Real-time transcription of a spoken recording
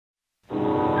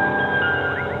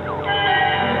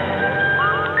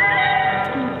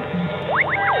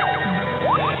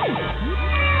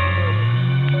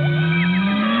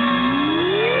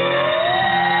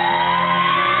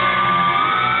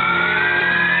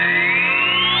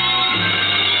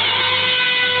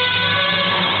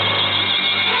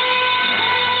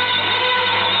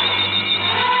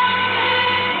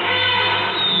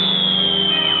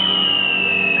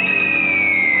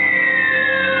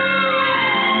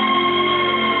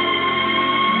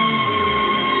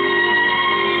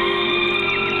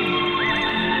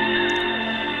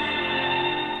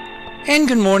And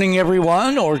good morning,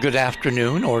 everyone, or good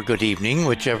afternoon, or good evening,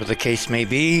 whichever the case may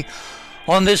be.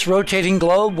 On this rotating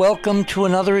globe, welcome to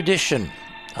another edition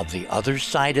of The Other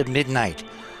Side of Midnight,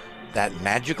 that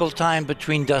magical time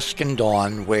between dusk and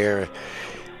dawn where,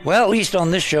 well, at least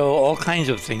on this show, all kinds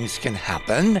of things can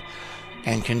happen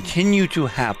and continue to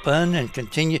happen and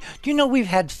continue. Do you know we've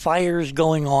had fires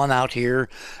going on out here,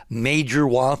 major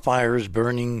wildfires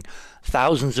burning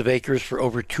thousands of acres for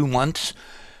over 2 months?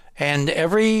 And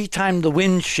every time the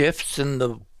wind shifts and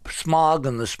the smog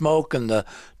and the smoke and the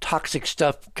toxic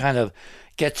stuff kind of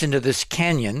gets into this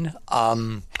canyon,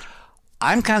 I'm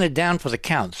kind of down for the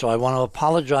count. So I want to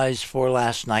apologize for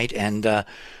last night. And I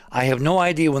have no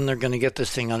idea when they're going to get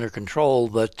this thing under control.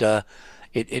 But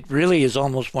it really is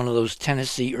almost one of those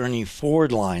Tennessee Ernie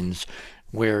Ford lines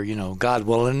where, you know, God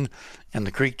willing and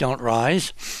the creek don't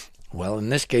rise. Well, in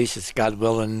this case, it's God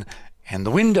willing and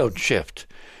the wind don't shift.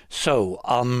 So,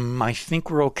 I think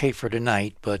we're okay for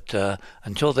tonight, but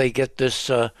until they get this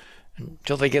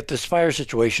fire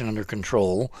situation under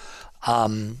control,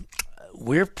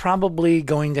 we're probably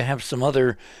going to have some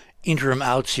other interim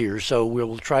outs here. So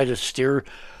we'll try to steer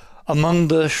among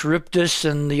the Charybdis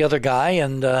and the other guy,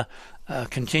 and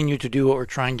continue to do what we're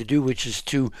trying to do, which is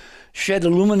to shed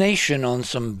illumination on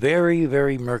some very,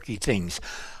 very murky things.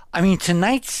 I mean,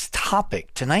 tonight's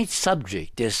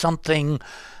subject is something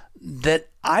that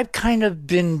I've kind of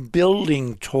been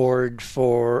building toward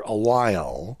for a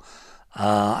while.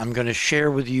 I'm going to share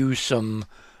with you some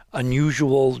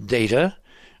unusual data,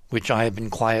 which I have been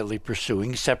quietly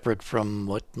pursuing, separate from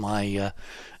what my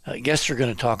guests are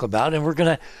going to talk about. And we're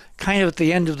going to kind of, at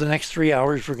the end of the next 3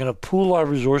 hours, we're going to pool our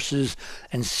resources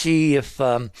and see if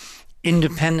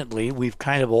independently we've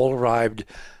kind of all arrived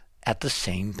at the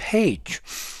same page.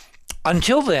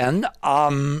 Until then,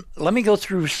 let me go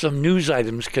through some news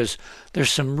items because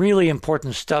there's some really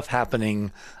important stuff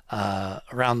happening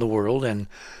around the world and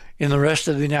in the rest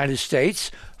of the United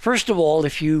States. First of all,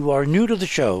 if you are new to the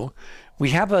show, we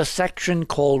have a section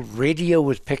called Radio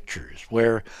with Pictures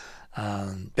where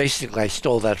basically I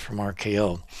stole that from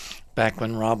RKO back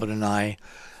when Robin and I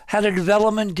had a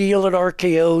development deal at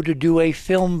RKO to do a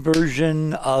film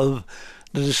version of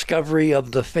the discovery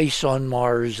of the face on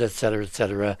Mars, etc.,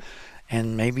 etc.,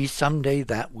 and maybe someday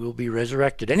that will be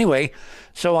resurrected. Anyway,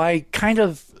 so I kind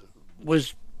of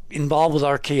was involved with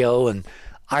RKO, and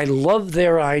I love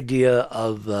their idea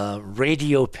of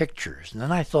radio pictures. And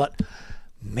then I thought,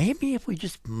 maybe if we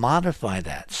just modify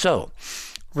that. So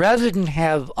rather than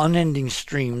have unending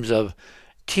streams of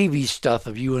TV stuff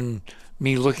of you and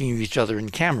me looking at each other in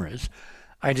cameras,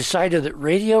 I decided that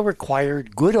radio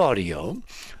required good audio,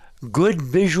 good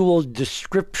visual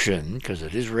description, because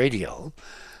it is radio.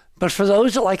 But for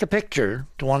those that like a picture,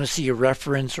 to want to see a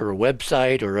reference or a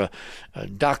website or a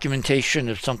documentation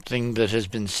of something that has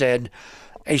been said,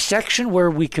 a section where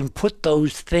we can put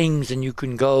those things and you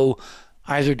can go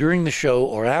either during the show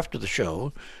or after the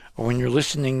show, or when you're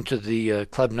listening to the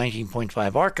Club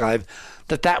 19.5 archive,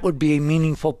 that would be a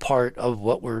meaningful part of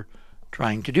what we're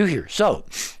trying to do here. So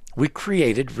we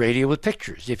created Radio with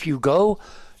Pictures. If you go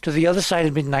to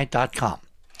theothersideofmidnight.com,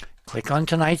 click on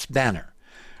tonight's banner,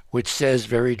 which says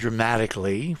very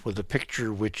dramatically, with a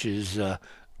picture which is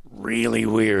really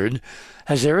weird,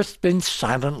 has Earth been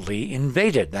silently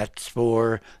invaded? That's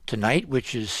for tonight,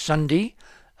 which is Sunday,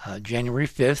 January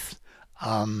 5th,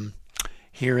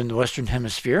 here in the Western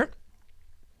Hemisphere.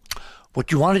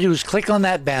 What you want to do is click on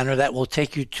that banner. That will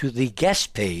take you to the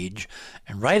guest page.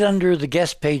 And right under the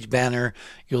guest page banner,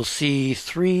 you'll see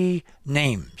 3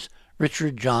 names,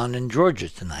 Richard, John, and Georgia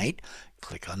tonight.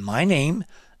 Click on my name.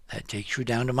 That takes you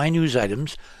down to my news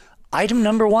items. Item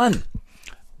number 1,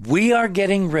 we are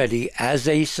getting ready as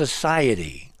a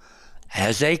society,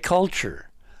 as a culture,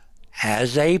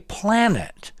 as a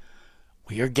planet.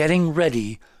 We are getting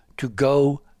ready to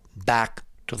go back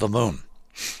to the moon.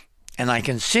 And I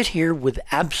can sit here with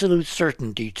absolute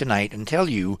certainty tonight and tell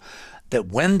you that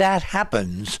when that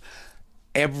happens,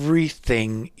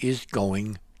 everything is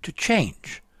going to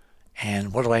change.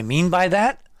 And what do I mean by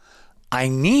that? I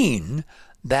mean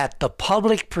that the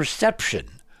public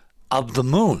perception of the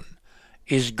moon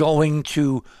is going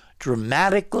to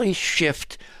dramatically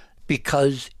shift,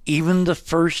 because even the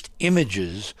first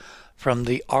images from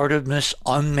the Artemis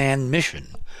unmanned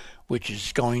mission, which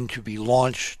is going to be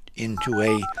launched into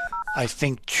a, I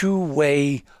think,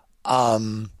 two-week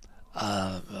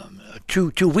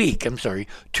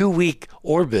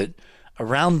orbit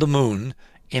around the moon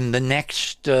in the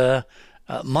next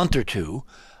month or two,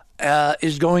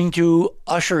 is going to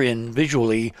usher in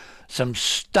visually some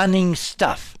stunning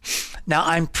stuff. Now,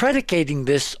 I'm predicating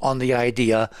this on the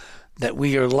idea that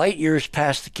we are light years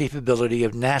past the capability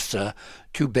of NASA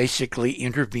to basically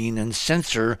intervene and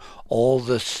censor all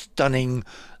the stunning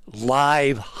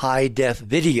live high-def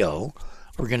video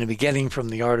we're going to be getting from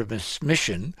the Artemis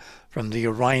mission, from the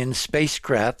Orion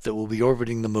spacecraft that will be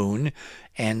orbiting the moon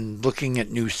and looking at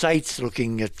new sites,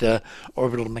 looking at the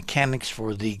orbital mechanics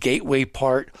for the gateway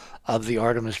part of the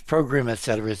Artemis program, et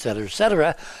cetera, et cetera, et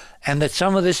cetera. And that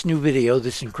some of this new video,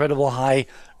 this incredible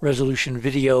high-resolution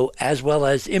video, as well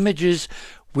as images,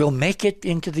 will make it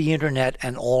into the internet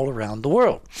and all around the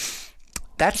world.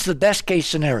 That's the best-case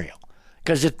scenario.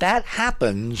 Because if that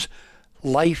happens,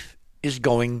 life is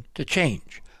going to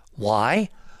change. Why?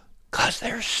 Because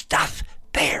there's stuff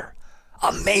there.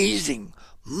 Amazing,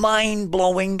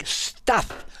 mind-blowing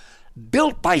stuff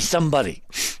built by somebody.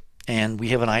 And we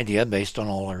have an idea based on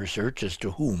all our research as to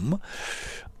whom.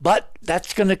 But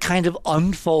that's going to kind of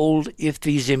unfold if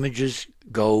these images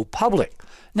go public.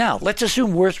 Now, let's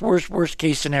assume worst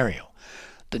case scenario.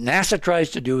 That NASA tries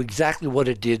to do exactly what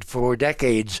it did for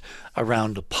decades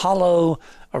around Apollo,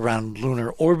 around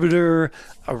Lunar Orbiter,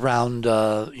 around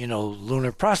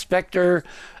Lunar Prospector,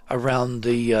 around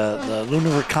the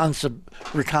Lunar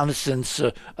Reconnaissance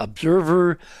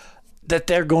Observer, that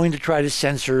they're going to try to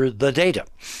censor the data.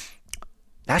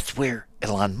 That's where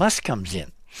Elon Musk comes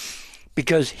in.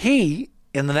 Because he,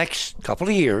 in the next couple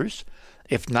of years,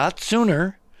 if not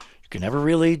sooner, you can never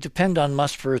really depend on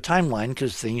Musk for a timeline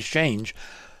because things change,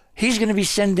 he's going to be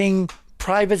sending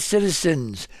private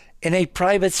citizens in a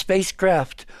private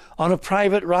spacecraft on a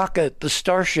private rocket, the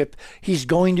Starship. He's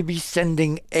going to be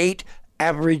sending 8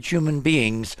 average human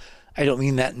beings. I don't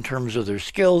mean that in terms of their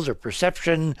skills or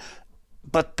perception,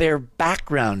 but their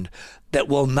background that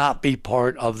will not be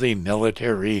part of the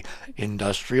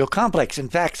military-industrial complex. In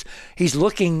fact, he's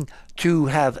looking to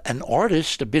have an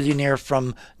artist, a billionaire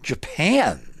from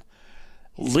Japan,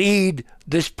 lead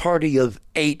this party of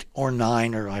 8 or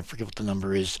 9, or I forget what the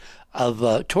number is,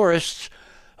 of tourists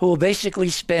who will basically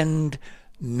spend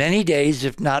many days,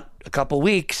 if not a couple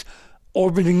weeks,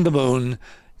 orbiting the moon,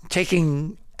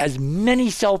 taking as many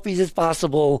selfies as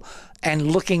possible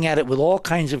and looking at it with all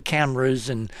kinds of cameras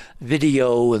and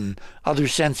video and other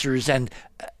sensors. And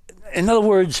in other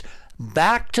words,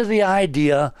 back to the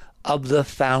idea of the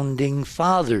founding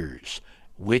fathers,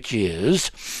 which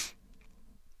is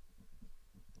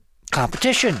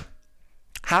competition.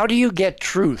 How do you get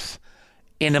truth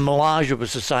in a melange of a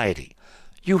society?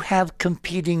 You have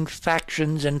competing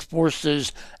factions and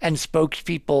forces and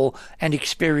spokespeople and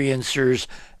experiencers,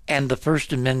 and the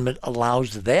First Amendment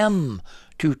allows them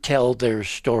to tell their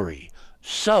story.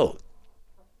 So,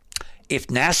 if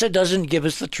NASA doesn't give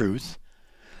us the truth,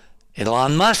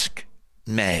 Elon Musk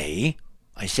may,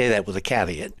 I say that with a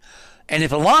caveat, and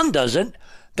if Elon doesn't,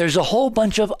 there's a whole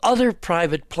bunch of other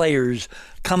private players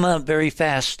come out very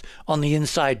fast on the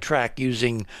inside track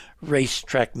using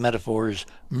racetrack metaphors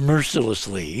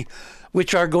mercilessly,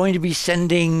 which are going to be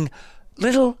sending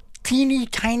little teeny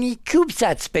tiny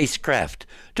CubeSat spacecraft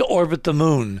to orbit the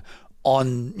moon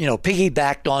on,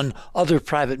 piggybacked on other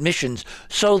private missions.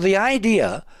 So the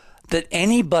idea that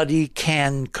anybody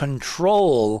can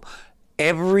control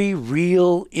every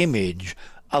real image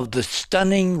of the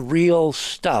stunning real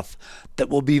stuff that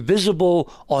will be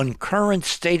visible on current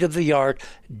state-of-the-art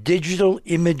digital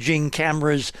imaging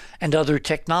cameras and other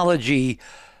technology,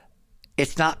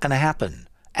 it's not going to happen.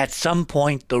 At some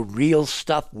point, the real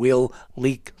stuff will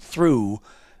leak through,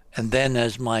 and then,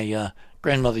 as my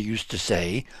grandmother used to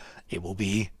say, it will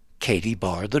be Katie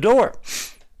bar the door.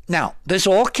 Now, this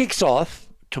all kicks off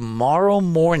tomorrow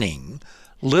morning,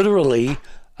 literally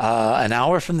 2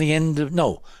 hours from the end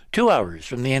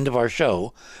of our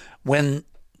show, when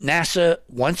NASA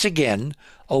once again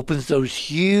opens those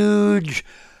huge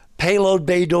payload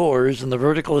bay doors in the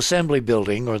vertical assembly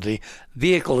building, or the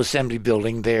vehicle assembly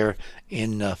building there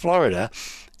in Florida,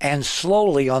 and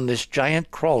slowly on this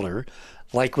giant crawler,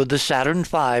 like with the Saturn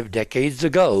V decades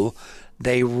ago,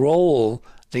 they roll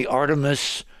the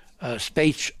Artemis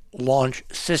Space Launch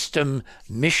System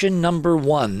Mission Number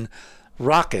 1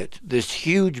 rocket, this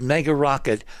huge mega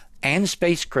rocket and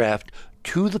spacecraft,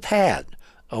 to the pad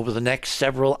over the next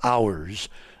several hours,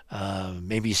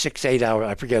 maybe 6-8 hours.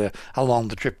 I forget how long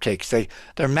the trip takes.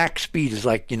 Their max speed is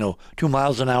like 2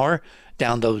 miles an hour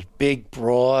down those big,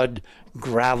 broad,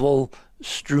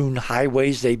 gravel-strewn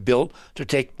highways they built to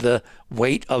take the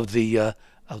weight of the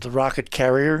rocket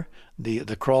carrier,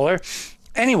 the crawler.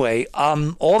 Anyway,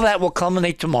 all that will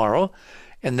culminate tomorrow,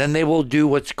 and then they will do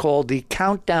what's called the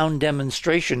countdown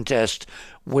demonstration test,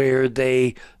 where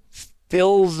they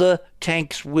fill the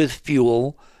tanks with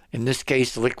fuel, in this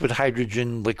case liquid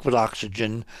hydrogen, liquid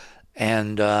oxygen,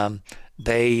 and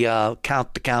They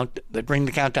they bring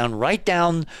the countdown right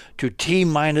down to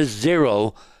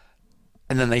T-0,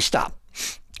 and then they stop.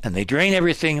 And they drain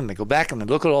everything, and they go back and they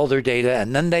look at all their data,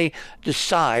 and then they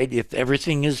decide if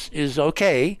everything is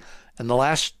okay. And the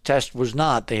last test was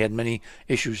not. They had many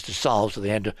issues to solve, so they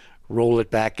had to roll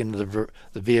it back into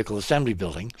the vehicle assembly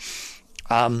building.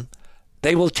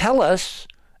 They will tell us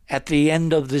at the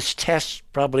end of this test,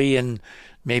 probably in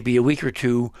maybe a week or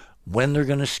two, when they're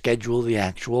going to schedule the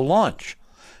actual launch.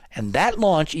 And that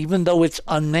launch, even though it's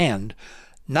unmanned,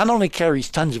 not only carries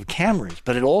tons of cameras,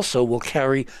 but it also will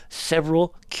carry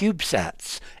several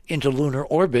CubeSats into lunar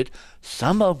orbit,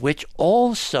 some of which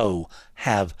also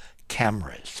have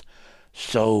cameras.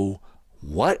 So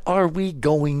what are we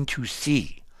going to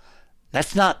see?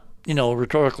 That's not, a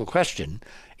rhetorical question.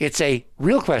 It's a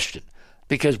real question,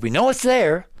 because we know it's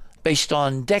there based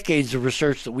on decades of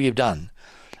research that we have done.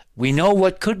 We know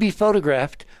what could be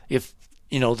photographed if,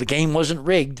 the game wasn't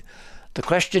rigged. The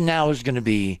question now is going to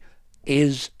be,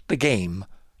 is the game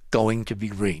going to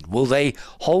be rigged? Will they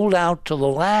hold out to the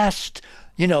last,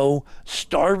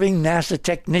 starving NASA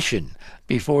technician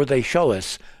before they show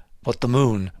us what the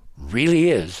moon really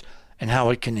is and how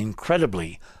it can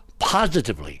incredibly,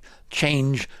 positively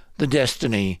change the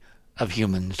destiny of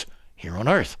humans here on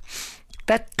Earth?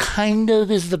 That kind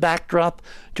of is the backdrop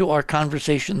to our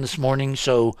conversation this morning,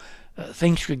 so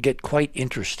things could get quite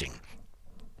interesting.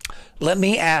 Let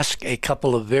me ask a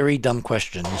couple of very dumb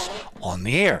questions on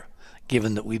the air,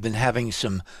 given that we've been having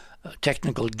some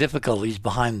technical difficulties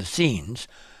behind the scenes.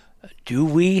 Do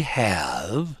we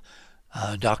have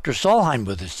Dr. Solheim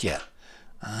with us yet?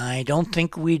 I don't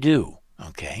think we do.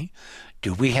 Okay.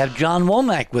 Do we have John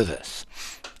Womack with us?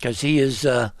 Because he is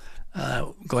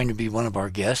going to be one of our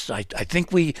guests. I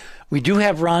think we do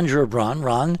have Ron Gerbron.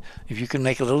 Ron, if you can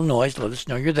make a little noise, let us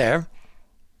know you're there.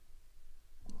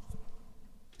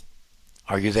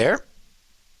 Are you there?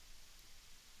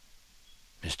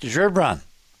 Mr. Gerbron.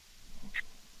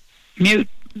 Mute.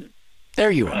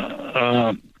 There you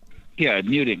are. Yeah,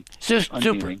 muting.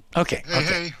 Super. Okay.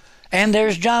 Hey. And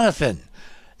there's Jonathan.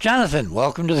 Jonathan,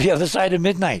 welcome to the other side of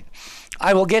midnight.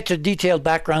 I will get to detailed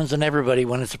backgrounds on everybody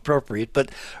when it's appropriate,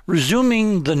 but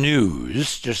resuming the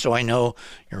news, just so I know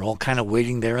you're all kind of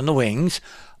waiting there in the wings.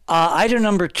 Item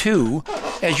number 2,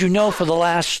 as you know, for the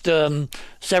last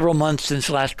several months since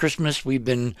last Christmas, we've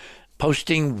been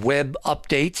posting web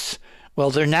updates.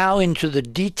 Well, they're now into the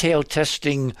detailed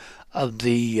testing of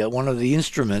the one of the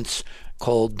instruments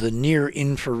called the Near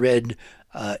Infrared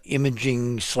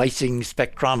Imaging Slicing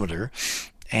Spectrometer.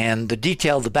 And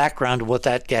the background of what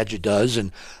that gadget does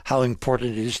and how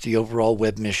important it is to the overall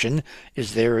web mission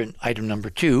is there in item number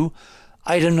 2.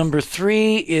 Item number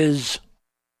 3 is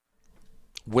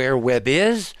where web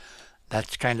is.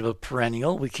 That's kind of a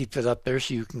perennial. We keep it up there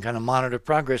so you can kind of monitor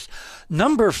progress.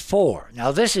 Number 4.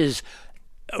 Now, this is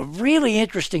a really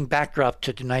interesting backdrop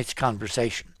to tonight's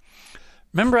conversation.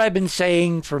 Remember, I've been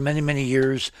saying for many, many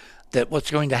years that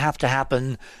what's going to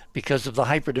happen because of the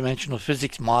hyperdimensional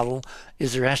physics model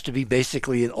is there has to be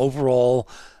basically an overall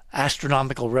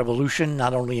astronomical revolution,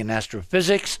 not only in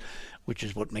astrophysics, which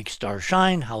is what makes stars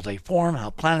shine, how they form, how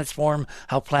planets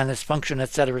function,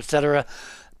 etc.,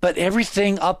 but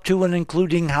everything up to and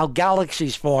including how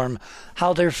galaxies form,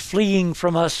 how they're fleeing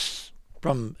from us,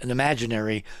 from an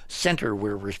imaginary center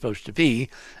where we're supposed to be,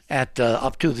 at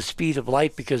up to the speed of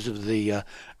light because of the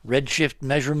redshift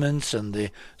measurements and the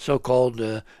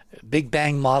so-called Big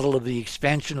Bang model of the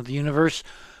expansion of the universe.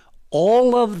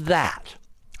 All of that,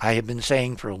 I have been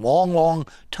saying for a long, long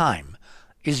time,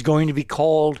 is going to be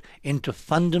called into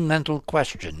fundamental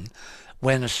question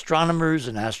when astronomers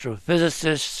and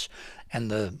astrophysicists and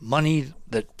the money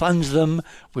that funds them,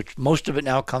 which most of it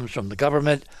now comes from the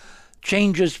government,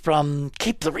 changes from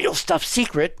keep the real stuff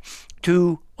secret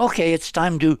to, okay, it's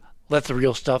time to let the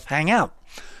real stuff hang out.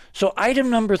 So item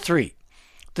number 3,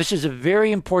 this is a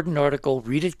very important article.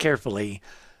 Read it carefully.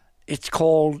 It's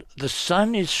called "The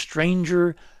Sun is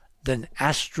Stranger Than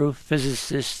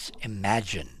Astrophysicists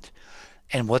Imagined."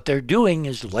 And what they're doing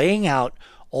is laying out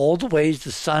all the ways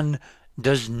the sun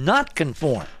does not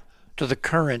conform to the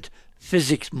current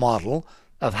physics model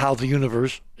of how the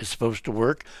universe is supposed to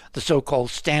work, the so-called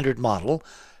standard model,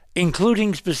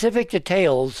 including specific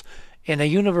details in a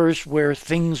universe where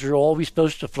things are always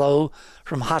supposed to flow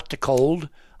from hot to cold,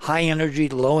 high energy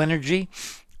to low energy.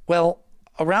 Well,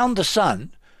 around the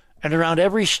sun and around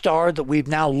every star that we've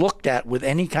now looked at with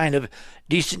any kind of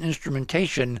decent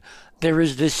instrumentation, there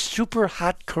is this super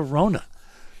hot corona.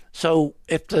 So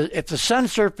if the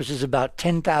sun's surface is about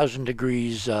 10,000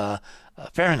 degrees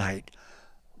Fahrenheit,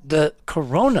 the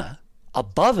corona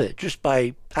above it, just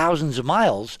by thousands of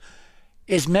miles,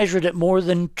 is measured at more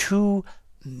than 2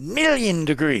 million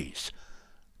degrees.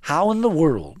 How in the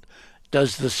world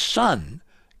does the sun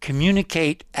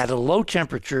communicate at a low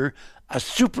temperature, a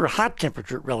super hot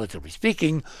temperature, relatively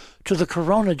speaking, to the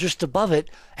corona just above it,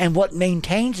 and what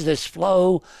maintains this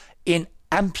flow in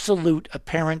absolute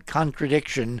apparent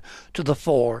contradiction to the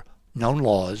 4 known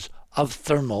laws of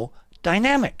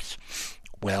thermodynamics?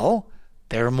 Well,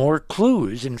 there are more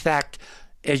clues. In fact,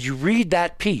 as you read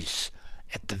that piece,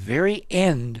 at the very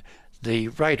end, the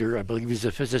writer, I believe he's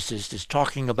a physicist, is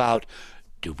talking about,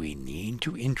 do we need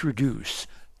to introduce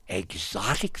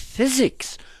exotic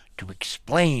physics to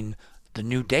explain the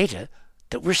new data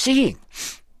that we're seeing?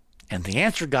 And the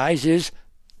answer, guys, is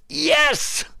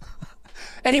yes!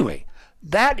 Anyway,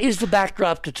 that is the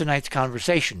backdrop to tonight's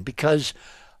conversation, because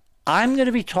I'm going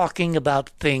to be talking about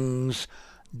things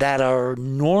that are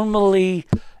normally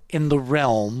in the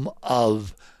realm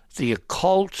of the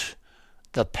occult,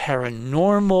 the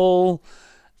paranormal,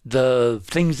 the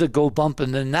things that go bump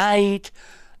in the night,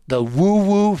 the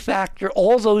woo-woo factor,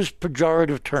 all those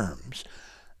pejorative terms.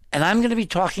 And I'm going to be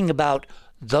talking about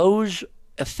those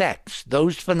effects,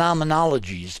 those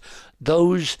phenomenologies,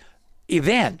 those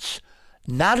events,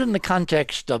 not in the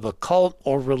context of occult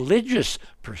or religious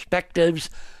perspectives,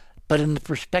 but in the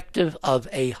perspective of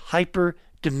a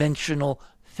hyperdimensional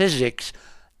physics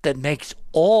that makes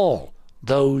all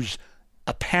those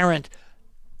apparent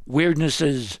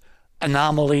weirdnesses,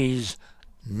 anomalies,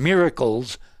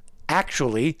 miracles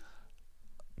actually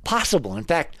possible. In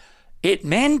fact, it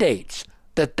mandates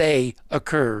that they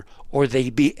occur or they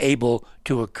be able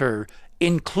to occur,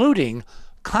 including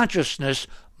consciousness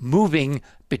moving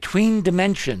between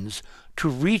dimensions to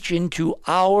reach into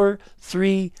our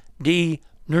 3D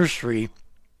nursery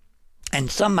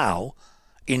and somehow,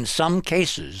 in some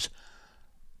cases,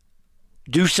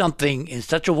 do something in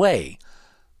such a way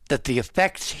that the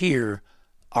effects here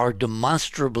are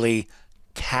demonstrably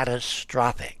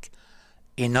catastrophic.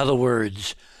 In other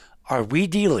words, are we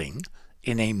dealing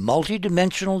in a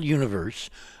multidimensional universe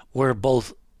where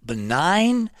both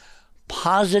benign,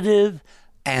 positive,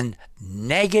 and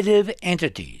negative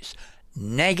entities,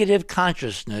 negative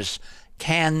consciousness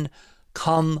can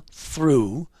come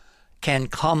through, can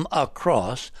come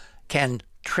across, can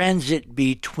transit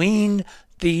between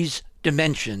these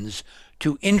dimensions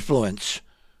to influence,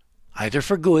 either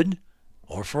for good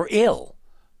or for ill,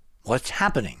 what's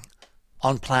happening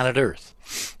on planet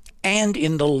Earth? And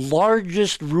in the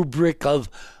largest rubric of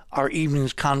our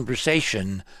evening's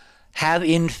conversation, have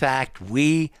in fact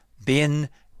we been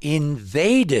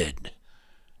invaded?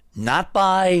 Not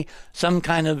by some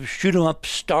kind of shoot-'em-up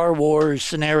Star Wars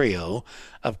scenario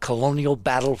of colonial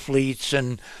battle fleets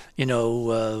and,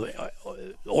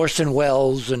 Orson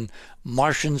Welles and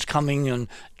Martians coming on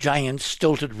giant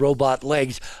stilted robot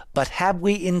legs, but have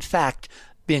we in fact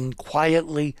been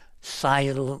quietly,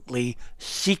 silently,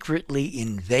 secretly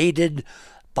invaded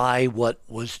by what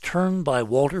was termed by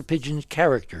Walter Pidgeon's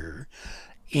character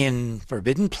in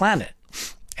Forbidden Planet,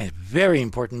 a very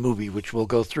important movie which we'll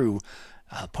go through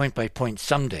point by point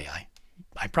someday,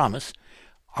 I promise.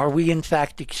 Are we in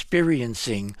fact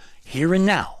experiencing here and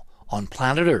now on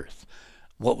planet Earth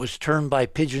what was termed by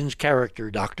Pidgeon's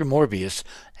character, Dr. Morbius,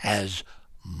 as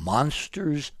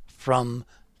monsters from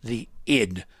the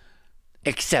id,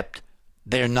 except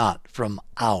they're not from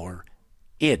our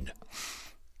id?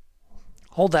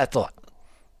 Hold that thought.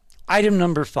 Item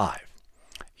number 5.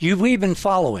 We've been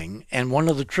following, and one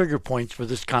of the trigger points for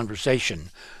this conversation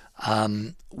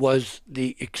was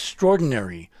the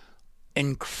extraordinary,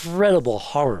 incredible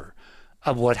horror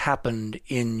of what happened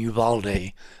in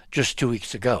Uvalde just 2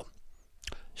 weeks ago.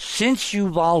 Since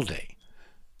Uvalde,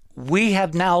 I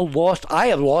have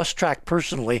lost track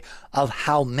personally of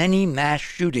how many mass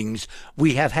shootings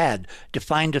we have had,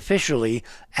 defined officially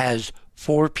as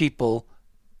 4 people,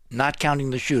 not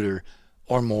counting the shooter,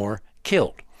 or more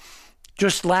killed.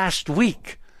 Just last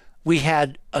week, we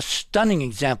had a stunning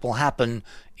example happen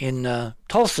in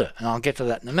Tulsa, and I'll get to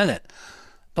that in a minute.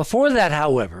 Before that,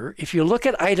 however, if you look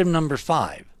at item number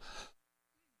 5,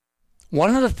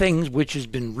 one of the things which has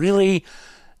been really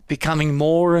becoming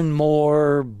more and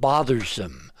more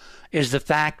bothersome is the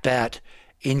fact that,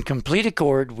 in complete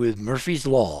accord with Murphy's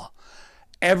Law,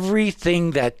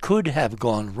 everything that could have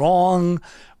gone wrong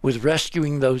with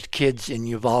rescuing those kids in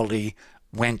Uvalde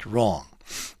went wrong.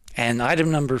 And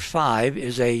item number 5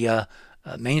 is a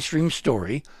mainstream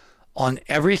story on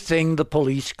everything the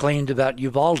police claimed about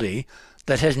Uvalde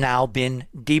that has now been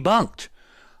debunked,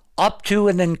 up to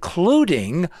and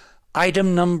including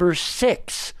item number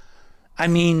 6. I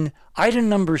mean, item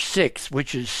number 6,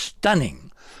 which is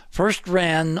stunning first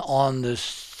ran on the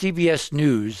CBS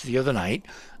News the other night,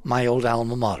 my old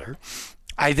alma mater.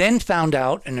 I then found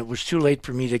out, and it was too late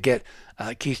for me to get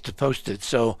Keith to post it,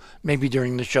 so maybe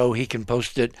during the show he can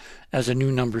post it as a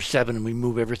new number 7 and we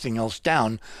move everything else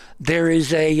down. There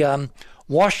is a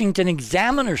Washington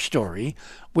Examiner story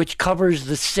which covers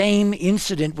the same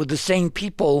incident with the same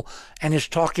people and is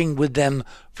talking with them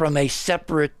from a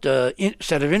separate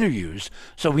set of interviews.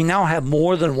 So we now have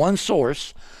more than one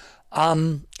source.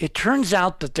 It turns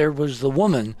out that there was the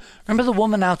woman, remember the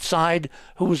woman outside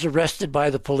who was arrested by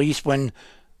the police when,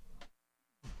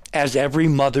 as every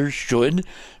mother should,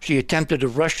 she attempted to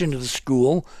rush into the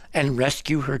school and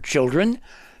rescue her children,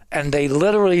 and they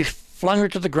literally flung her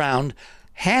to the ground,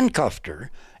 handcuffed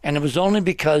her, and it was only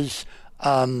because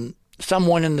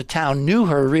someone in the town knew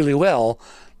her really well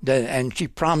and she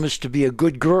promised to be a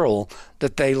good girl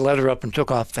that they let her up and took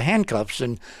off the handcuffs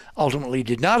and ultimately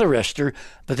did not arrest her.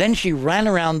 But then she ran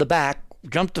around the back,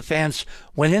 jumped the fence,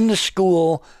 went in the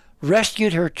school,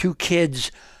 rescued her 2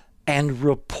 kids, and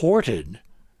reported.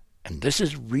 And this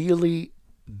is really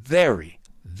very,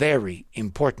 very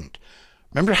important.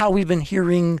 Remember how we've been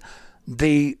hearing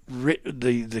the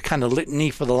kind of litany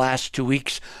for the last 2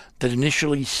 weeks that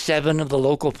initially 7 of the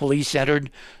local police entered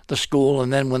the school,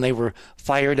 and then when they were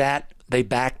fired at, they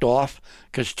backed off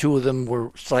because 2 of them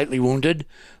were slightly wounded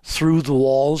through the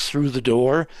walls, through the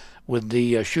door with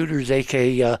the shooter's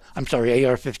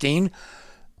AR-15.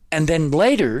 And then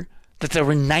later, that there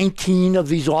were 19 of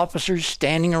these officers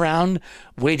standing around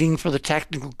waiting for the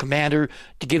technical commander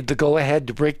to give the go-ahead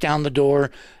to break down the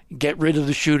door, get rid of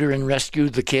the shooter, and rescue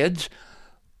the kids.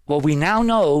 Well, we now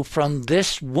know from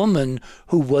this woman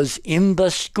who was in the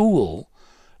school,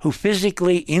 who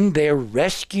physically in there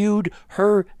rescued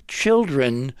her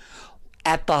children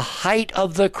at the height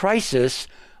of the crisis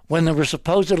when there were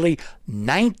supposedly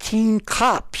 19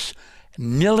 cops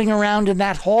milling around in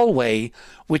that hallway,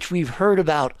 which we've heard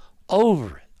about over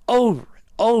and over and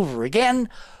over again.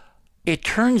 It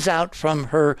turns out from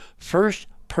her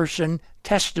first-person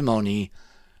testimony,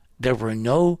 there were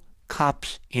no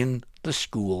cops in the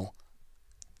school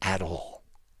at all.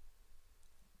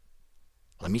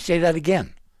 Let me say that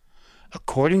again.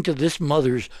 According to this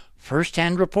mother's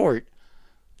first-hand report,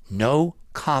 no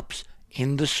cops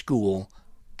in the school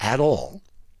at all.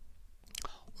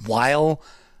 While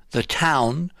the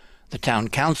town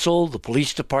council, the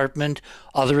police department,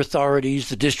 other authorities,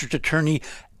 the district attorney,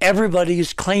 everybody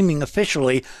is claiming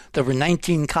officially there were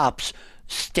 19 cops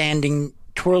standing,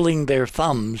 twirling their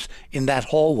thumbs in that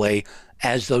hallway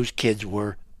as those kids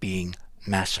were being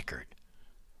massacred.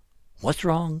 What's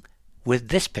wrong with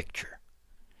this picture?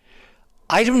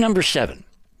 Item number 7.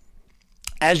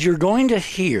 As you're going to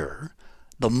hear,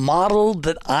 the model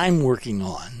that I'm working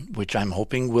on, which I'm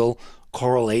hoping will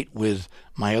correlate with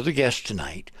my other guest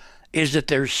tonight, is that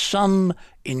there's some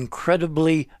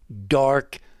incredibly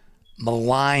dark,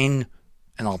 malign,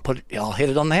 and I'll hit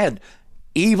it on the head,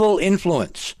 evil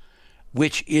influence,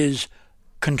 which is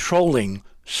controlling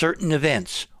certain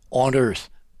events on Earth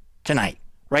tonight,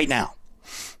 right now.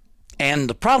 And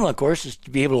the problem, of course, is to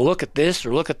be able to look at this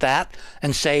or look at that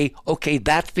and say, okay,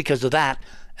 that's because of that,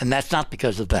 and that's not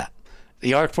because of that.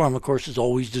 The art form, of course, is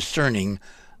always discerning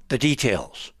the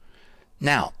details.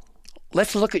 Now,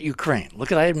 let's look at Ukraine.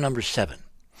 Look at item number 7.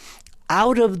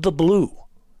 Out of the blue,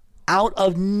 out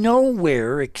of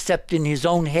nowhere except in his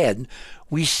own head,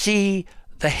 we see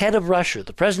the head of Russia,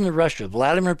 the president of Russia,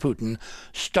 Vladimir Putin,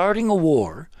 starting a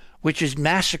war which is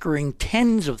massacring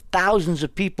tens of thousands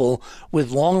of people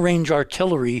with long-range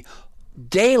artillery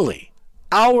daily,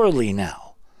 hourly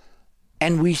now.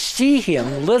 And we see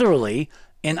him literally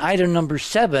in item number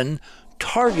 7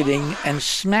 targeting and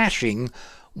smashing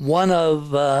one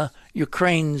of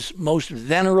Ukraine's most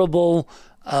venerable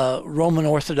Roman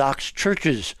Orthodox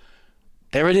churches.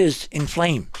 There it is in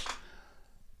flames.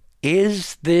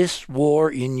 Is this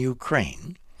war in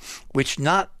Ukraine, which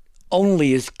not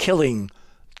only is killing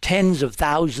tens of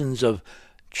thousands of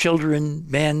children,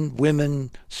 men, women,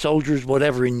 soldiers,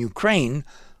 whatever in Ukraine,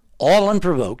 all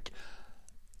unprovoked,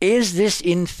 is this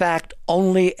in fact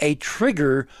only a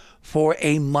trigger for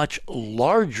a much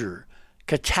larger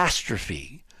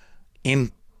catastrophe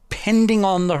impending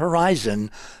on the horizon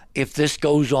if this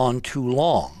goes on too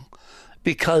long?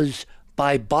 Because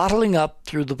by bottling up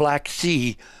through the Black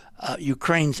Sea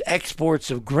Ukraine's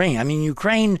exports of grain. I mean,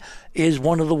 Ukraine is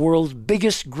one of the world's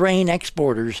biggest grain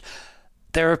exporters.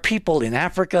 There are people in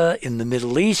Africa, in the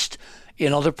Middle East,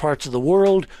 in other parts of the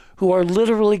world who are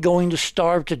literally going to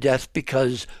starve to death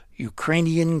because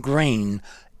Ukrainian grain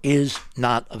is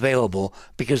not available,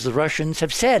 because the Russians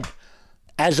have said,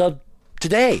 as of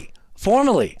today,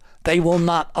 formally, they will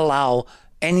not allow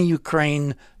any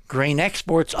Ukraine grain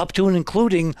exports up to and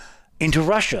including into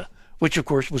Russia, which of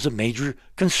course was a major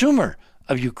consumer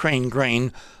of Ukraine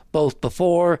grain both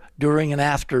before, during, and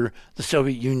after the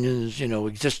Soviet Union's,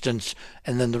 existence,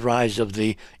 and then the rise of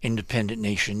the independent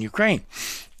nation Ukraine.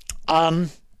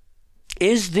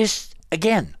 Is this,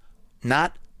 again,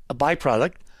 not a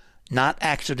byproduct, not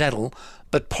accidental,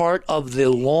 but part of the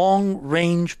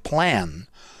long-range plan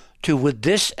to, with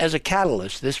this as a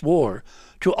catalyst, this war,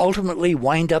 to ultimately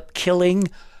wind up killing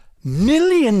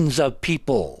millions of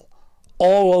people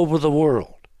all over the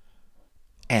world?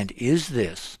 And is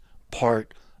this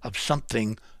part of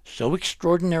something so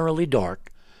extraordinarily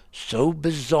dark, so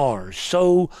bizarre,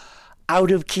 so out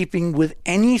of keeping with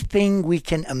anything we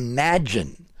can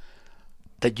imagine,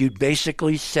 that you'd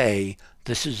basically say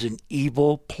this is an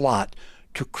evil plot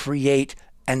to create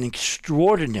an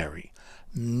extraordinary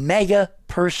mega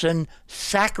person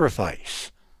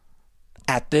sacrifice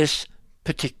at this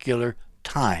particular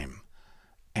time?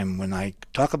 And when I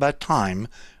talk about time,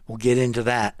 we'll get into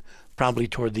that probably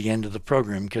toward the end of the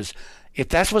program, because if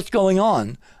that's what's going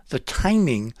on, the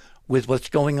timing with what's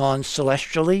going on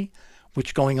celestially,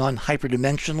 what's going on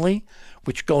hyperdimensionally,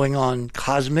 what's going on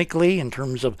cosmically in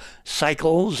terms of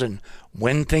cycles and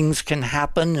when things can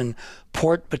happen and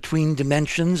port between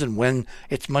dimensions and when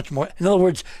it's much more. In other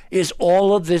words, is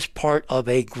all of this part of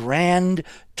a grand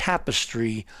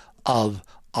tapestry of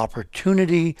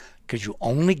opportunity, because you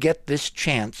only get this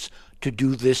chance to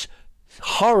do this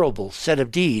horrible set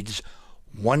of deeds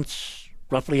once,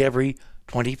 roughly every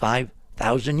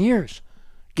 25,000 years,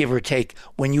 give or take,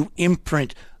 when you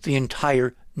imprint the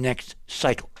entire next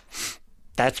cycle.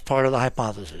 That's part of the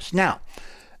hypothesis. Now,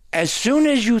 as soon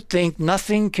as you think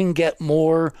nothing can get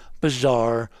more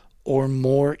bizarre or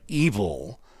more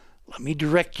evil, let me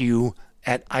direct you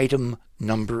at item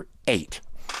number 8.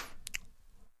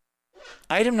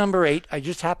 Item number 8, I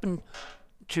just happened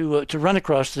to run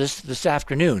across this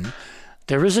afternoon.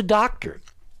 There is a doctor,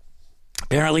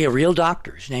 apparently a real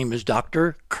doctor, his name is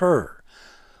Dr. Kerr,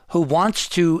 who wants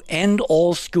to end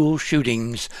all school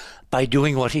shootings by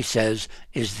doing what he says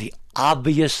is the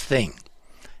obvious thing.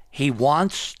 He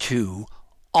wants to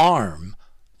arm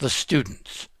the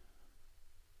students.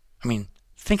 I mean,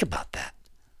 think about that.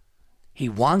 He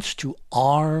wants to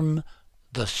arm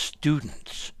the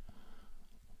students.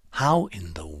 How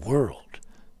in the world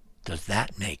does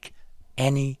that make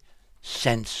any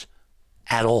sense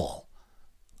at all?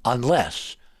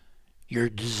 Unless you're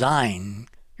designing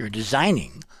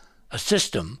a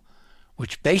system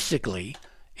which basically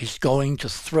is going to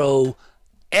throw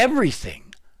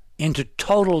everything into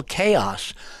total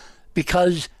chaos.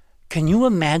 Because can you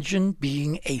imagine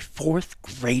being a 4th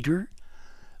grader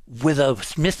with a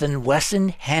Smith & Wesson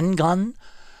handgun?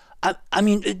 I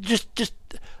mean, it just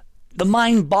the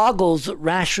mind boggles that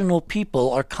rational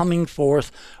people are coming forth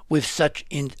with such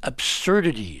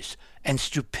absurdities and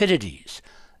stupidities.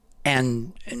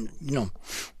 And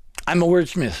I'm a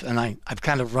wordsmith, and I've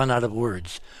kind of run out of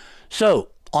words. So,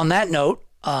 on that note,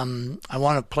 I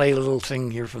want to play a little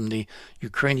thing here from the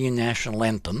Ukrainian national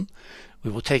anthem.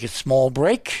 We will take a small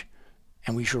break,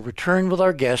 and we shall return with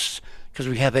our guests, because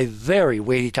we have a very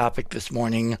weighty topic this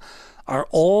morning. Are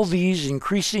all these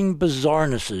increasing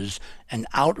bizarrenesses and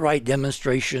outright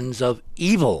demonstrations of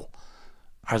evil,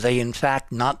 are they in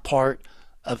fact not part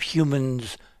of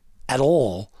humans at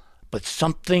all, but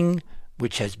something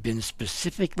which has been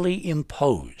specifically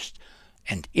imposed?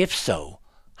 And if so,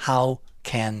 how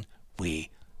can we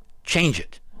change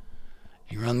it?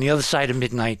 You're on the other side of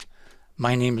midnight.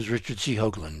 My name is Richard C.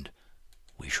 Hoagland.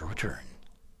 We shall return.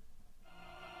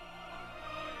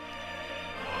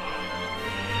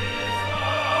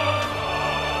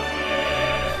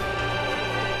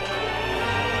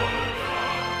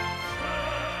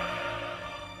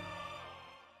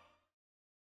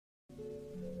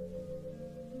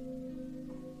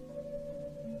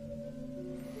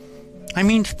 I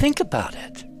mean, think about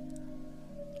it.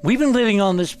 We've been living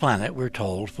on this planet, we're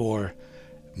told, for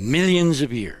millions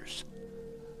of years.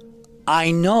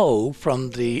 I know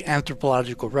from the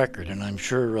anthropological record, and I'm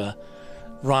sure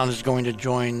Ron is going to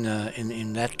join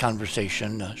in that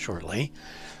conversation shortly,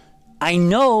 I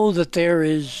know that there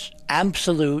is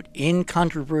absolute,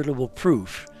 incontrovertible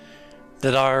proof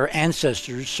that our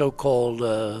ancestors, so-called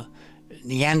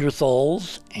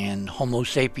Neanderthals and Homo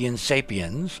sapiens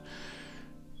sapiens,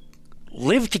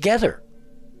 lived together.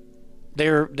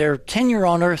 Their tenure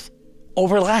on Earth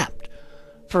overlapped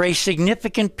for a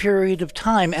significant period of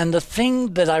time. And the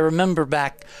thing that I remember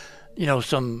back,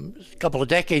 some couple of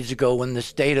decades ago when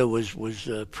this data was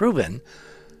proven,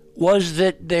 was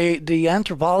that the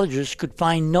anthropologists could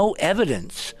find no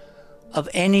evidence of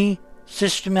any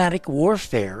systematic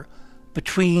warfare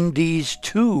between these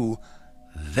two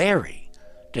very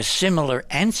dissimilar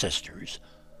ancestors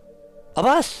of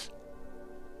us?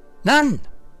 None.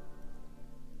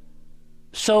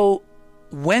 So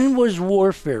when was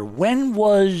warfare? When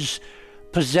was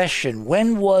possession?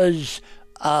 When was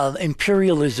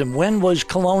imperialism? When was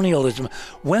colonialism?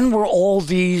 When were all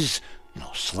these,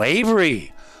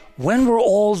 slavery? When were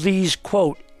all these,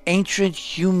 quote, ancient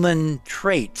human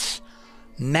traits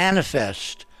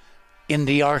manifest in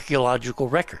the archaeological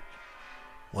record?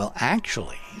 Well,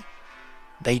 actually,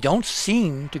 they don't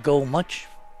seem to go much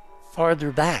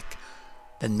farther back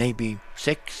than maybe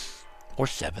 6,000 or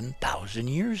 7,000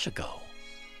 years ago.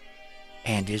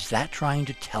 And is that trying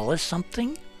to tell us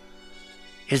something?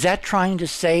 Is that trying to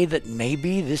say that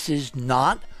maybe this is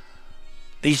not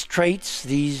these traits,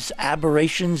 these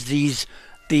aberrations, these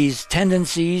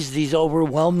tendencies, these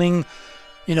overwhelming,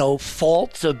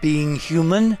 faults of being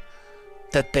human,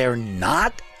 that they're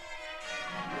not?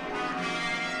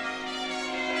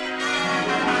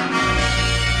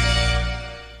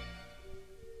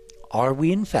 Are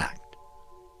we, in fact,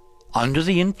 under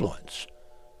the influence,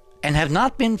 and have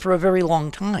not been for a very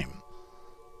long time,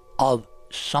 of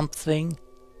something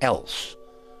else?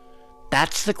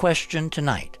 That's the question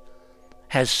tonight.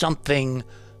 Has something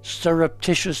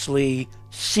surreptitiously,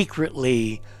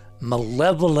 secretly,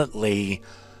 malevolently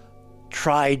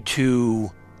tried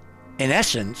to, in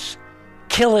essence,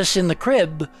 kill us in the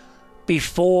crib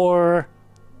before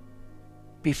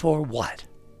what?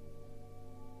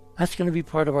 That's going to be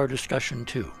part of our discussion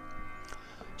too.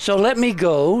 So let me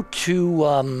go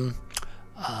to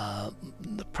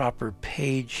the proper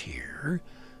page here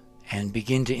and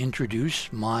begin to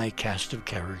introduce my cast of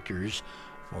characters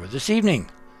for this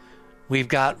evening. We've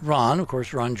got Ron. Of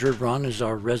course, Ron Gerbron is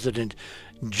our resident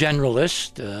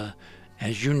generalist.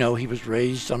 As you know, he was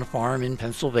raised on a farm in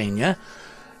Pennsylvania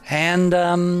and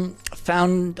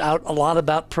found out a lot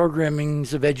about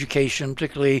programmings of education,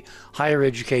 particularly higher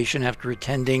education, after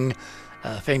attending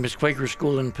a famous Quaker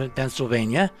school in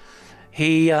Pennsylvania.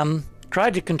 He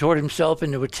tried to contort himself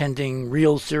into attending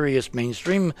real serious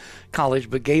mainstream college,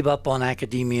 but gave up on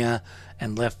academia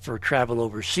and left for travel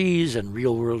overseas and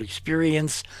real world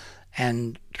experience.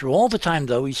 And through all the time,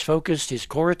 though, he's focused his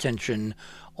core attention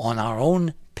on our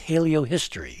own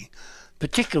paleohistory,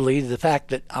 particularly the fact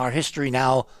that our history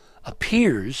now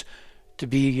appears to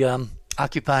be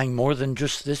occupying more than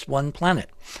just this one planet.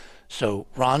 So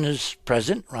Ron is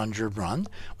present, Ron Gerbron.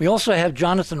 We also have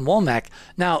Jonathan Womack.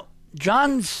 Now,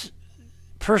 John's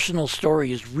personal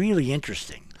story is really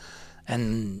interesting,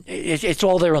 and it's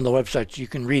all there on the website, so you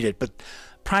can read it. But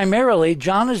primarily,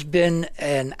 John has been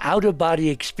an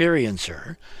out-of-body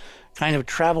experiencer, kind of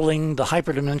traveling the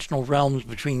hyperdimensional realms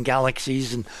between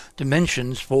galaxies and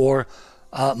dimensions for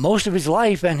most of his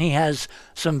life, and he has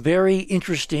some very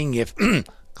interesting, if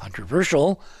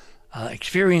controversial,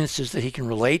 experiences that he can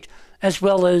relate, as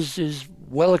well as is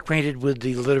well acquainted with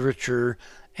the literature,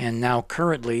 and now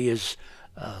currently is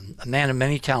a man of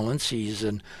many talents. He's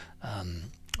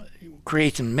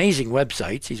creates amazing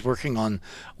websites. He's working on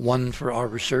one for our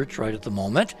research right at the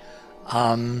moment.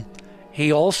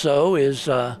 He also is,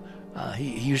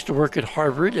 he used to work at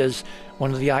Harvard as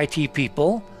one of the IT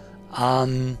people.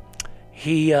 Let's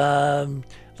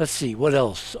see, what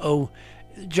else? Oh,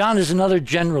 John is another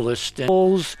generalist in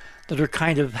roles that are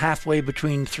kind of halfway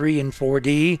between 3 and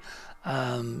 4D,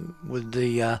 with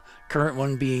the current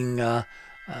one being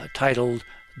titled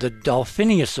The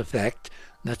Dolphinius Effect.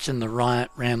 That's in the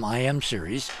RAM IM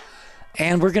series.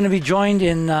 And we're going to be joined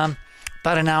in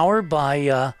about an hour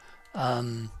by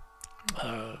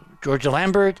Georgia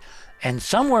Lambert. And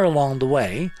somewhere along the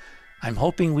way, I'm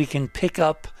hoping we can pick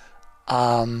up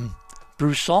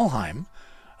Bruce Solheim,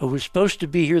 who was supposed to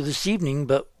be here this evening,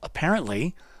 but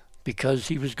apparently, because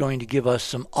he was going to give us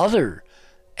some other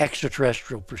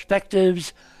extraterrestrial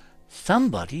perspectives,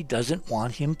 somebody doesn't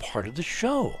want him part of the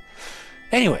show.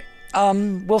 Anyway,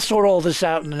 we'll sort all this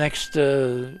out in the next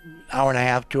hour and a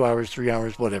half, 2 hours, 3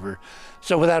 hours, whatever.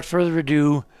 So without further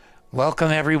ado, welcome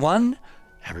everyone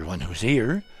who's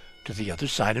here, to the other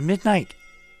side of midnight.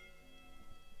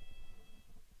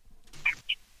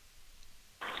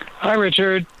 Hi,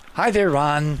 Richard. Hi there,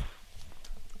 Ron.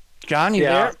 John, you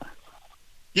there?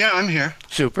 Yeah, I'm here.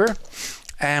 Super.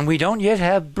 And we don't yet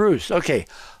have Bruce. Okay.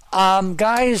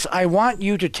 Guys, I want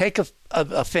you to take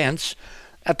offense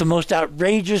at the most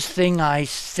outrageous thing I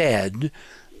said.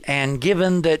 And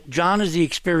given that John is the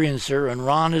experiencer and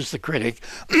Ron is the critic,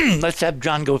 let's have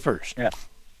John go first. Yeah.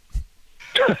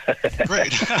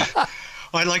 Great. Well,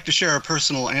 I'd like to share a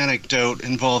personal anecdote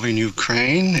involving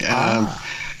Ukraine.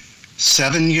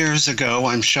 7 years ago,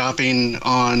 I'm shopping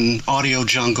on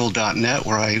audiojungle.net,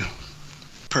 where I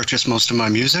purchase most of my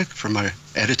music for my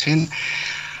editing.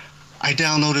 I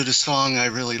downloaded a song I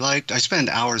really liked. I spend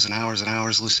hours and hours and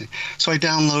hours listening. So I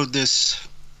download this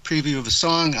preview of a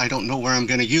song. I don't know where I'm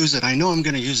going to use it. I know I'm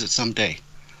going to use it someday.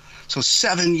 So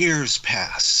 7 years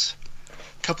pass.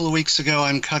 A couple of weeks ago,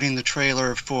 I'm cutting the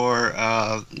trailer for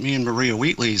me and Maria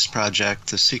Wheatley's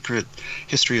project, The Secret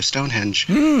History of Stonehenge.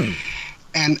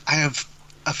 And I have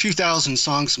a few thousand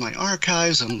songs in my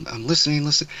archives. I'm listening.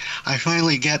 I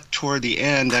finally get toward the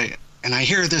end, and I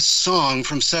hear this song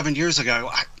from 7 years ago.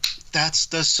 That's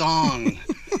the song.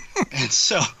 And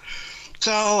so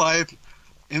I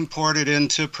imported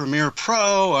into Premiere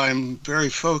Pro. I'm very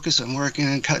focused. I'm working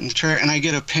and cutting the trailer, and I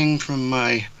get a ping from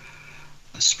my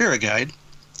spirit guide.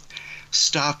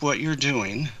 Stop what you're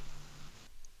doing.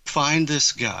 Find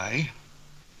this guy.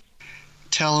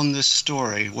 Tell him this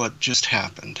story, what just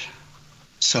happened.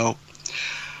 So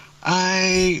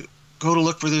I go to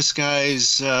look for this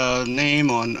guy's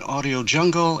name on Audio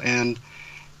Jungle, and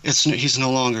he's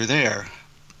no longer there.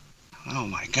 Oh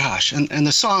my gosh. And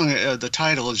the song, the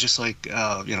title is just like,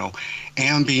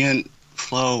 ambient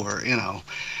flow, or,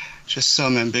 just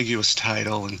some ambiguous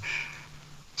title. And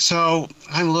so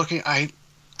I'm looking, I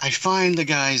find the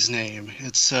guy's name.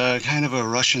 It's kind of a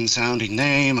Russian sounding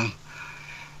name.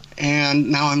 And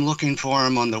now I'm looking for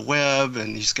him on the web,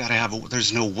 and he's got to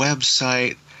there's no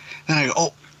website. Then I go,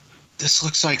 oh, this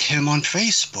looks like him on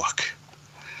Facebook.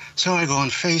 So I go on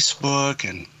Facebook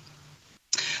and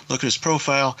look at his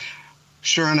profile.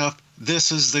 Sure enough, this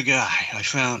is the guy. I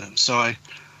found him. So I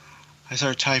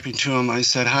started typing to him. I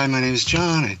said, hi, my name is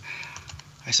John. And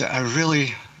I said, I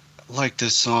really like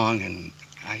this song, and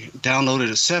I downloaded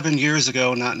it 7 years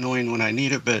ago, not knowing when I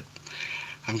need it, but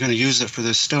I'm going to use it for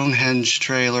this Stonehenge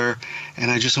trailer, and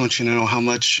I just want you to know how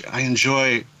much I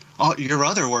enjoy all your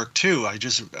other work too. I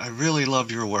really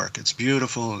love your work. It's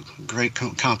beautiful, great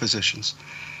compositions.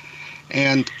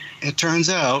 And it turns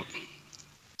out,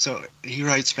 so he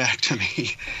writes back to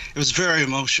me. It was very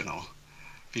emotional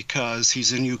because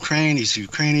he's in Ukraine. He's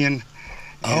Ukrainian.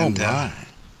 And,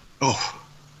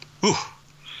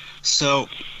 So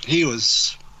he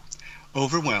was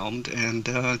overwhelmed and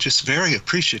just very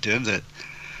appreciative that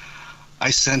I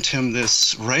sent him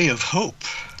this ray of hope.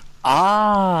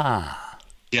 Ah.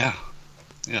 Yeah.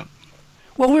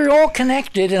 Well, we're all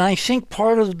connected, and I think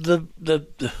part of the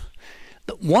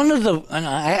one of the, and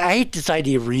I hate this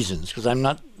idea of reasons, because I'm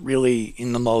not really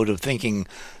in the mode of thinking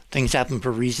things happen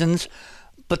for reasons,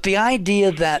 but the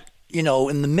idea that, in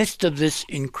the midst of this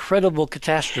incredible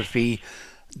catastrophe,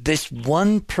 this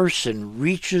one person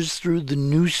reaches through the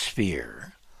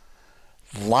noosphere,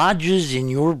 lodges in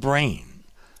your brain,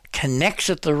 connects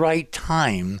at the right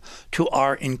time to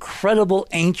our incredible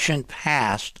ancient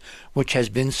past, which has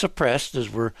been suppressed, as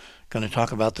we're going to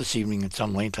talk about this evening at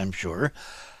some length, I'm sure.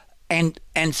 And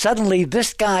suddenly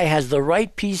this guy has the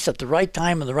right piece at the right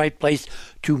time in the right place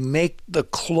to make the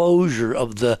closure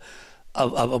of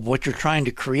of what you're trying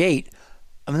to create.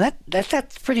 I mean,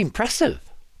 that's pretty impressive.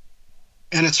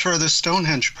 And it's for the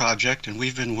Stonehenge project, and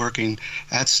we've been working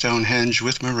at Stonehenge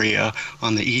with Maria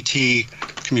on the ET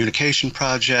communication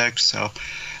project. So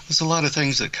there's a lot of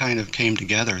things that kind of came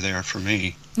together there for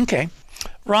me. Okay.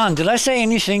 Ron, did I say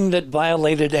anything that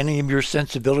violated any of your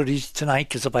sensibilities tonight?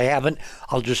 Because if I haven't,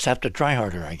 I'll just have to try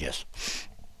harder, I guess.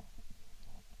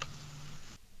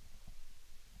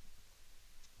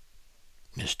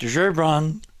 Mr.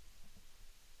 Gerbron.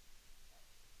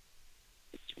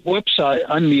 Whoops, I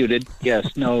unmuted.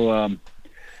 Yes, no,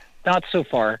 not so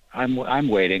far. I'm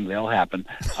waiting. They'll happen.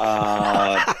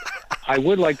 I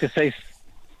would like to say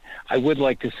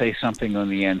something on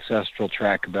the ancestral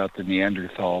track about the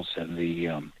Neanderthals and the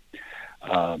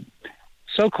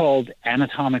so-called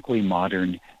anatomically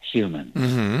modern humans.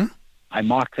 Mm-hmm. I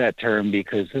mock that term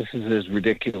because this is as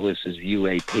ridiculous as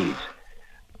UAPs.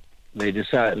 They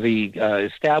decide the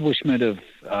establishment of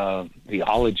the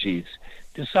ologies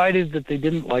decided that they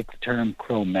didn't like the term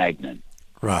Cro-Magnon,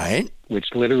 right?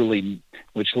 Which literally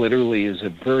is a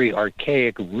very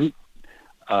archaic root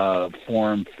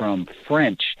form from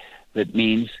French that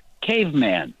means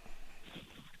caveman.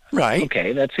 Right.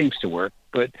 Okay, that seems to work.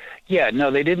 But yeah,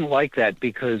 no, they didn't like that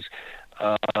because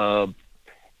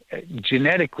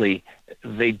genetically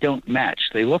they don't match.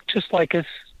 They look just like us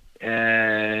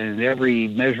in every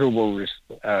measurable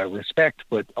respect,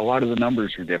 but a lot of the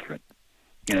numbers are different.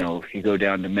 If you go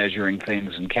down to measuring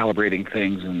things and calibrating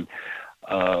things and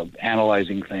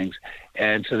analyzing things.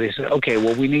 And so they said, okay,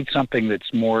 well, we need something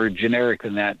that's more generic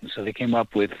than that. And so they came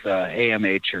up with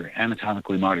AMH, or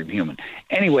anatomically modern human.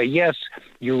 Anyway, yes,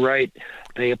 you're right.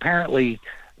 They apparently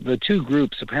the two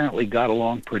groups apparently got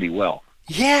along pretty well.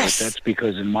 Yes. But that's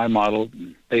because in my model,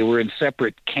 they were in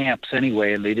separate camps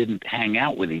anyway, and they didn't hang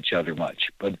out with each other much.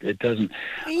 But it doesn't.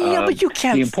 Yeah, but you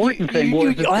can't. The important thing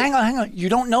was. Hang on. You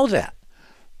don't know that.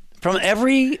 From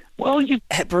every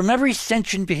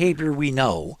sentient behavior we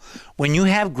know, when you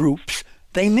have groups,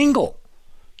 they mingle.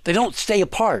 They don't stay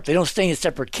apart. They don't stay in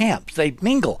separate camps. They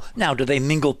mingle. Now, do they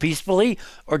mingle peacefully,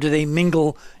 or do they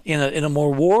mingle in a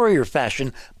more warrior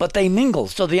fashion? But they mingle.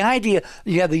 So the idea,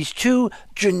 you have these two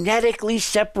genetically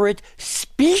separate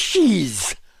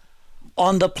species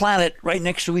on the planet right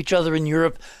next to each other in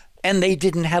Europe, and they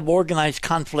didn't have organized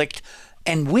conflict.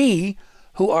 And we,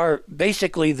 who are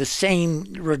basically the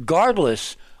same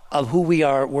regardless of who we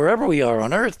are, wherever we are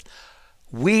on Earth,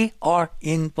 we are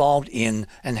involved in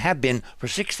and have been for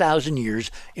 6,000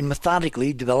 years in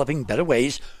methodically developing better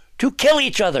ways to kill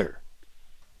each other.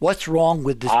 What's wrong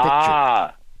with this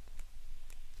picture?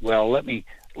 Well, let me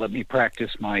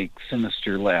practice my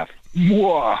sinister laugh.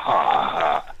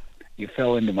 Mwah! You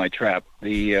fell into my trap.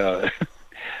 The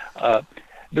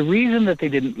reason that they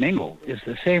didn't mingle is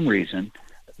the same reason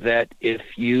that if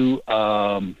you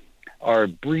are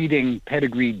breeding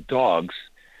pedigreed dogs,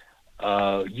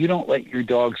 you don't let your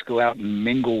dogs go out and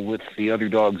mingle with the other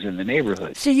dogs in the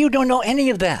neighborhood. See, you don't know any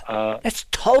of that. That's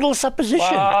total supposition.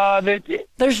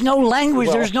 There's no language,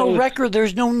 there's no record,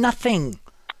 there's no nothing.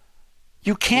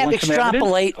 You can't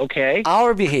extrapolate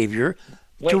our behavior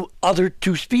to other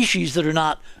two species that are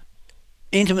not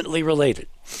intimately related.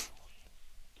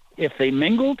 If they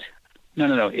mingled?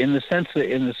 No. In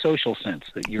the social sense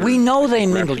that you're. We know they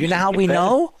mingled. You know how we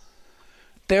know?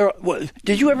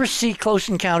 Did you ever see Close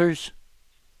Encounters?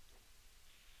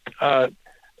 Not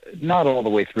all the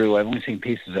way through. I've only seen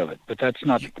pieces of it, but that's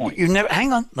not the point. You never.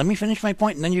 Hang on. Let me finish my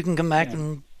point, and then you can come back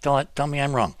and tell me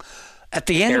I'm wrong. At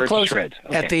the end of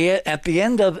at the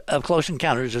end of Close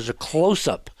Encounters, there's a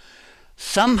close-up.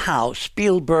 Somehow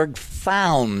Spielberg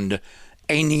found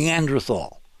a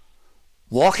Neanderthal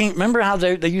walking. Remember how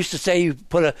they used to say you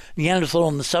put a Neanderthal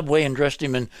in the subway and dressed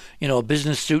him in a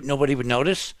business suit, nobody would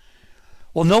notice.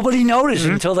 Well, nobody noticed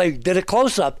until they did a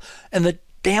close-up, and the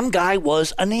damn guy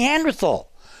was a Neanderthal,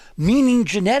 meaning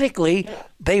genetically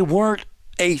they weren't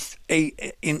an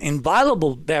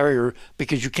inviolable barrier,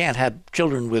 because you can't have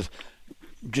children with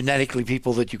genetically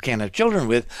people that you can't have children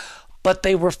with, but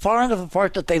they were far enough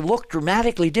apart that they looked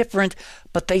dramatically different,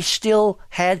 but they still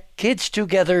had kids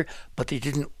together, but they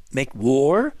didn't make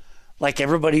war. Like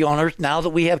everybody on Earth now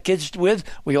that we have kids with,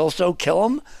 we also kill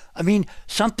them. I mean,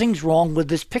 something's wrong with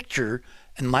this picture.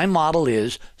 And my model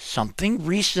is something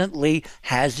recently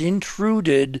has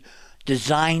intruded,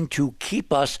 designed to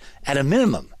keep us at a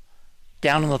minimum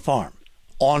down on the farm,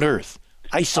 on Earth,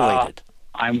 isolated.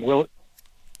 I'm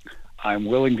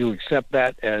willing to accept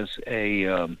that as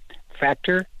a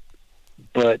factor,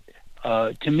 but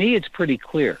to me it's pretty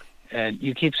clear. And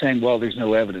you keep saying, well, there's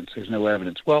no evidence.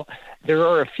 Well, there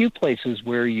are a few places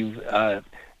where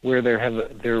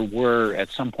there were at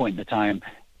some point in the time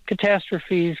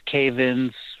catastrophes,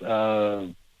 cave-ins,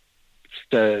 who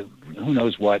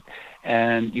knows what,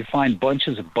 and you find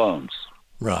bunches of bones.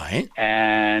 Right.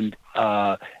 And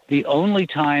the only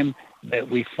time that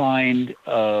we find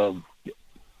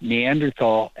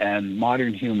Neanderthal and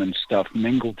modern human stuff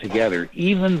mingled together,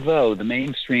 even though the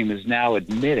mainstream is now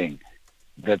admitting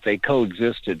that they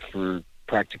coexisted for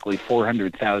practically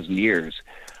 400,000 years,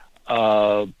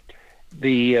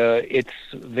 they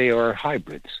are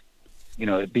hybrids.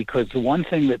 Because the one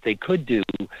thing that they could do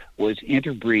was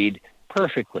interbreed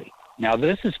perfectly. Now,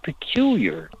 this is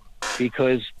peculiar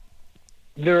because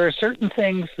there are certain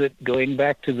things that, going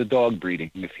back to the dog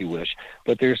breeding, if you wish,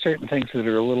 but there are certain things that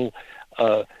are a little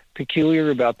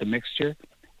peculiar about the mixture,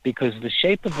 because the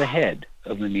shape of the head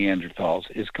of the Neanderthals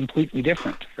is completely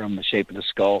different from the shape of the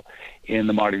skull in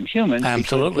the modern human.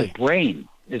 Absolutely. Because the brain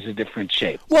is a different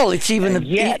shape. Well, it's even...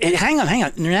 hang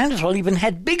on. Neanderthal even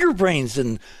had bigger brains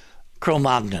than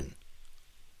Cro-Magnon.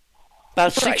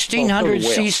 About 1600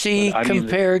 cc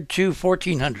compared to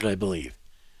 1400, I believe.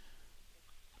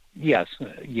 Yes,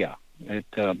 yeah.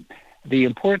 The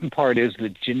important part is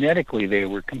that genetically they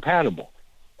were compatible.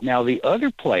 Now, the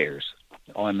other players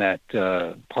on that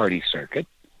party circuit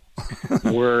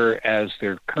were, as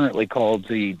they're currently called,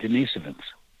 the Denisovans.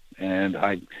 And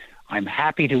I'm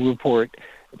happy to report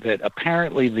that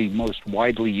apparently the most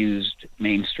widely used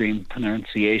mainstream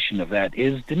pronunciation of that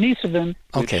is Denisovan,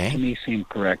 which to me seemed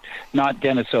correct, not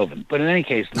Denisovan. But in any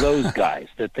case, those guys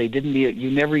that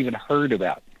you never even heard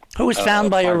about. Who was found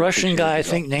by a Russian guy, I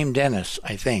think, named Dennis,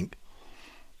 I think.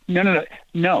 No.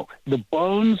 The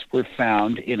bones were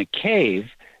found in a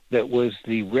cave that was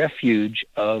the refuge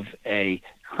of a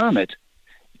hermit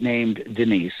named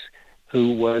Denis,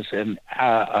 who was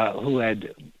who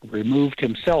had removed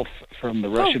himself from the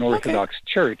Russian Orthodox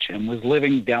Church and was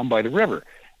living down by the river,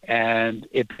 and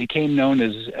it became known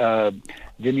as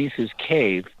Denis's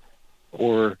Cave,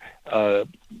 or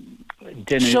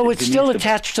Denis. So it's still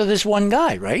attached to this one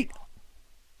guy, right?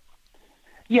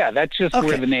 Yeah, that's just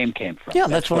where the name came from. Yeah,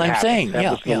 that's what I'm saying.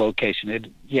 That was the location. It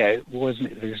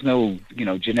wasn't. There's no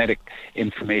genetic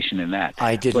information in that.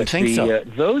 I didn't think so.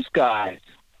 Those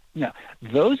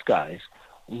guys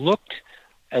looked,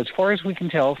 as far as we can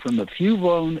tell from the few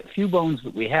bones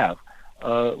that we have,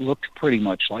 looked pretty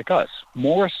much like us.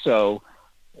 More so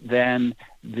than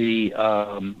the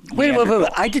wait.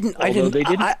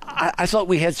 I thought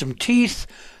we had some teeth,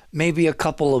 maybe a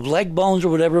couple of leg bones or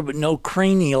whatever, but no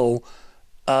cranial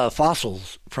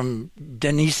fossils from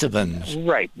Denisovans.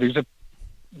 Right. There's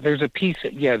a piece.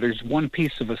 Yeah, there's one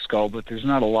piece of a skull, but there's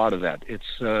not a lot of that.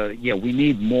 It's we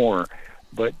need more,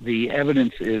 but the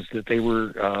evidence is that they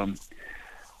were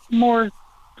more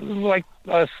like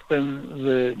us than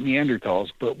the Neanderthals,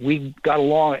 but we got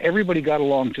along. Everybody got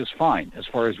along just fine, as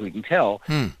far as we can tell.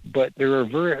 But there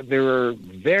are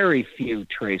very few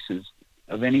traces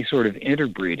of any sort of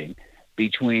interbreeding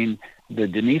between the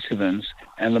Denisovans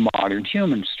and the modern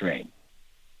human strain.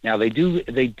 Now they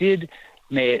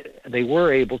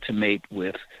were able to mate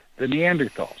with the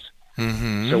Neanderthals.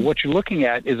 So what you're looking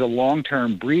at is a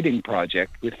long-term breeding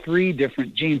project with 3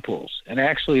 different gene pools, and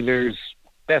actually there's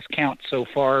best count so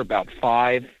far about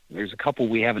 5. There's a couple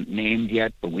we haven't named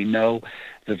yet, but we know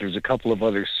that there's a couple of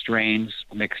other strains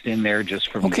mixed in there just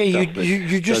from. Okay,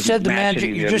 you just said the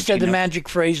magic. You just said the magic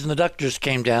phrase, and the duck just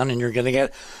came down, and you're going to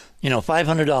get,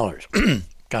 $500.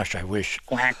 Gosh, I wish.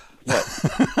 What?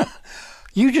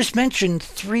 You just mentioned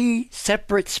 3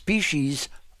 separate species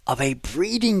of a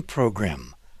breeding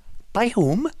program. By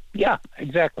whom? Yeah,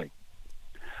 exactly.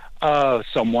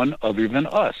 Someone other than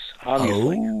us,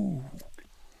 obviously. Oh.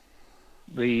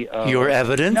 Your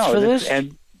evidence for this?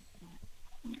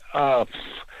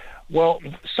 Well,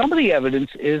 some of the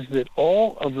evidence is that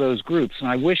all of those groups, and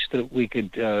I wish that we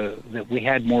could that we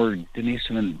had more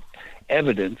Denisovan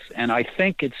evidence, and I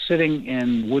think it's sitting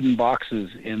in wooden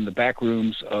boxes in the back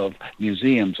rooms of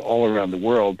museums all around the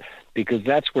world, because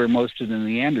that's where most of the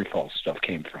Neanderthal stuff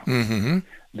came from.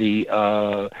 It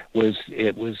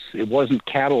wasn't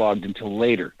cataloged until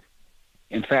later.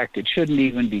 In fact, it shouldn't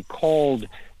even be called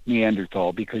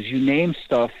Neanderthal, because you name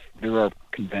stuff, there are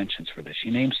conventions for this.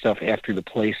 You name stuff after the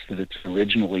place that it's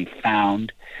originally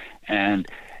found, and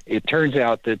it turns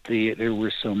out that there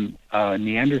were some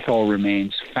Neanderthal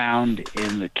remains found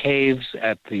in the caves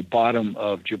at the bottom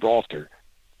of Gibraltar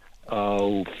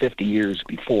 50 years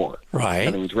before. Right.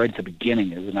 And it was right at the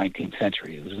beginning of the 19th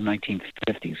century. It was the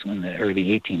 1950s or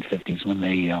the 1850s when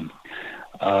they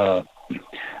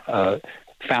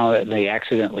they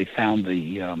accidentally found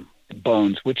the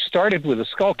bones, which started with a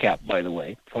skull cap, by the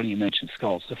way. Funny you mentioned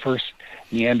skulls. The first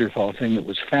Neanderthal thing that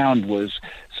was found was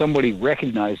somebody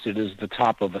recognized it as the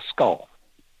top of a skull.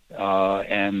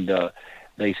 And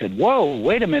they said, whoa,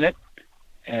 wait a minute.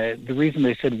 The reason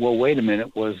they said, well, wait a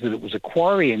minute, was that it was a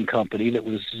quarrying company that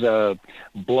was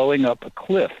blowing up a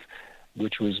cliff,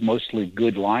 which was mostly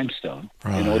good limestone,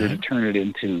 in order to turn it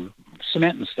into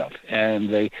cement and stuff.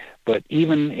 But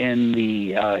even in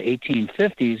the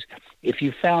 1850s, if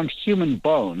you found human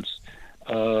bones,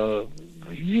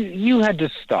 you had to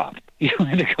stop. You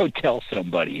had to go tell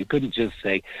somebody. You couldn't just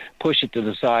say, push it to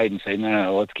the side and say,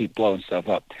 no, let's keep blowing stuff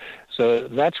up. So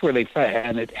that's where they found,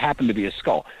 and it happened to be a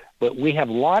skull. But we have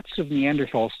lots of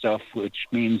Neanderthal stuff, which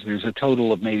means there's a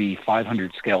total of maybe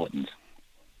 500 skeletons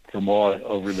from all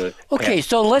over the. Okay,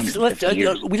 so let's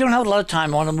we don't have a lot of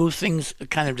time. I want to move things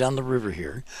kind of down the river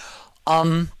here.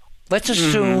 Let's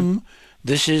assume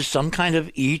this is some kind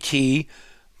of ET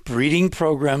breeding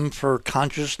program for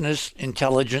consciousness,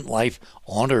 intelligent life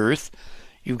on Earth.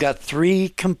 You've got 3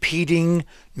 competing,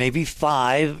 maybe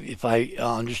 5, if I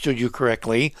understood you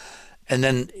correctly, and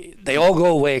then they all go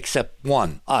away except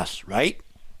one, us, right?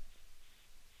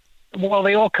 Well,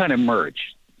 they all kind of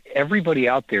merge. Everybody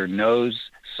out there knows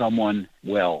someone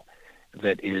well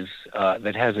that is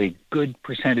that has a good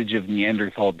percentage of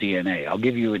Neanderthal DNA. I'll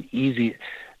give you an easy.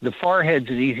 The forehead's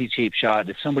an easy, cheap shot.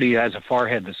 If somebody has a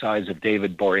forehead the size of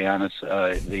David Boreanaz,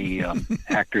 the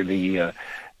actor,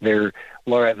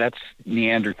 that's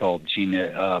Neanderthal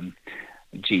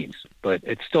genes. But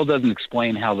it still doesn't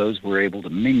explain how those were able to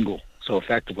mingle so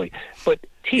effectively. But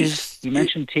Teeth. You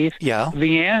mentioned teeth. Yeah.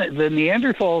 The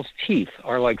Neanderthals' teeth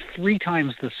are like 3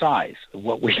 times the size of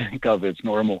what we think of as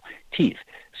normal teeth.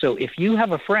 So if you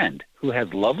have a friend who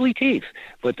has lovely teeth,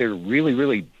 but they're really,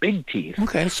 really big teeth.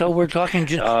 Okay, so we're talking.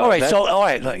 All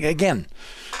right. Again,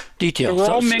 details. We're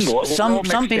all mingled.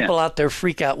 Some people out there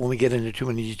freak out when we get into too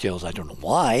many details. I don't know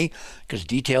why, because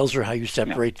details are how you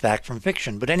separate fact from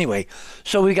fiction. But anyway,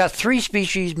 so we got 3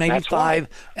 species, maybe 5,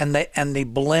 and they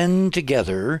blend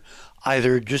together,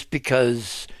 either just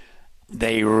because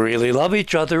they really love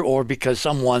each other or because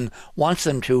someone wants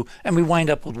them to, and we wind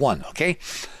up with one. Okay.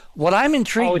 What I'm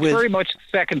intrigued with... it's very much the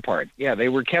second part. Yeah, they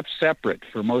were kept separate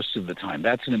for most of the time.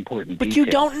 That's an important detail. But you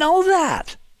don't know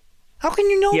that. How can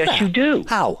you know that? Yes, you do.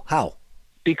 How?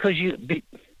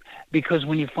 Because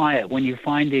when you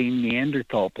find a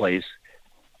Neanderthal place,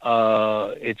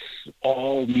 it's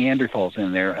all Neanderthals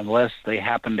in there, unless they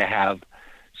happen to have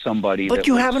somebody. But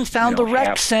you haven't found the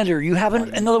rec center. You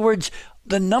haven't. In other words,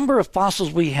 the number of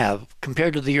fossils we have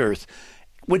compared to the Earth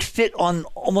would fit on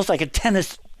almost like a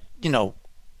tennis, table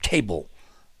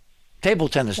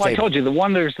tennis table. I told you,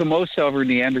 there's the most of are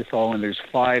Neanderthal, and there's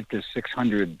 500 to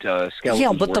 600 skeletons.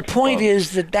 Yeah, but the point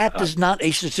is that does not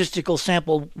a statistical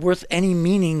sample worth any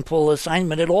meaningful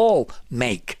assignment at all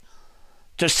make.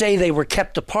 To say they were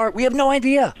kept apart, we have no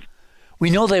idea.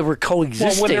 We know they were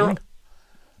coexisting.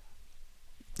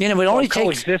 It only takes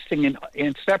coexisting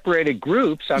in separated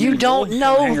groups. You don't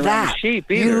know that.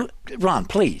 Sheep either. Ron,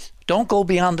 please. Don't go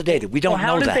beyond the data. We don't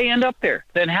know that. How did they end up there?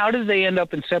 Then how did they end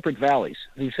up in separate valleys?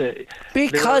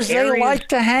 Because they like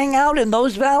to hang out in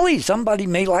those valleys. Somebody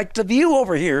may like the view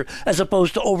over here as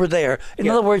opposed to over there. In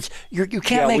other words, you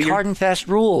can't make hard and fast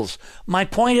rules. My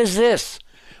point is this.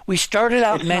 We started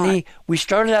out many.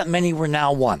 We're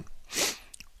now one.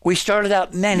 We started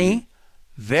out many,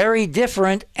 very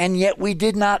different, and yet we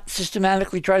did not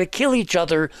systematically try to kill each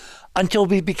other until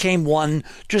we became one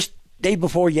just day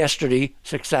before yesterday,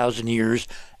 6,000 years,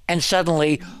 and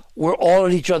suddenly we're all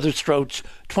at each other's throats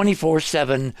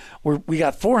 24/7. We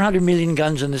got 400 million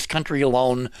guns in this country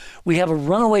alone. We have a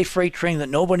runaway freight train that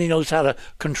nobody knows how to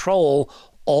control,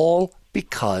 all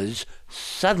because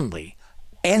suddenly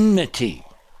enmity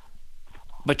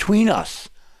between us,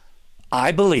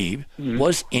 I believe,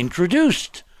 was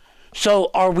introduced. So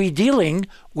are we dealing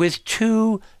with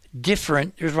here's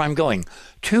where I'm going,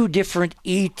 2 different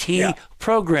ET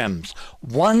programs,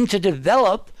 one to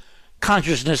develop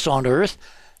consciousness on Earth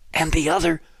and the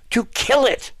other to kill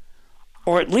it,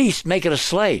 or at least make it a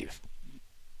slave?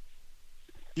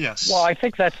 Yes. Well, I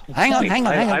think that's the hang point. on.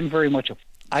 I'm very much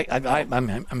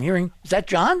I'm hearing, is that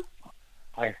John?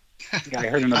 I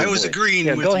heard another I was voice. agreeing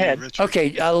with go you, ahead. Richard.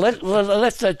 Okay,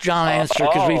 let's let John answer,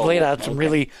 because we've laid out some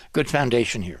really good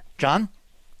foundation here. John?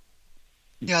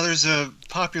 Yeah, there's a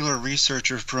popular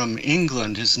researcher from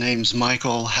England. His name's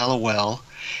Michael Hallowell,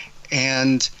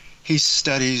 and he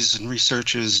studies and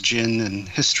researches jinn and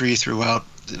history throughout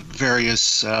the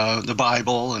various, the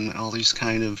Bible and all these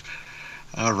kind of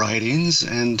writings.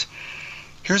 And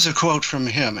here's a quote from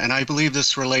him, and I believe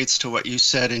this relates to what you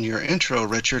said in your intro,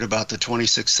 Richard, about the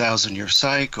 26,000-year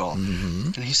cycle.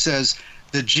 And he says,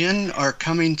 the jinn are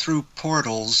coming through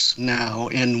portals now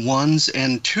in 1s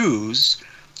and 2s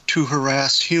to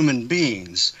harass human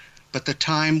beings, but the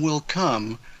time will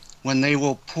come when they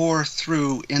will pour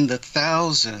through in the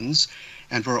thousands,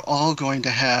 and we're all going to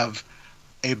have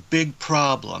a big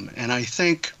problem. And I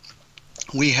think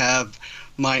we have,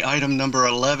 my item number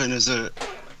 11 is a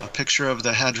picture of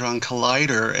the Hadron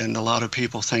Collider, and a lot of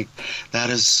people think that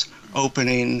is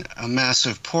opening a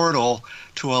massive portal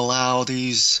to allow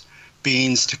these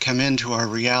beings to come into our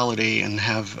reality and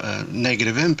have a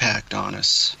negative impact on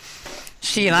us.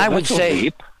 See, and I would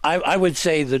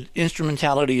say that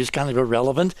instrumentality is kind of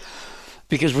irrelevant,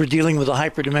 because we're dealing with a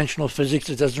hyperdimensional physics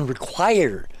that doesn't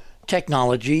require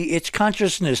technology. It's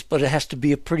consciousness, but it has to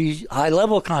be a pretty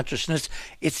high-level consciousness.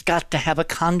 It's got to have a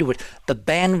conduit. The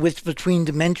bandwidth between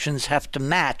dimensions have to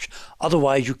match.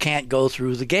 Otherwise, you can't go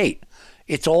through the gate.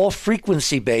 It's all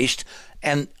frequency-based,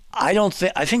 and I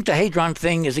think the Hadron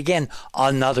thing is, again,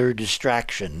 another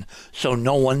distraction, so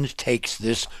no one takes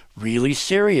this really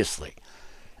seriously.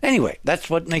 Anyway, that's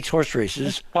what makes horse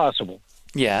races. It's possible.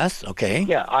 Yes, okay.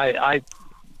 Yeah, I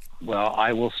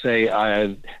will say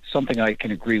something I can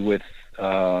agree with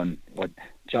what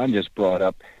John just brought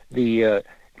up.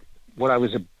 What I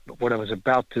was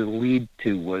about to lead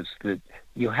to was that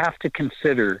you have to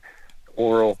consider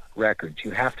oral records.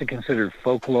 You have to consider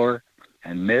folklore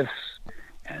and myths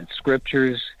and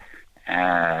scriptures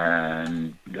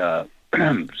and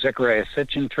Zechariah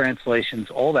Sitchin translations,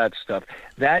 all that stuff.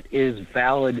 That is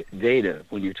valid data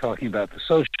when you're talking about the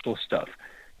social stuff.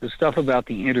 The stuff about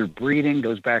the interbreeding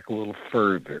goes back a little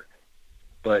further.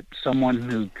 But someone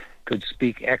who could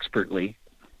speak expertly,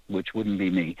 which wouldn't be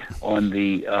me, on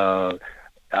the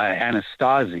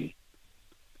Anasazi,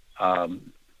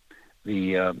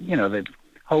 the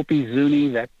Hopi, Zuni,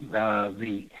 that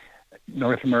the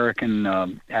North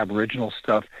American Aboriginal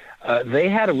stuff, they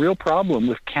had a real problem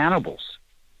with cannibals.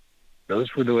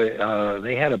 Those were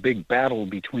they had a big battle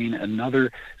between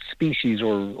another species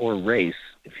or race,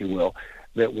 if you will,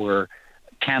 that were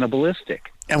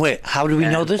cannibalistic. And wait, how do we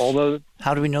know this?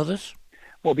 How do we know this?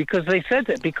 Well, because they said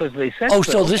that. Oh,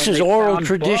 so this is oral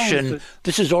tradition.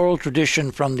 This is oral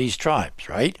tradition from these tribes,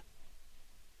 right?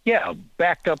 Yeah,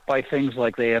 backed up by things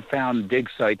like they have found dig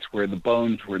sites where the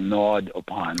bones were gnawed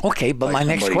upon. Okay, but my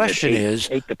next question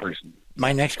ate the person.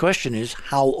 My next question is,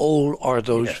 how old are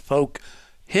those folk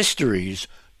histories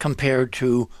compared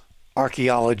to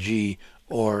archaeology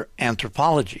or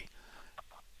anthropology?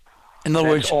 In other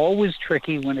words, it's always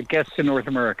tricky when it gets to North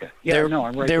America. Yeah, no,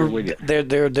 I'm right there with you.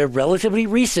 They're relatively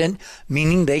recent,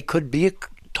 meaning they could be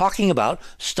talking about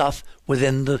stuff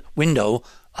within the window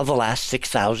of the last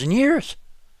 6,000 years.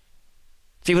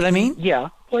 See what I mean? Yeah.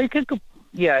 Well, you could go.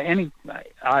 Yeah.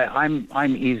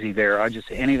 I'm easy there. I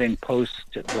just anything post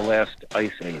the last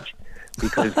ice age,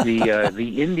 because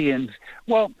the Indians.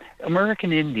 Well,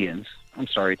 American Indians. I'm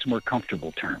sorry, it's a more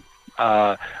comfortable term.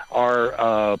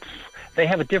 They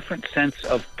have a different sense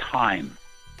of time.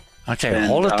 Okay,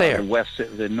 hold it there.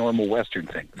 The normal Western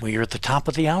thing. We are at the top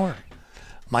of the hour.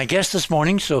 My guests this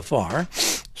morning so far,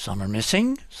 some are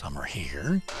missing, some are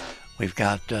here. We've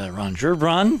got Ron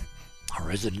Gerbrun, our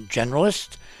resident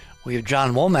generalist. We have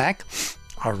John Womack,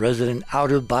 our resident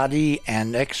out-of-body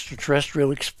and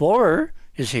extraterrestrial explorer,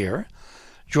 is here.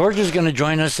 George is going to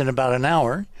join us in about an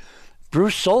hour.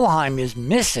 Bruce Solheim is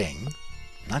missing.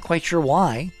 Not quite sure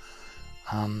why.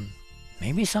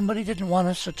 Maybe somebody didn't want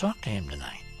us to talk to him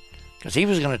tonight, because he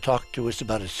was going to talk to us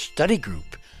about a study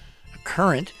group, a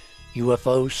current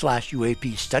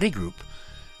UFO/UAP study group,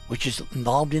 which is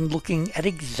involved in looking at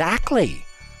exactly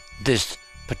this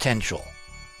potential.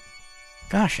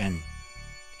 Gosh, and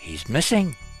he's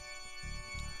missing.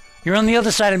 You're on the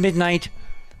other side of midnight.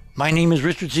 My name is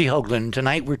Richard Z. Hoagland.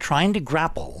 Tonight we're trying to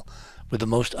grapple with the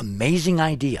most amazing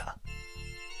idea.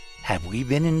 Have we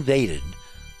been invaded,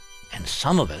 and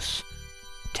some of us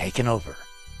taken over?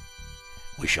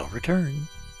 We shall return.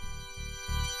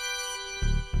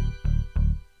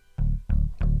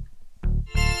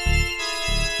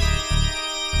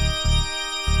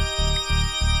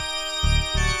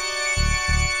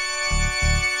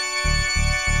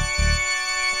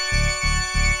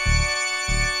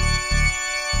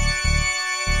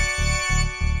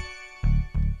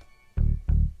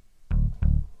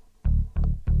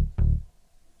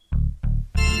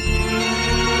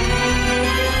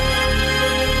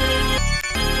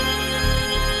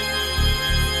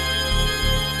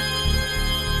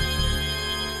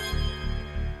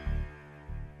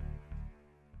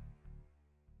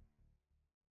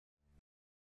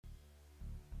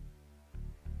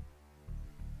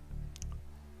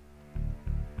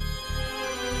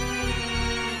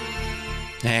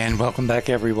 And welcome back,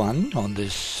 everyone, on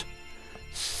this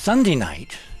Sunday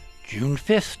night, June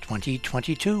 5th,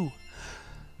 2022.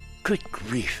 Good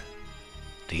grief.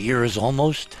 The year is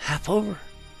almost half over.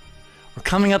 We're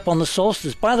coming up on the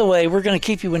solstice. By the way, we're going to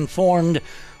keep you informed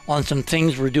on some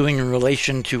things we're doing in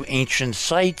relation to ancient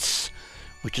sites,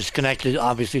 which is connected,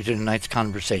 obviously, to tonight's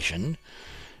conversation,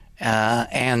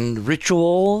 and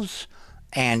rituals,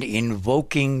 and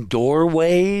invoking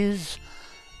doorways,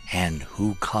 and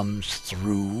who comes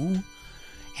through,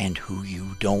 and who you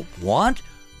don't want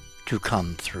to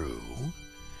come through.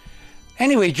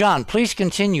 Anyway, John, please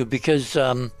continue, because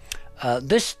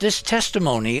this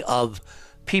testimony of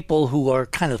people who are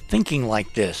kind of thinking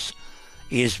like this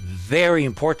is very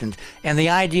important. And the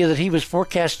idea that he was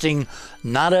forecasting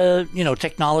not a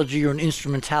technology or an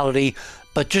instrumentality,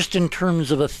 but just in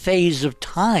terms of a phase of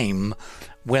time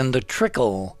when the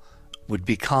trickle would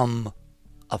become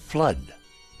a flood.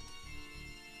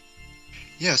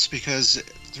 Yes, because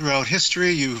throughout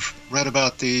history you've read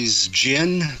about these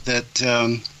jinn that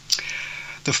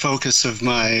the focus of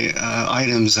my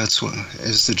items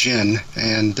is the jinn,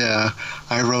 and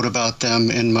I wrote about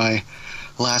them in my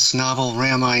last novel,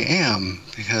 Ram I Am,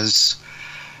 because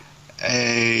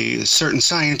a certain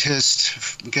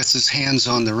scientist gets his hands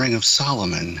on the Ring of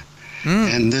Solomon,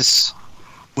 and this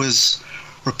was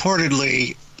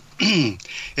reportedly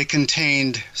it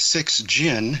contained 6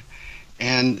 jinn,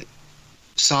 and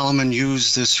Solomon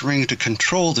used this ring to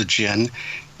control the jinn,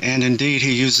 and indeed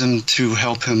he used them to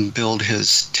help him build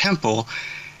his temple.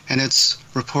 And it's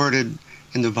reported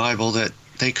in the Bible that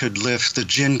the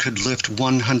jinn could lift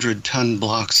 100-ton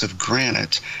blocks of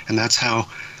granite, and that's how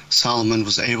Solomon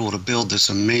was able to build this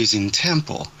amazing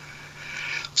temple.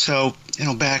 So,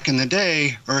 back in the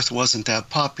day, Earth wasn't that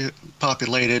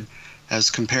populated as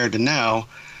compared to now.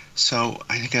 So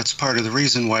I think that's part of the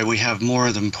reason why we have more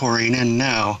of them pouring in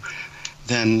now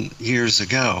than years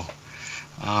ago.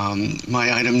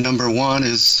 My item number 1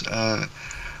 is a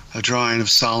drawing of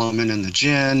Solomon and the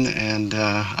jinn, and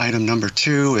item number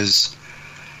 2 is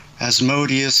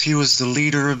Asmodeus. He was the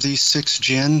leader of these 6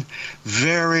 jinn,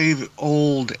 very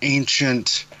old,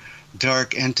 ancient,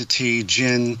 dark entity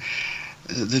jinn.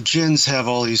 The jinns have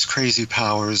all these crazy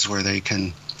powers where they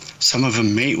can, some of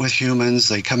them mate with humans,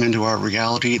 they come into our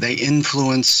reality, they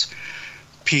influence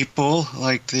people,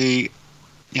 like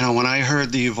when I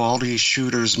heard the Uvalde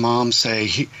shooter's mom say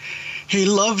he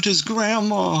loved his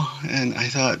grandma, and I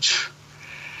thought,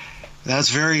 that's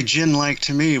very jinn-like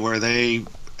to me, where they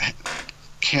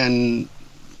can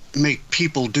make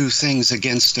people do things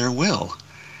against their will.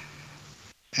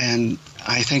 And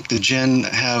I think the jinn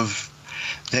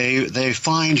they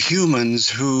find humans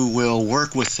who will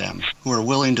work with them, who are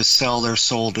willing to sell their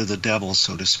soul to the devil,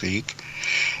 so to speak,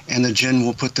 and the jinn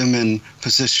will put them in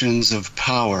positions of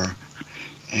power.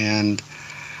 And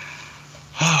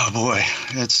oh boy,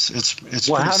 it's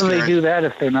well, how do scary. they do that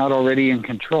if they're not already in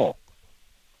control?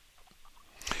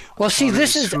 Well, see,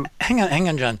 this is hang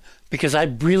on, John, because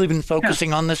I've really been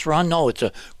focusing on this, Ron. No, it's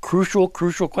a crucial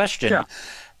question. Yeah.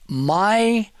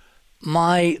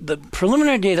 The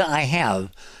preliminary data I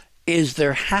have is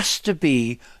there has to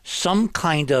be some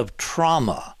kind of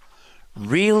trauma,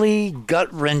 really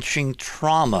gut-wrenching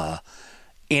trauma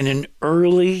in an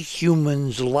early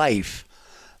human's life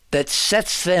that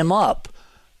sets them up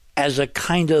as a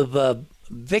kind of a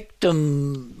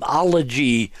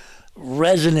victimology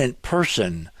resonant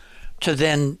person to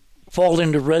then fall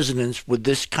into resonance with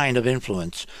this kind of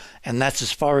influence. And that's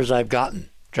as far as I've gotten.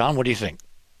 John, what do you think?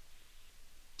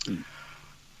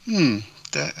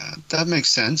 That makes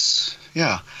sense.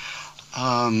 Yeah.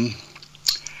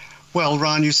 Well,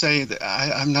 Ron, you say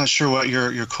I'm not sure what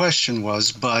your question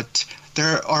was, but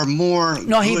there are more.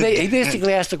 No, he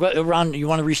basically asked the question. Ron, you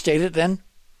want to restate it then?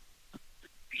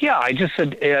 Yeah, I just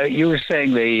said you were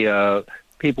saying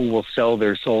people will sell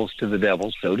their souls to the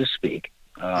devil, so to speak,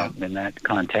 in that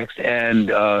context, and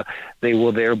they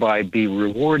will thereby be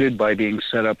rewarded by being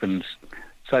set up in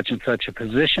such and such a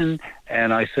position.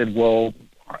 And I said, well,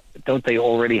 don't they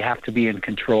already have to be in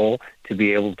control to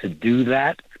be able to do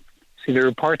that? See, there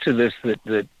are parts of this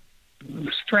that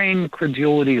strain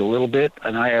credulity a little bit,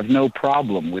 and I have no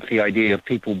problem with the idea of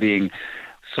people being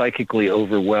psychically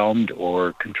overwhelmed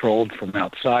or controlled from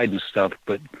outside and stuff,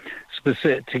 but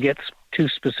to get too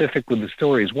specific with the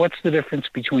stories, what's the difference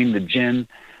between the jinn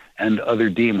and other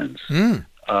demons?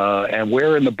 And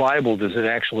where in the Bible does it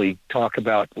actually talk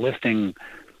about lifting,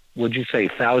 would you say,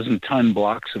 1,000-ton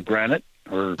blocks of granite?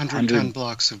 Or 100-ton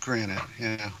blocks of granite,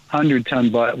 yeah.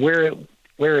 100-ton block. Where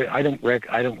I don't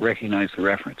recognize the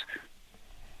reference.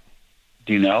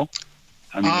 Do you know?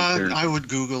 I would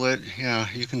Google it. Yeah,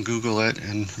 you can Google it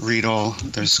and read all.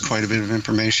 There's quite a bit of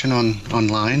information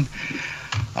online.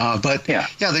 But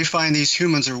they find these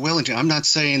humans are willing to. I'm not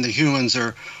saying the humans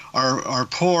are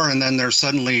poor and then they're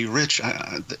suddenly rich.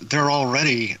 They're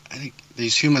already. I think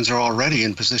these humans are already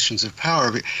in positions of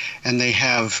power, and they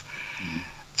have.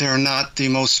 They're not the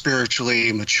most spiritually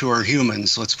mature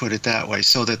humans, let's put it that way.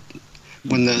 So that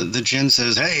when the jinn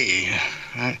says, "Hey,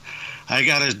 I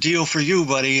got a deal for you,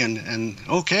 buddy," and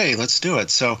okay, let's do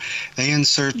it. So they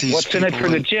insert these. What's in it for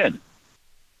the jinn?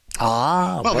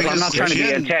 Well, I'm not trying to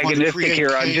be antagonistic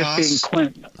here. I'm just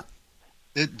being Clint.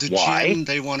 The jinn,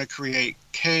 they want to create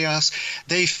chaos.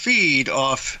 They feed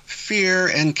off fear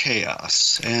and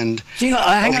chaos. And hang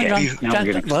on,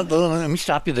 John. Let me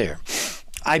stop you there.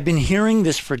 I've been hearing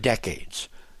this for decades.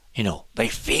 They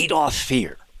feed off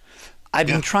fear. I've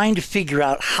been trying to figure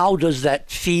out how does that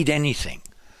feed anything?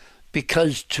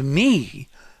 Because to me,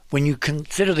 when you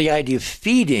consider the idea of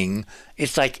feeding,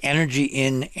 it's like energy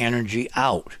in, energy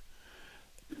out.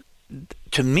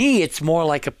 To me, it's more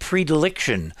like a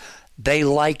predilection. They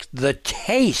like the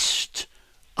taste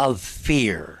of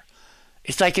fear.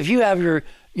 It's like if you have your,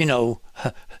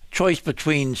 choice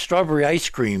between strawberry ice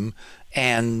cream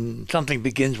and something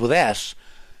begins with S,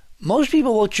 most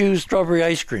people will choose strawberry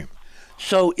ice cream.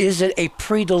 So is it a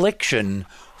predilection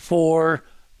for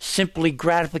simply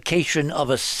gratification of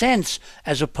a sense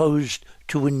as opposed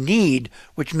to a need,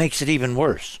 which makes it even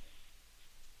worse?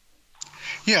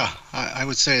 Yeah, I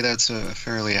would say that's a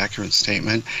fairly accurate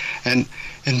statement. And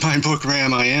in my book,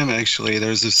 Ram I Am, actually,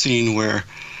 there's a scene where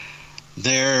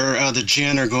the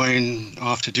jinn are going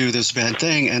off to do this bad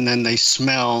thing, and then they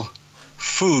smell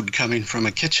food coming from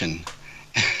a kitchen.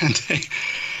 And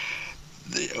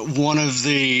one of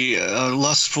the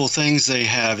lustful things they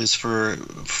have is for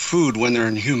food when they're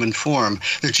in human form.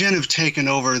 The jinn have taken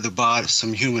over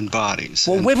some human bodies.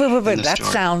 Well, wait. That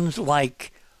sounds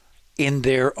like in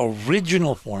their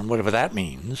original form, whatever that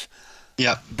means,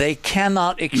 they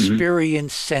cannot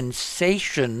experience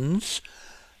sensations,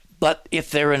 but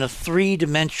if they're in a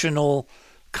three-dimensional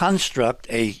construct,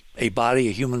 a body,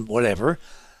 a human, whatever,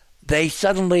 they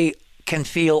suddenly can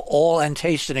feel all and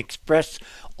taste and express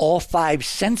all five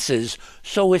senses.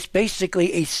 So it's basically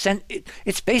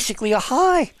it's basically a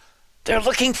high. They're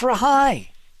looking for a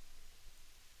high.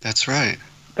 That's right.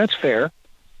 That's fair.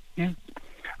 Yeah.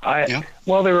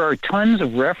 Well, there are tons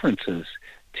of references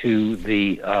to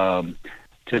the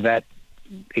to that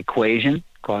equation.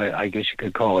 I guess you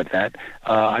could call it that.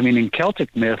 I mean, in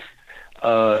Celtic myth,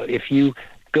 if you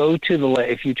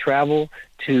travel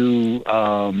to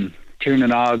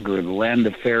Tirnanog or the land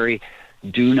of Fairy,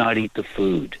 do not eat the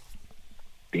food,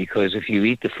 because if you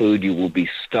eat the food, you will be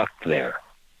stuck there.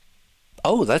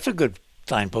 Oh, that's a good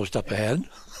signpost up ahead.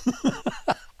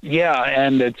 Yeah,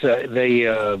 and it's this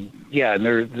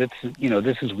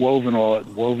is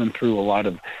woven through a lot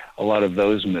of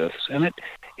those myths, and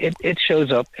it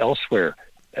shows up elsewhere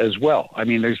as well. I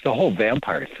mean, there's the whole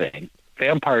vampire thing.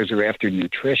 Vampires are after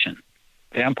nutrition.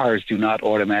 Vampires do not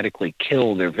automatically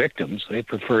kill their victims. They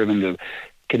prefer them to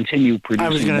continue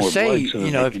producing more blood, so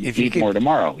if you eat more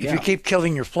tomorrow. If you keep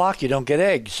killing your flock, you don't get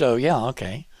eggs. So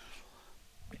okay.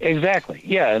 Exactly.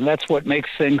 Yeah, and that's what makes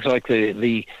things like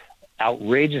the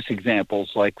outrageous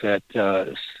examples like that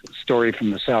story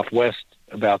from the Southwest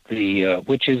about the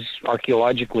which is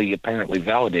archaeologically apparently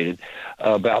validated,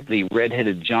 about the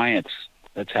red-headed giants.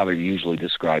 That's how they're usually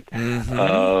described.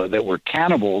 That were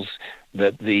cannibals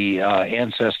that the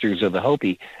ancestors of the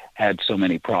Hopi had so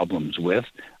many problems with.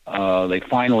 They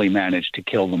finally managed to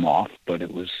kill them off, but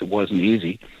it wasn't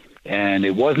easy. And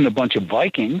it wasn't a bunch of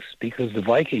Vikings, because the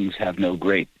Vikings have no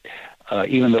great,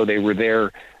 even though they were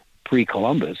there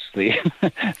pre-Columbus. They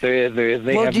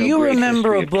well, do you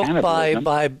remember a book by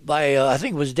I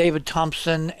think it was David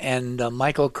Thompson and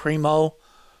Michael Cremo?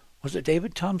 Was it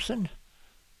David Thompson?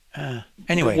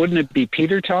 Anyway, wouldn't it be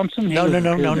Peter Thompson? No.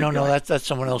 That's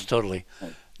someone else totally.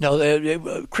 No,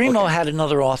 Cremo had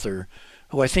another author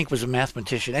who I think was a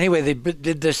mathematician. Anyway, they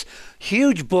did this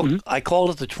huge book. I called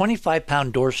it the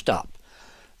 25-pound doorstop,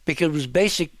 because it was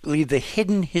basically the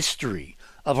hidden history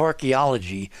of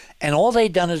archaeology, and all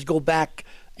they'd done is go back,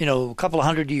 a couple of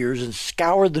hundred years and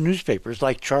scoured the newspapers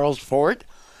like Charles Fort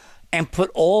and put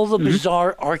all the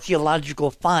bizarre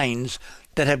archaeological finds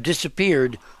that have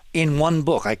disappeared in one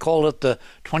book. I called it the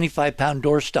 25-pound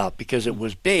doorstop because it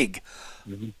was big.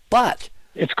 But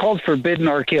it's called Forbidden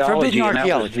Archaeology, and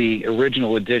that was the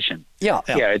original edition. Yeah.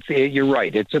 You're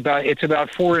right. It's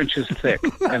about 4 inches thick,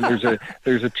 and there's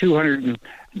a 200.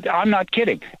 I'm not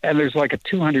kidding. And there's like a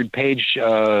 200-page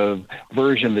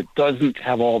version that doesn't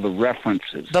have all the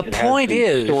references. The point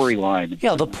is storyline.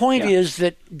 Yeah, the point is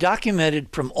that documented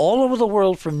from all over the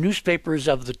world, from newspapers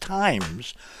of the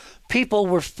times, people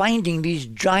were finding these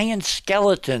giant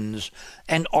skeletons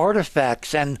and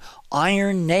artifacts and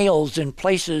iron nails in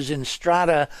places in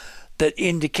strata that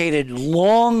indicated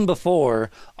long before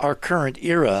our current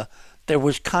era there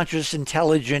was conscious,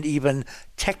 intelligent, even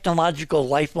technological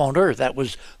life on Earth. That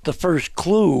was the first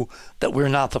clue that we're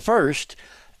not the first,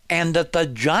 and that the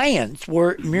giants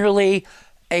were merely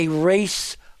a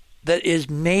race that is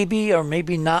maybe or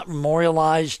maybe not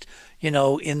memorialized,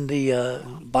 in the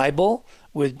Bible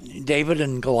with David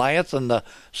and Goliath and the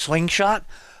slingshot,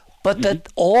 but that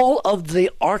all of the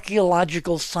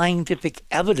archaeological scientific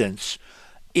evidence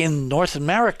in North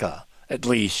America, at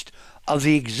least, of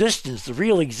the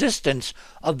real existence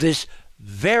of this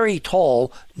very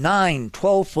tall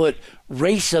 9-12-foot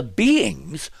race of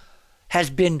beings has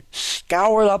been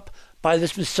scoured up by the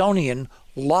Smithsonian,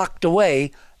 locked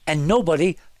away, and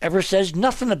nobody ever says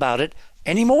nothing about it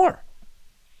anymore.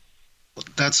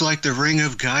 That's like the Ring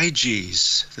of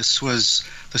Gyges. This was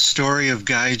the story of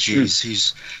Gyges.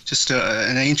 He's just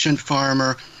an ancient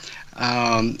farmer.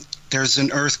 There's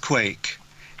an earthquake,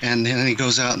 and then he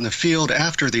goes out in the field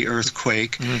after the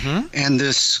earthquake, and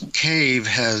this cave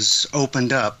has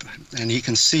opened up, and he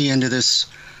can see into this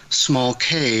small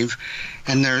cave,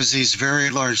 and there's these very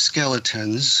large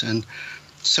skeletons, and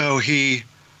so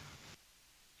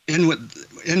in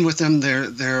with them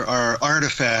there are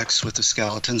artifacts with the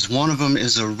skeletons. One of them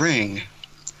is a ring,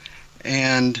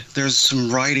 and there's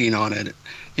some writing on it.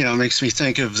 It makes me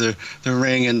think of the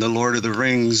ring in the Lord of the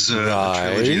Rings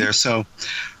trilogy there. So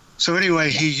So anyway,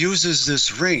 he uses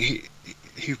this ring.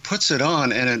 He puts it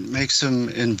on, and it makes him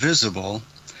invisible.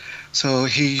 So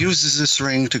he uses this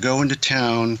ring to go into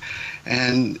town,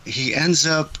 and he ends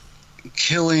up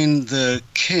killing the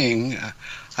king.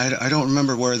 I don't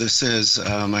remember where this is.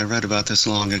 I read about this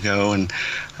long ago, and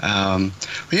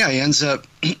but yeah, he ends up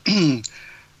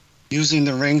using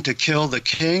the ring to kill the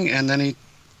king, and then he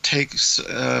takes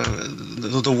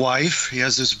the wife. He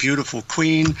has this beautiful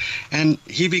queen, and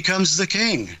he becomes the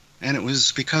king. And it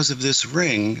was because of this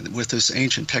ring with this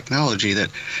ancient technology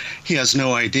that he has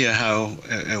no idea how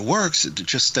it works,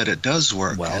 just that it does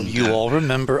work. Well, and, you all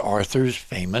remember Arthur's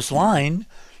famous line,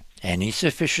 any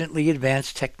sufficiently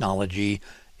advanced technology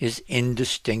is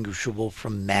indistinguishable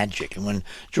from magic. And when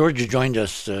Georgia joined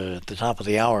us at the top of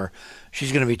the hour,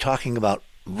 she's going to be talking about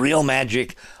real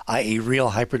magic, i.e. real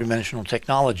hyperdimensional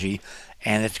technology,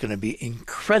 and it's going to be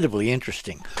incredibly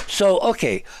interesting. So,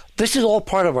 okay, this is all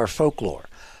part of our folklore.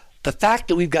 The fact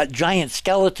that we've got giant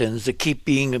skeletons that keep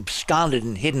being absconded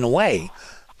and hidden away,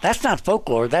 that's not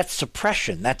folklore, that's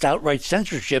suppression. That's outright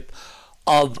censorship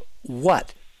of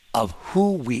what? Of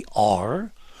who we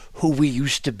are, who we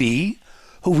used to be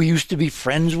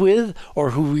friends with,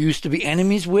 or who we used to be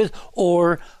enemies with,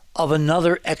 or of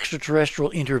another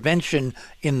extraterrestrial intervention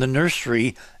in the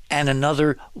nursery and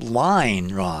another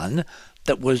line, Ron,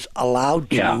 that was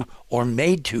allowed to or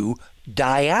made to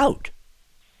die out.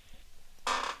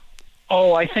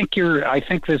 Oh, I think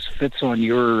this fits on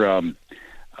your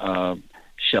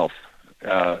shelf,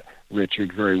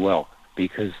 Richard, very well,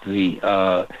 because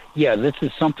this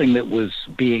is something that was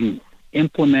being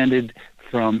implemented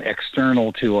from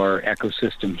external to our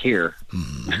ecosystem here.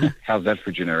 Mm-hmm. How's that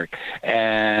for generic?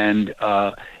 And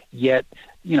yet,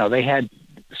 they had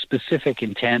specific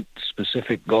intent,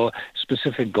 specific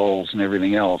goals, and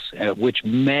everything else, which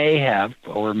may have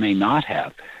or may not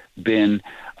have been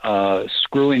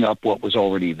screwing up what was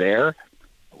already there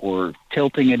or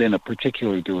tilting it in a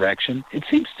particular direction. It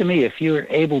seems to me if you're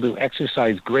able to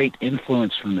exercise great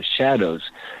influence from the shadows,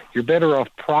 you're better off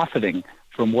profiting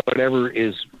from whatever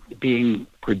is being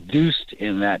produced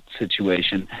in that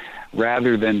situation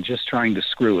rather than just trying to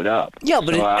screw it up. Yeah,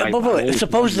 but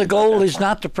suppose the goal is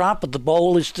not to profit, the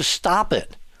goal is to stop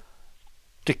it,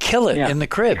 to kill it in the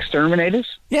crib. Exterminate us?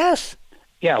 Yes.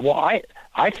 Yeah, well,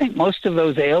 I think most of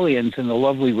those aliens in the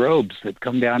lovely robes that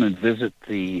come down and visit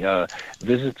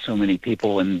so many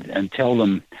people and tell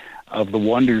them of the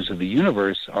wonders of the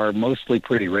universe are mostly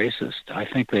pretty racist. I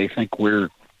think they think we're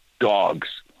dogs.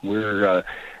 We're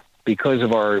because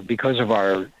of our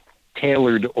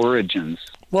tailored origins.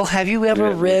 Well, have you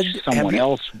ever read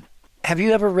else? Have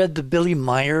you ever read the Billy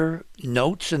Meyer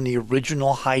notes in the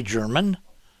original High German,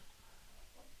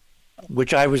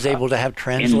 which I was able to have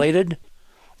translated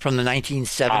from the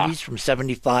 1970s, from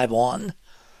 75 on?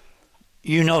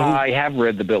 I have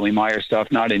read the Billy Meyer stuff,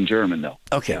 not in German, though.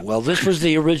 Okay, well, this was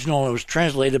the original. It was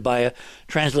translated by a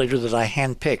translator that I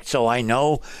handpicked, so I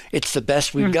know it's the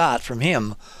best we've got from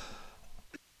him.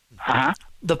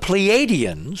 The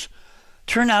Pleiadians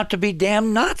turn out to be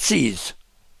damn Nazis.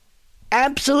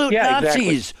 Absolute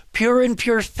Nazis. Exactly.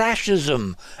 Pure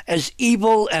fascism. As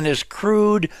evil and as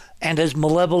crude and as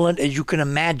malevolent as you can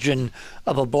imagine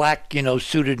of a black,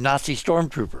 suited Nazi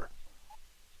stormtrooper.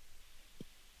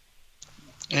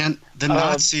 And the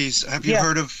Nazis, have you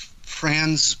heard of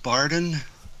Franz Barden?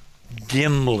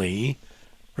 Dimly.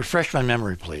 Refresh my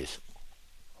memory, please.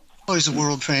 Well, he's a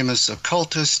world-famous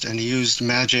occultist, and he used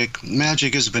magic.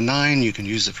 Magic is benign. You can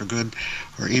use it for good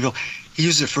or evil. He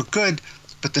used it for good,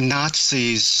 but the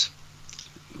Nazis,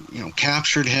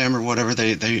 captured him or whatever.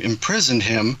 They imprisoned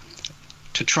him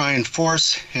to try and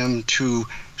force him to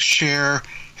share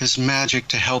his magic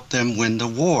to help them win the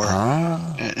war.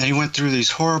 And he went through these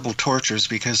horrible tortures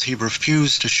because he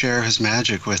refused to share his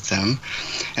magic with them.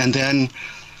 And then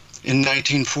in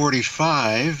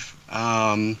 1945,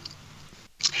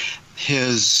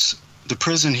 the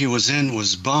prison he was in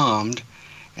was bombed,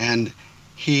 and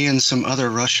he and some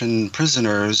other Russian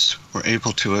prisoners were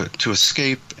able to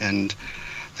escape, and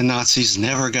the Nazis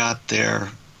never got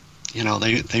there.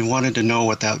 They wanted to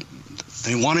know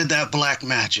they wanted that black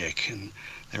magic, and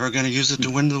they were going to use it to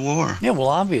win the war. Yeah, well,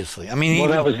 obviously. I mean,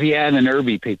 that was the Ann and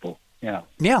Irby people. Yeah.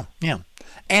 Yeah.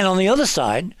 And on the other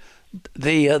side,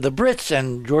 the Brits,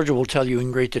 and Georgia will tell you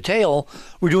in great detail,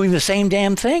 were doing the same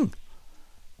damn thing,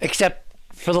 except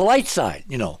for the light side.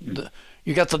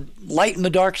 You got the light and the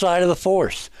dark side of the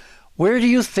Force. Where do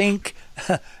you think,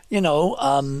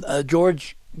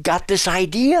 George got this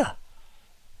idea?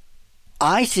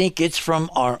 I think it's from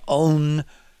our own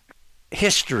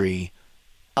history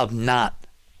of not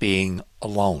being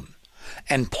alone.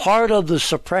 And part of the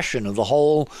suppression of the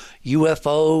whole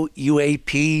UFO,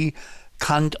 UAP,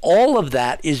 all of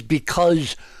that is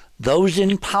because those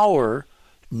in power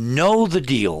know the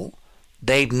deal.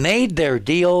 They've made their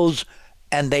deals,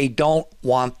 and they don't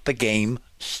want the game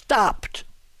stopped.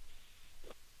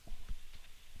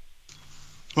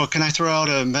 Well, can I throw out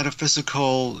a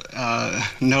metaphysical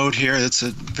note here? It's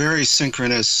a very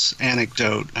synchronous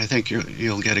anecdote. I think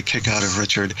you'll get a kick out of,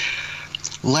 Richard.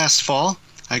 Last fall,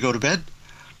 I go to bed.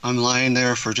 I'm lying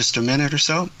there for just a minute or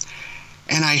so,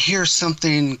 and I hear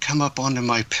something come up onto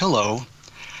my pillow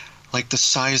like the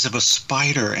size of a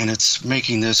spider, and it's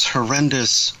making this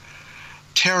horrendous,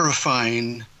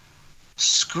 terrifying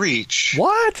screech.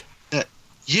 What?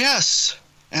 Yes.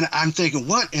 And I'm thinking,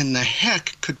 what in the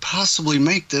heck could possibly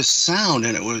make this sound?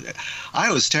 And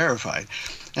I was terrified.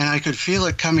 And I could feel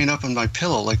it coming up on my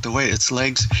pillow, like the way its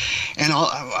legs. And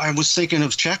I was thinking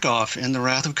of Chekhov in The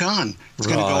Wrath of Khan. It's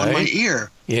going to go in my ear.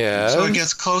 Yeah. So it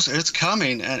gets closer. It's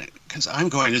coming. Because I'm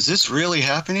going, is this really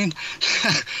happening?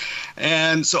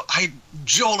 And so I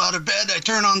jolt out of bed. I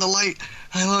turn on the light.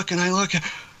 I look.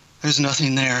 There's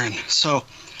nothing there. And so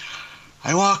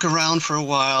I walk around for a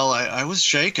while. I was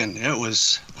shaken.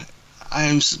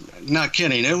 I'm not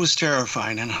kidding. It was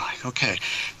terrifying. And I'm like, okay.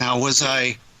 Now, was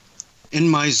I in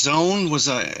my zone?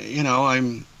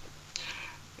 I'm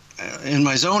in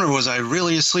my zone, or was I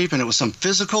really asleep and it was some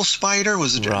physical spider?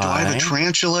 Do I have a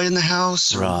tarantula in the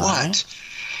house or what?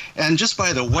 And just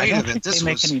by the weight of it, they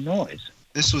make any noise.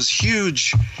 This was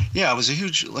huge. Yeah, it was a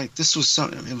huge, it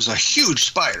was a huge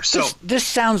spider. So this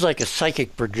sounds like a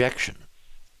psychic projection.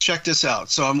 Check this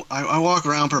out. So I walk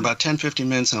around for about 10, 15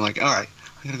 minutes, and I'm like, all right,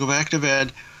 I'm going to go back to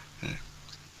bed.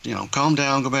 Calm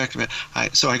down, go back to bed.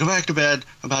 So I go back to bed.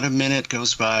 About a minute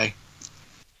goes by.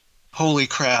 Holy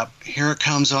crap, here it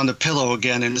comes on the pillow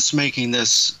again, and it's making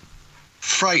this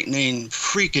frightening,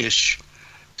 freakish,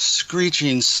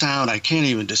 screeching sound I can't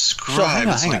even describe.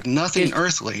 It's like nothing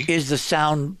earthly. Is the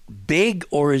sound big,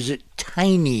 or is it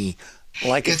tiny,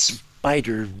 like a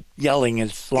spider yelling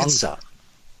its lungs out?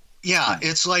 Yeah,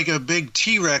 it's like a big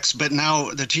T-Rex, but now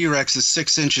the T-Rex is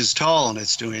 6 inches tall and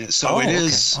it's doing it. So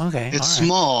it's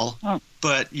small,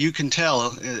 but you can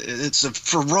tell it's a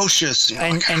ferocious.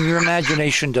 And your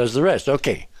imagination does the rest.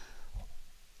 Okay.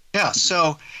 Yeah.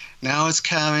 So now it's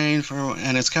coming from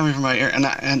my ear,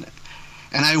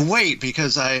 and I wait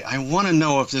because I want to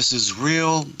know if this is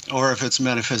real or if it's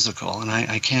metaphysical, and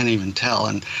I can't even tell.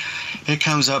 And it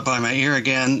comes up by my ear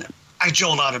again. I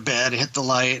jolt out of bed, hit the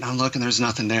light, and I'm looking, there's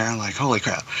nothing there. I'm like, holy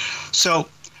crap. So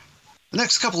the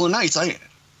next couple of nights,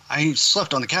 I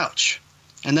slept on the couch.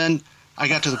 And then I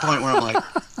got to the point where I'm like,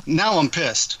 now I'm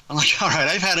pissed. I'm like, all right,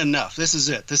 I've had enough. This is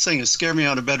it. This thing has scared me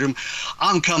out of the bedroom.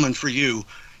 I'm coming for you.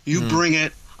 You bring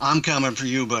it. I'm coming for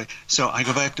you. But so I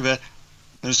go back to bed.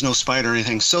 There's no spider or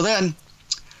anything. So then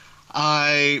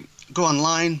I go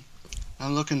online.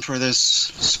 I'm looking for this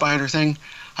spider thing.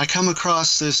 I come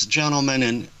across this gentleman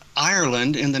in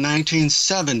Ireland in the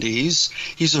 1970s.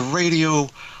 He's a radio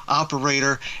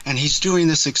operator, and he's doing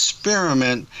this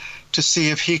experiment to see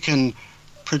if he can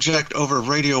project over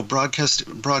radio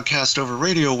broadcast over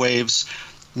radio waves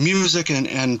music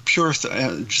and pure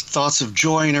thoughts of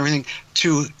joy and everything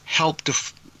to help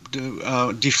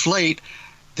deflate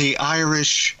the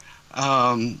Irish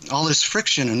all this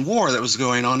friction and war that was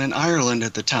going on in Ireland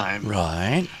at the time.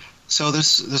 Right. So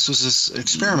this was this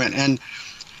experiment, and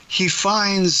he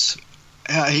finds,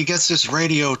 he gets this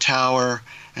radio tower,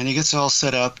 and he gets all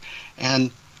set up,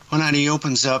 and one night he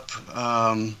opens up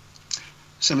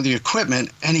some of the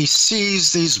equipment, and he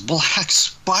sees these black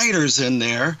spiders in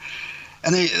there,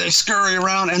 and they scurry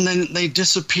around, and then they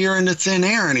disappear into thin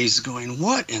air, and he's going,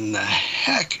 what in the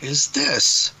heck is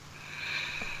this?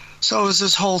 So it was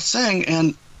this whole thing,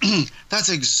 and that's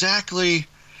exactly,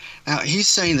 now he's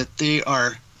saying that they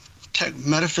are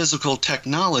metaphysical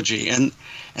technology, and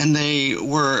they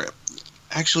were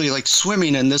actually like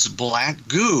swimming in this black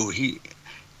goo.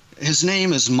 His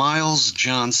name is Miles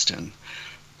Johnston.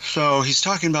 So he's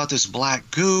talking about this black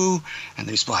goo and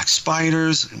these black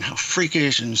spiders and how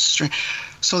freakish and strange.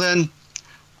 So then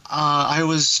I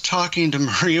was talking to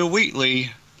Maria Wheatley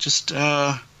just,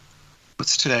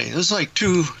 what's today? It was like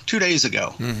two days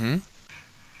ago. Mm-hmm.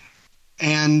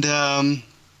 And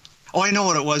I know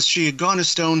what it was. She had gone to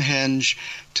Stonehenge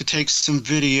to take some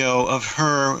video of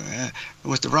her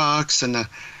with the rocks, and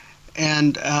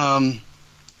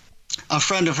a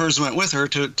friend of hers went with her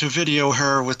to video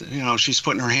her with, she's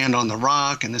putting her hand on the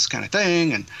rock and this kind of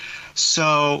thing. And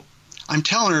so I'm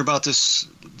telling her about the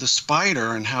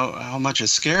spider and how much it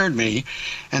scared me.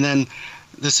 And then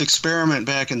this experiment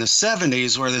back in the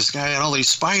 70s where this guy had all these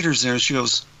spiders there, and she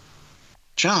goes,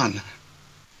 John,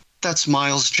 that's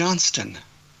Miles Johnston.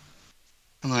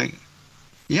 I'm like,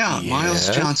 yeah, Yes, Miles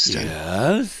Johnston.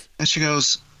 Yes. And she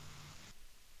goes,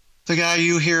 the guy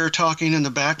you hear talking in the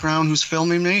background who's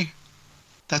filming me,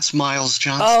 that's Miles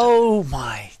Johnston. Oh,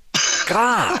 my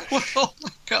God. Oh, my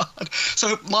God.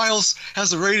 So Miles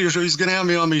has a radio show. He's going to have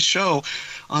me on his show,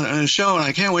 on a show, and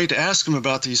I can't wait to ask him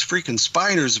about these freaking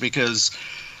spiders because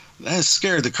that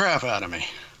scared the crap out of me.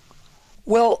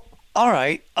 Well, all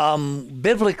right.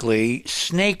 Biblically,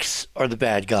 snakes are the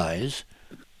bad guys.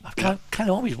 I've kind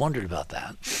of always wondered about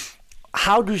that.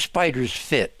 How do spiders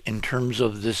fit in terms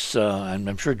of this? And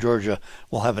I'm sure Georgia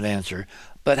will have an answer.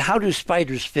 But how do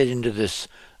spiders fit into this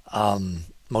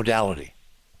modality?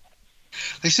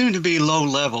 They seem to be low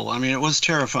level. I mean, it was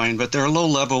terrifying, but they're low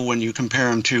level when you compare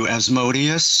them to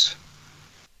Asmodeus,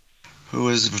 who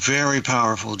is a very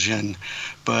powerful jinn.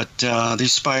 But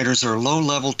these spiders are low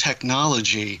level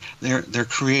technology. They're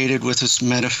created with this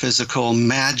metaphysical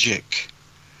magic.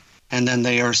 And then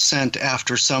they are sent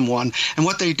after someone. And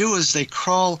what they do is they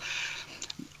crawl.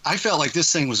 I felt like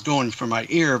this thing was going for my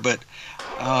ear, but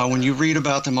when you read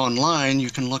about them online, you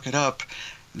can look it up.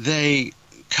 They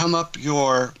come up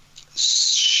your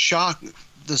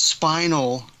the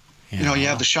spinal, you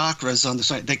have the chakras on the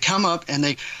side. They come up and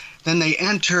then they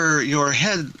enter your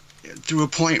head through a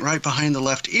point right behind the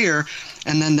left ear,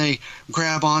 and then they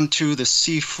grab onto the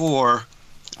C4,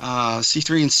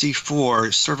 C3 and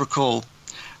C4 cervical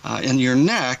in your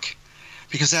neck,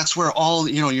 because that's where all,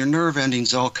 your nerve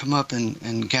endings all come up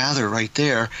and gather right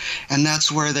there. And that's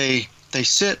where they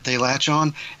sit, they latch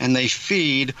on, and they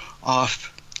feed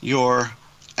off your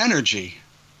energy.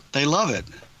 They love it.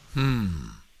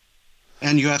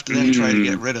 And you have to then try to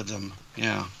get rid of them.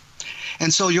 Yeah.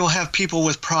 And so you'll have people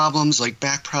with problems like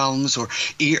back problems or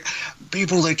ear,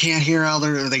 people that can't hear out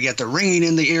there, they get the ringing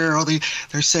in the ear, or they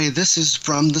say this is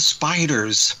from the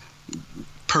spiders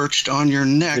perched on your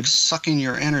neck, sucking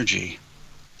your energy.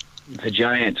 The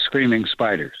giant screaming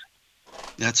spiders.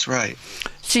 That's right.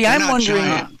 See, They're I'm not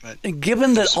wondering, giant,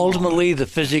 given that ultimately the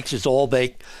physics is all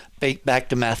baked back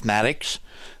to mathematics,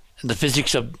 the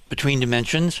physics of between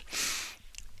dimensions,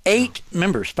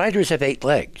 remember, spiders have 8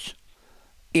 legs.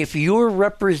 If you're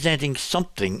representing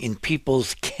something in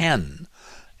people's ken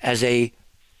as a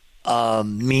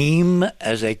meme,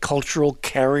 as a cultural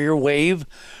carrier wave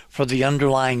for the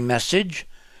underlying message,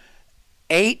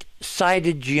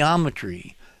 8-sided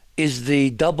geometry is the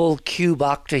double cube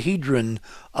octahedron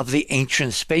of the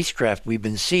ancient spacecraft we've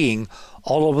been seeing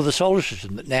all over the solar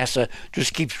system that NASA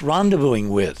just keeps rendezvousing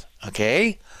with,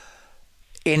 okay?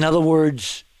 In other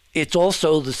words, it's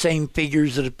also the same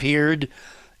figures that appeared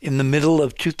in the middle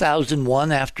of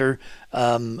 2001 after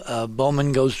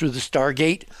Bowman goes through the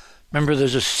Stargate. Remember,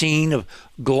 there's a scene of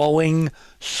glowing,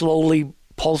 slowly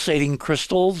pulsating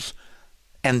crystals,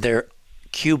 and they're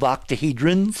cube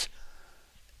octahedrons.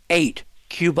 8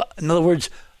 cube. In other words,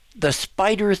 the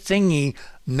spider thingy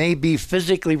may be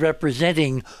physically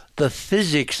representing the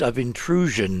physics of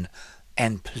intrusion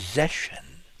and possession.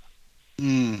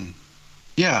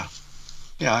 Yeah,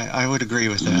 I would agree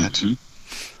with that.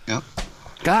 Yep.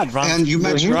 God, Ron, and you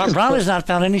mentioned Ron has not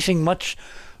found anything much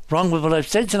wrong with what I've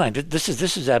said tonight. This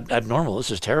is abnormal.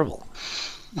 This is terrible.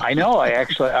 I know. I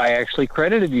actually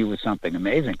credited you with something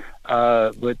amazing.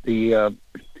 But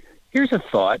here's a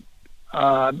thought.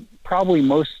 Probably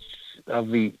most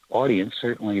of the audience,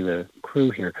 certainly the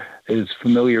crew here, is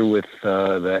familiar with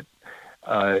that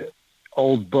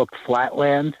old book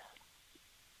Flatland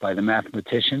by the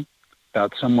mathematician,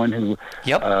 about someone who,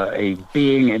 a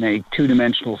being in a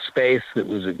 2-dimensional space that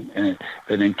was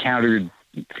that encountered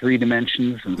 3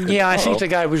 dimensions. And said, I think the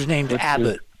guy was named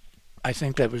Abbott. I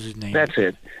think that was his name. That's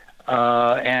it.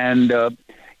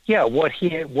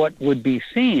 What would be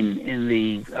seen in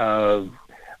the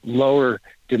lower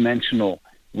dimensional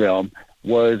realm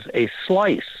was a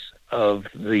slice of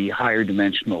the higher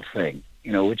dimensional thing,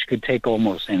 which could take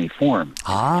almost any form.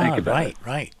 Think about it.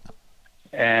 Right.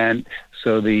 And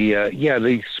so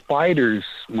the spiders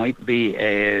might be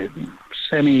a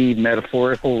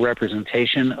semi-metaphorical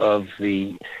representation of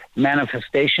the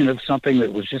manifestation of something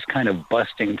that was just kind of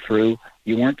busting through.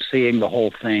 You weren't seeing the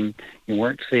whole thing. You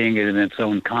weren't seeing it in its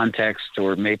own context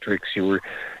or matrix. You were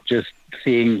just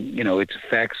seeing, its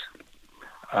effects.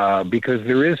 Because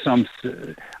there is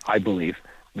I believe,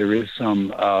 there is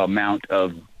some amount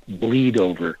of bleed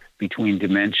over between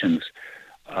dimensions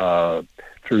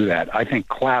through that. I think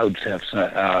clouds have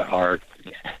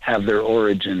their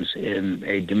origins in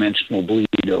a dimensional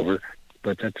bleed over,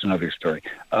 but that's another story.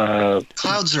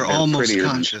 Clouds are they're almost prettier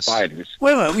than conscious. spiders.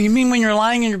 Wait a minute. You mean when you're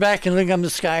lying in your back and looking up the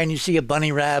sky and you see a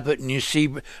bunny rabbit and you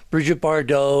see Bridget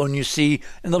Bardot and you see,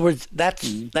 in other words,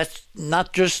 that's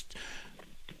not just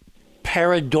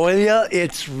pareidolia,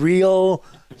 it's real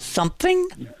something?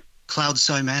 Cloud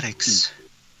cymatics.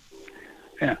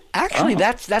 Yeah. Actually,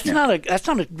 that's not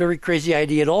a very crazy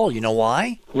idea at all. You know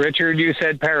why? Richard, you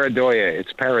said pareidolia.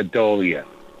 It's pareidolia.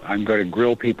 I'm going to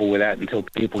grill people with that until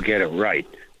people get it right.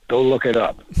 Go look it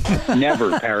up.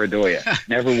 Never pareidolia.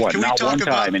 Never once. Not one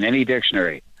time in any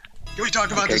dictionary. Can we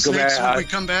talk about the snakes when we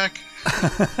come back?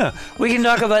 We can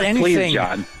talk about anything, Please,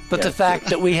 John. but Yes. the fact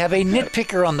that we have a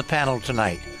nitpicker on the panel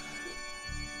tonight.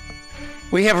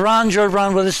 We have Ron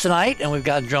Jordron with us tonight, and we've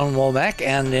got Joan Womack,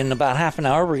 and in about half an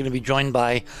hour, we're going to be joined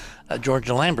by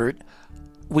Georgia Lambert.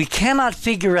 We cannot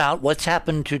figure out what's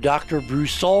happened to Dr.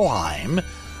 Bruce Solheim.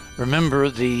 Remember,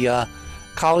 the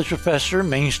college professor,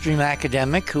 mainstream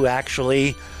academic, who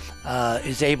actually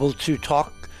is able to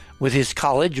talk with his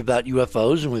college about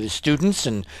UFOs and with his students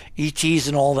and ETs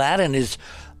and all that, and is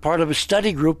part of a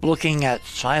study group looking at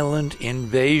silent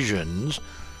invasions.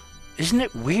 Isn't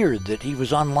it weird that he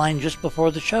was online just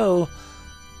before the show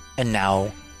and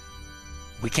now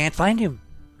we can't find him?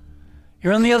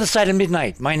 You're on the other side of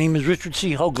midnight. My name is Richard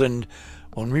C. Hoagland.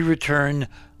 When we return,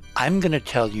 I'm going to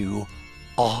tell you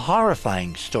a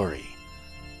horrifying story.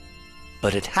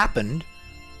 But it happened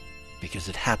because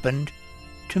it happened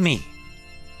to me.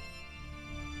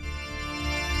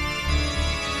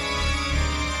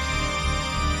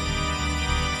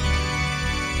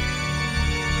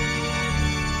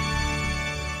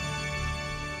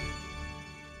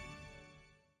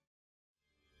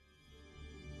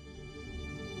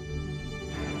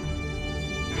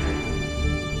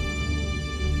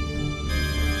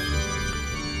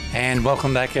 And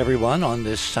welcome back, everyone, on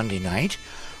this Sunday night.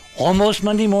 Almost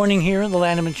Monday morning here in the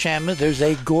land of enchantment. There's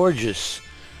a gorgeous,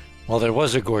 well, there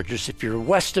was a gorgeous. If you're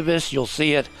west of us, you'll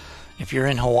see it. If you're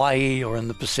in Hawaii or in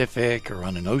the Pacific or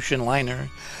on an ocean liner,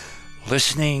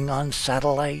 listening on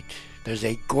satellite, there's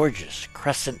a gorgeous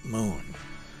crescent moon.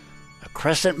 A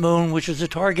crescent moon, which is a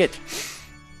target.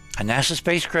 A NASA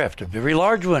spacecraft, a very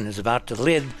large one, is about to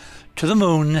lead to the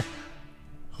moon,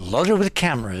 loaded with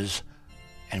cameras,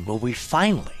 and will we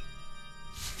finally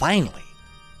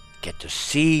get to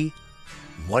see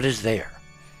what is there.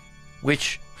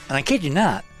 Which, and I kid you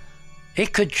not,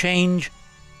 it could change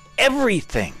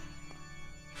everything.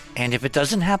 And if it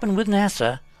doesn't happen with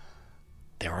NASA,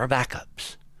 there are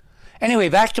backups. Anyway,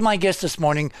 back to my guest this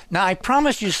morning. Now, I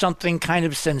promised you something kind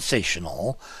of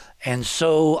sensational, and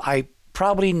so I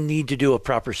probably need to do a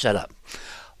proper setup.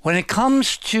 When it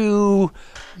comes to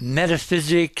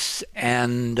metaphysics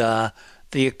and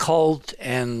the occult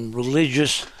and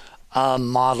religious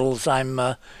models,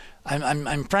 I'm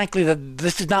frankly,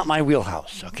 this is not my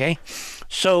wheelhouse, okay?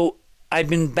 So I've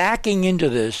been backing into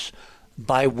this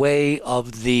by way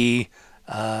of the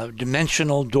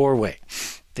dimensional doorway.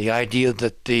 The idea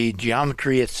that the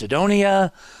geometry at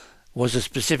Cydonia was a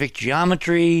specific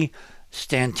geometry.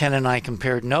 Stan Ten and I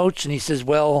compared notes, and he says,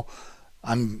 well,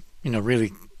 I'm,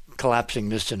 really collapsing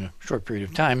this in a short period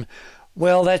of time.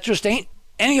 Well, that just ain't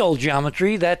any old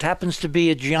geometry. That happens to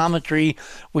be a geometry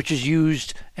which is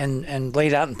used and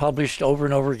laid out and published over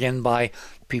and over again by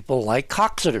people like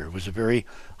Coxeter, who was a very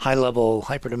high-level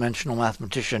hyperdimensional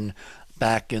mathematician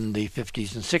back in the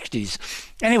 50s and 60s.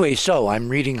 Anyway, so I'm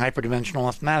reading hyperdimensional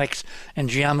mathematics and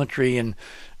geometry and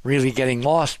really getting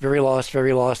lost, very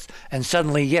lost, and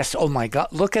suddenly, yes, oh my God,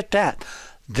 look at that.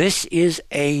 This is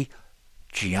a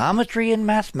geometry in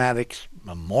mathematics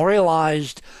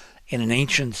memorialized in an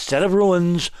ancient set of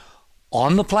ruins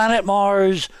on the planet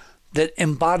Mars that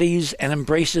embodies and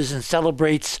embraces and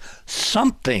celebrates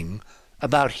something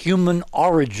about human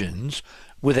origins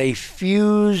with a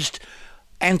fused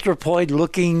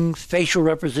anthropoid-looking facial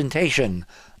representation,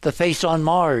 the face on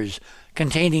Mars,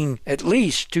 containing at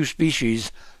least two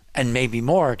species and maybe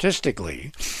more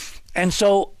artistically. And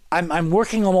so I'm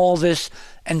working on all this,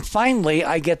 and finally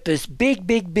I get this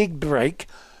big break.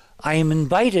 I am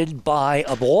invited by,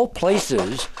 of all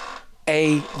places,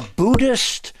 a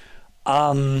Buddhist,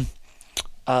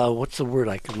 what's the word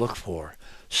I could look for?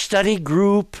 Study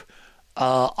group,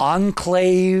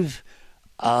 enclave,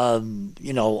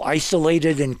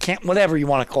 isolated and camp, whatever you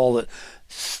want to call it,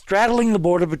 straddling the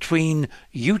border between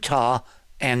Utah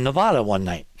and Nevada one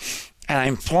night. And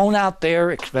I'm flown out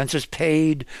there, expenses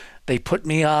paid. They put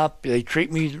me up. They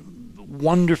treat me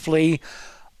wonderfully.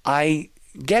 I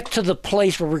get to the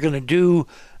place where we're going to do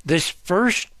this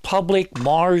first public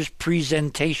Mars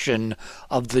presentation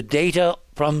of the data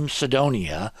from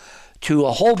Cydonia to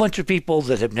a whole bunch of people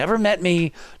that have never met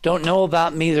me, don't know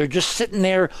about me. They're just sitting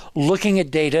there looking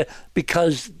at data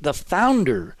because the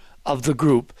founder of the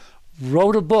group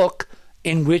wrote a book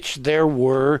in which there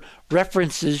were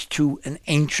references to an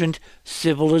ancient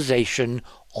civilization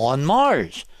on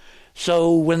Mars.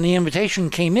 So when the invitation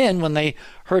came in, when they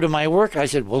heard of my work, I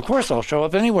said, well, of course, I'll show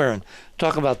up anywhere and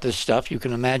talk about this stuff. You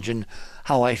can imagine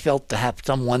how I felt to have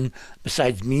someone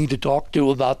besides me to talk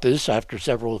to about this after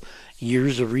several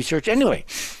years of research. Anyway,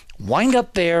 wind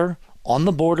up there on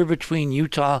the border between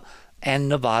Utah and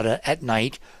Nevada at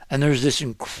night, and there's this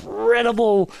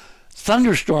incredible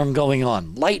thunderstorm going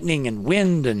on, lightning and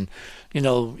wind, and,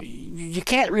 you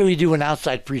can't really do an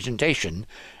outside presentation,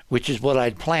 which is what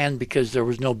I'd planned because there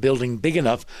was no building big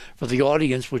enough for the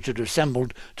audience which had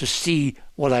assembled to see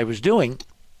what I was doing.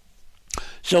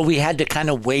 So we had to kind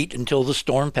of wait until the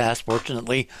storm passed.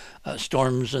 Fortunately,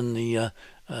 storms in the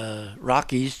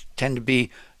Rockies tend to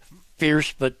be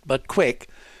fierce but quick.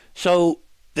 So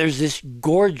there's this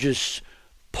gorgeous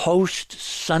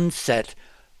post-sunset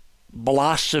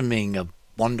blossoming of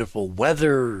wonderful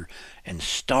weather, and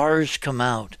stars come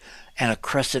out, and a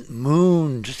crescent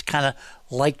moon, just kind of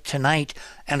like tonight.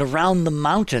 And around the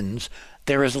mountains,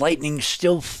 there is lightning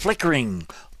still flickering,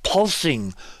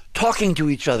 pulsing, talking to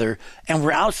each other. And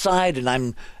we're outside, and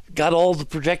I'm got all the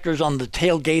projectors on the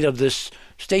tailgate of this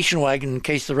station wagon in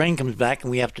case the rain comes back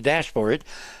and we have to dash for it.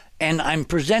 And I'm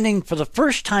presenting for the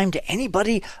first time to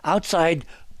anybody outside,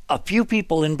 a few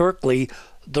people in Berkeley,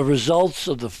 the results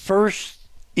of the first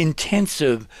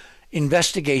intensive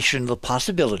investigation of the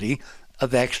possibility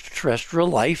of extraterrestrial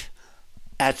life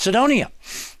at Cydonia.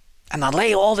 And I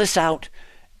lay all this out,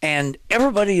 and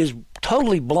everybody is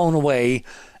totally blown away,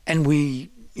 and we,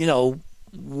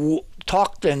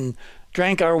 talked and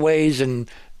drank our ways and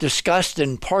discussed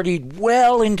and partied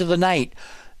well into the night,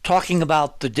 talking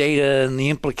about the data and the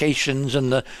implications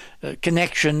and the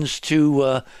connections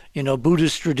to,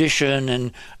 Buddhist tradition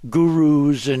and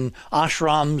gurus and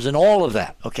ashrams and all of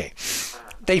that. Okay.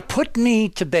 They put me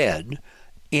to bed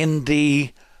in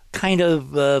the kind of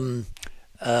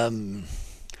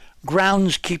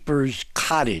groundskeeper's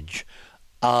cottage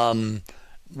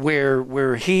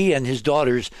where he and his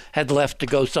daughters had left to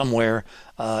go somewhere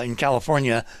in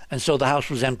California, and so the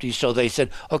house was empty, so they said,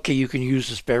 okay, you can use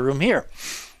the spare room here.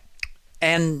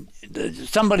 And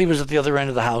somebody was at the other end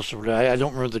of the house. I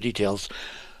don't remember the details.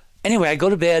 Anyway, I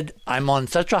go to bed. I'm on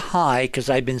such a high because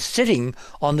I've been sitting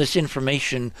on this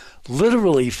information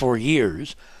literally for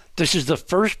years. This is the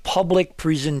first public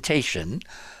presentation,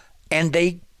 and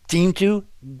they seem to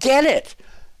get it.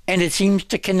 And it seems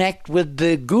to connect with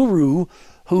the guru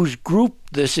whose group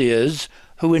this is,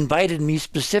 who invited me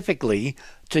specifically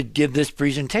to give this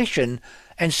presentation.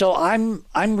 And so I'm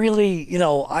really,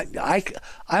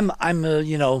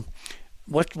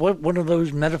 what one of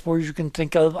those metaphors you can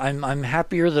think of? I'm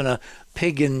happier than a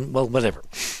pig in, well, whatever.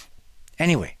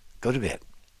 Anyway, go to bed,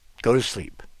 go to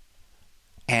sleep,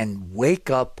 and wake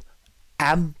up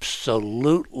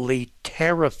absolutely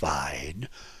terrified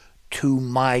to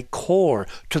my core,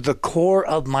 to the core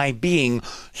of my being,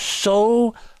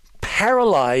 so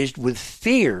paralyzed with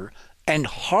fear and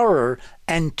horror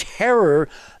and terror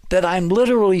that I'm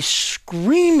literally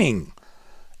screaming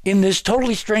in this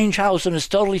totally strange house, in this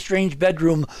totally strange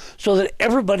bedroom, so that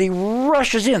everybody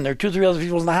rushes in. There are 2 or 3 other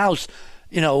people in the house,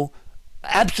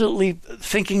 absolutely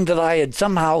thinking that I had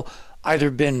somehow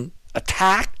either been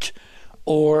attacked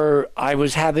or I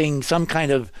was having some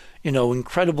kind of,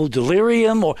 incredible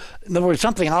delirium, or in other words,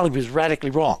 something was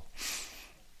radically wrong.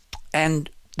 And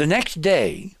the next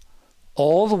day,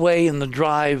 all the way in the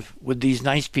drive with these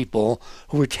nice people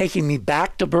who were taking me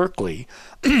back to Berkeley,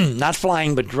 not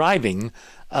flying but driving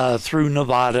through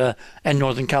Nevada and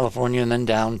Northern California and then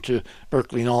down to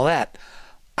Berkeley and all that,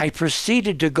 I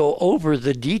proceeded to go over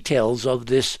the details of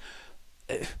this.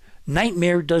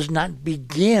 Nightmare does not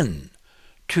begin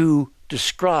to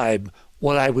describe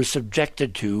what I was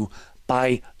subjected to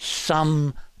by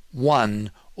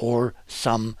someone or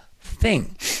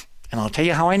something. And I'll tell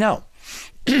you how I know.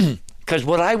 Because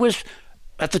what I was,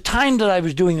 at the time that I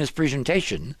was doing this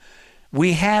presentation,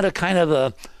 we had a kind of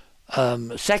a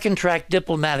second-track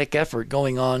diplomatic effort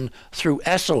going on through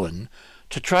Esalen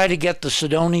to try to get the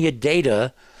Cydonia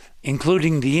data,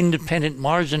 including the independent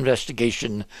Mars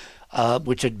investigation,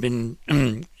 which had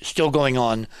been still going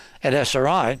on at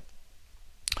SRI,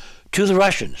 to the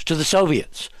Russians, to the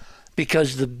Soviets.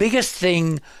 Because the biggest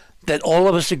thing that all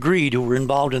of us agreed who were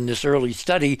involved in this early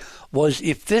study was,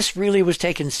 if this really was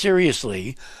taken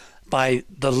seriously by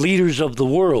the leaders of the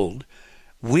world,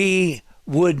 we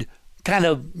would kind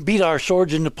of beat our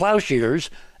swords into plowshares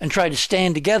and try to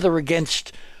stand together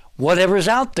against whatever's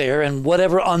out there and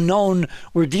whatever unknown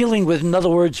we're dealing with. In other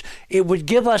words, it would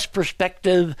give us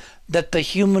perspective that the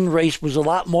human race was a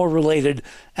lot more related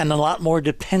and a lot more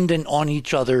dependent on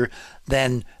each other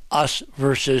than us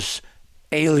versus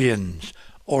aliens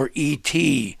or ET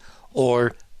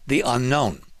or the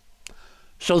unknown.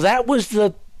 So that was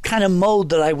the kind of mode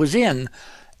that I was in.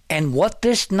 And what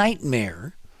this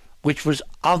nightmare, which was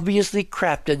obviously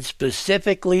crafted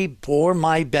specifically for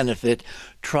my benefit,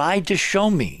 tried to show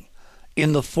me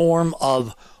in the form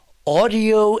of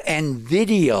audio and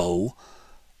video,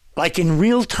 like in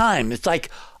real time. It's like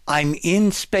I'm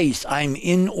in space, I'm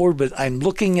in orbit, I'm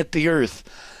looking at the Earth,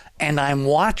 and I'm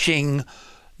watching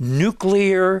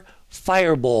nuclear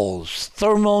fireballs,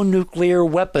 thermonuclear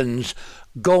weapons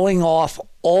going off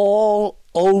all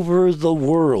over the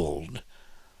world.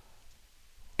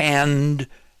 And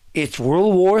it's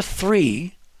World War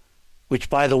III, which,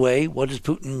 by the way, what does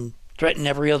Putin threaten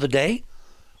every other day?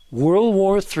 World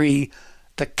War III,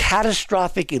 the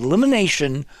catastrophic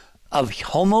elimination of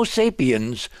Homo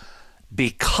sapiens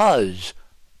because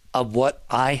of what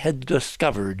I had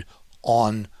discovered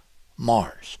on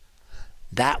Mars.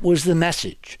 That was the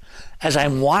message. As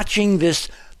I'm watching this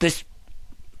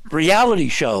reality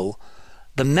show,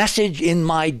 the message in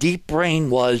my deep brain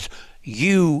was,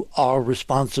 you are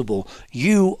responsible.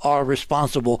 You are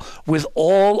responsible, with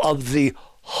all of the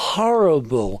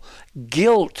horrible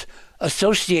guilt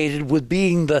associated with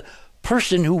being the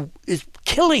person who is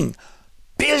killing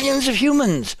billions of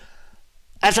humans.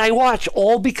 As I watch,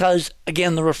 all because,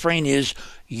 again, the refrain is,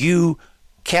 you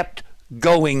kept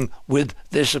going with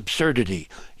this absurdity.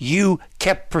 You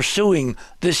kept pursuing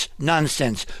this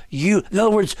nonsense. In other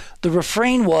words, the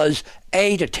refrain was,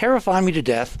 A, to terrify me to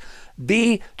death,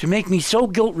 B, to make me so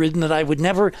guilt-ridden that I would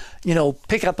never,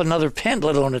 pick up another pen,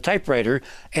 let alone a typewriter,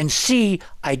 and C,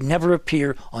 I'd never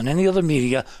appear on any other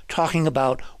media talking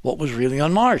about what was really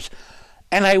on Mars.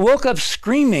 And I woke up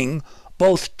screaming,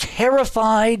 both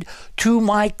terrified to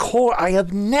my core. I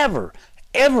have never,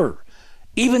 ever,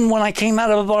 even when I came out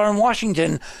of a bar in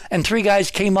Washington and 3 guys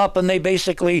came up and they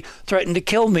basically threatened to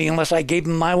kill me unless I gave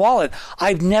them my wallet,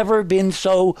 I've never been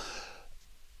so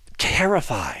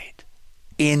terrified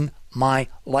in my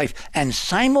life. And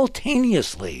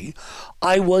simultaneously,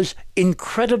 I was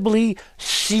incredibly,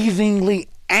 seethingly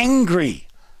angry.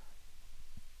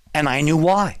 And I knew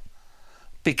why.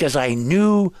 Because I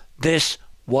knew this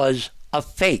was a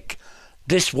fake.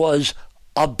 This was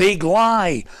a big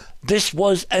lie. This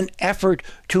was an effort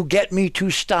to get me to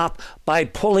stop by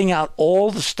pulling out all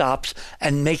the stops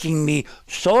and making me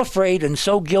so afraid and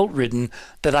so guilt-ridden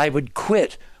that I would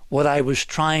quit what I was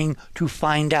trying to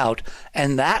find out.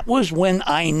 And that was when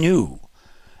I knew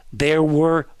there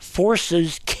were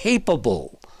forces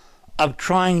capable of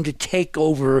trying to take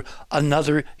over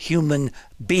another human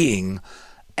being.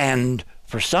 And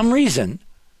for some reason,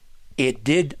 it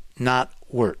did not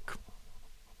work.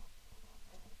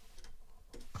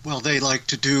 Well, they like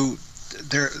to do,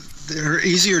 they're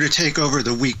easier to take over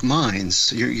the weak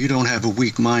minds. You don't have a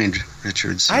weak mind,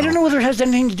 Richard. So. I don't know whether it has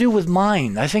anything to do with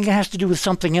mind. I think it has to do with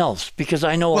something else, because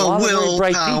I know a lot of very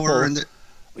bright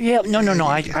people. No.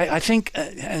 I think,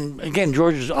 and again,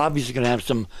 George is obviously going to have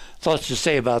some thoughts to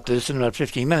say about this in about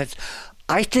 15 minutes.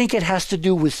 I think it has to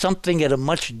do with something at a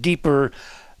much deeper,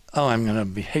 I'm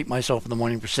going to hate myself in the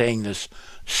morning for saying this,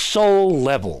 soul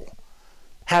level.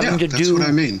 Having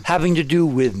to do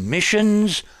with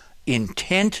missions,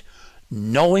 intent,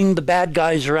 knowing the bad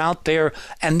guys are out there,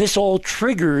 and this all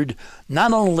triggered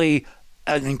not only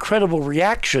an incredible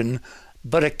reaction,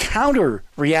 but a counter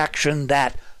reaction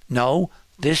that, no,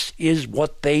 this is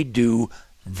what they do,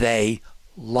 they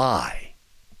lie.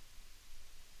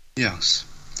 Yes.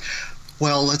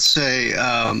 Well, let's say,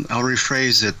 I'll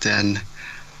rephrase it then.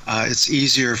 It's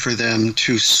easier for them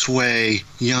to sway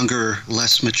younger,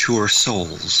 less mature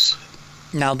souls.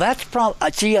 Now that's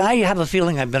see, I have a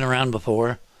feeling I've been around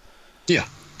before. Yeah.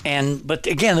 But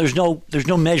again, there's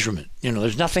no measurement.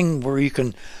 There's nothing where you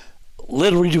can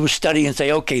literally do a study and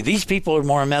say, okay, these people are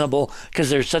more amenable because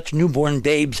they're such newborn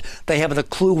babes. They haven't a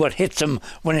clue what hits them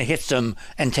when it hits them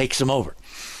and takes them over.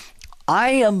 I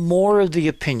am more of the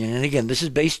opinion, and again, this is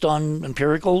based on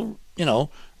empirical,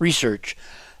 research,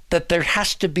 that there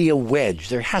has to be a wedge.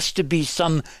 There has to be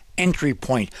some entry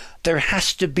point. There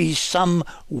has to be some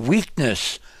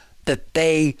weakness that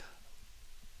they,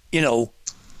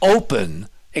 open,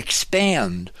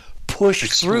 expand, push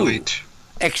through.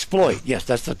 Exploit. Yes,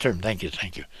 that's the term. Thank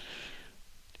you.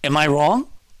 Am I wrong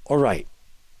or right?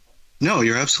 No,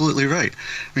 you're absolutely right.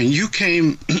 I mean, you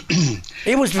came...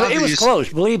 It was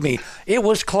close, believe me. It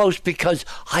was close because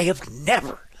I have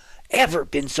never, ever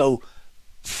been so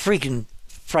freaking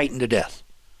frightened to death.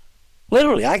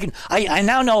 Literally, I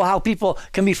now know how people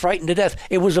can be frightened to death.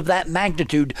 It was of that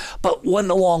magnitude. But what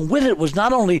along with it was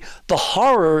not only the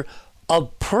horror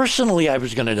of personally I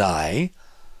was going to die,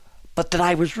 but that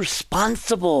I was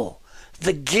responsible.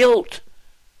 The guilt.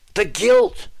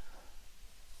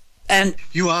 And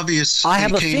you obviously I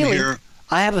have came here.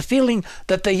 I have a feeling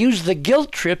that they use the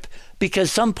guilt trip because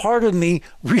some part of me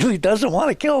really doesn't want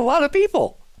to kill a lot of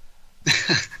people.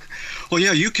 Well,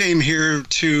 yeah, you came here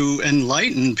to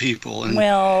enlighten people. And,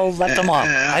 well, let them off.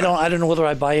 I don't know whether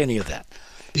I buy any of that.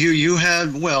 You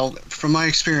had, well, from my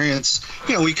experience,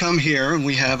 we come here and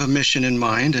we have a mission in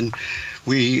mind, and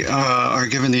we are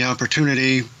given the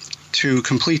opportunity to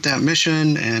complete that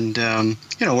mission, and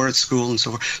we're at school and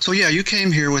so forth. So yeah, you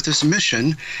came here with this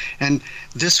mission, and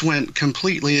this went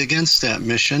completely against that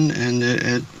mission, and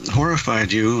it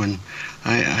horrified you, and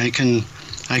I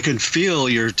could feel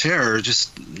your terror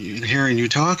just hearing you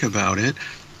talk about it.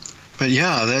 But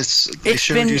yeah, they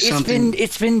showed you something.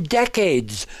 It's been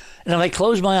decades. And if I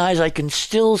close my eyes, I can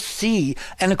still see.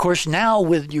 And of course, now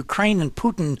with Ukraine and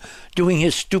Putin doing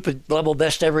his stupid level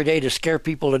best every day to scare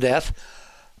people to death,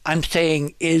 I'm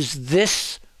saying, is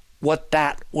this what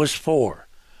that was for?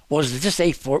 Was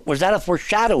that a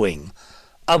foreshadowing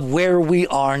of where we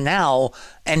are now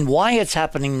and why it's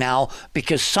happening now?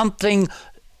 Because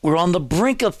we're on the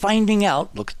brink of finding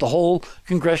out. Look at the whole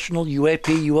congressional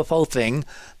UFO thing.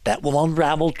 That will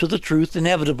unravel to the truth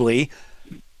inevitably.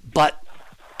 But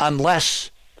unless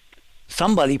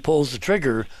somebody pulls the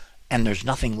trigger and there's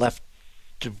nothing left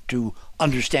to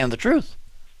understand the truth.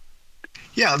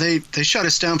 Yeah, they shut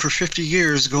us down for 50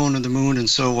 years going to the moon and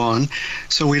so on,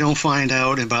 so we don't find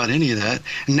out about any of that.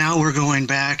 And now we're going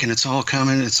back, and it's all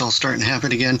coming, it's all starting to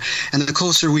happen again. And the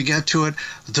closer we get to it,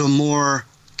 the more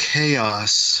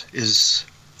chaos is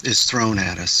thrown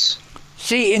at us.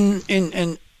 See,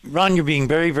 in Ron, you're being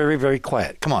very, very, very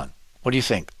quiet. Come on, what do you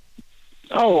think?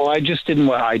 Oh, I just didn't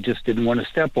want to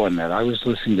step on that. I was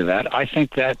listening to that. I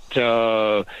think that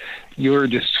your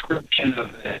description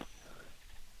of it,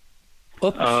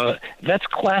 that's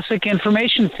classic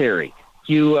information theory.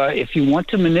 If you want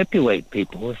to manipulate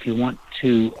people, if you want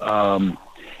to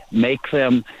make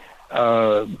them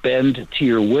bend to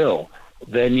your will,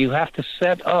 then you have to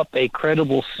set up a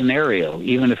credible scenario,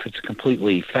 even if it's a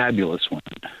completely fabulous one,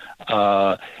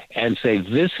 and say,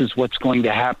 this is what's going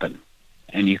to happen.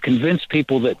 And you convince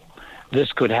people that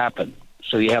this could happen.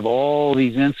 So you have all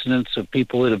these incidents of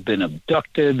people that have been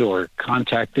abducted or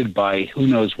contacted by who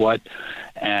knows what,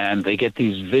 and they get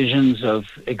these visions of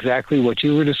exactly what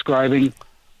you were describing,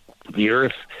 the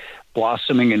earth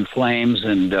blossoming in flames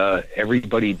and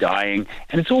everybody dying.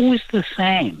 And it's always the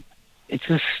same. It's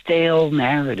a stale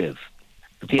narrative.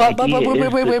 But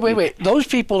wait. Those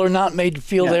people are not made to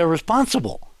feel they're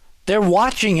responsible. They're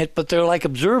watching it, but they're like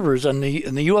observers. And the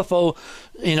UFO,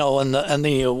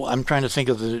 I'm trying to think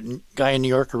of the guy in New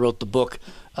York who wrote the book,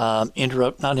 Not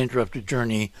Interrupted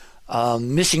Journey,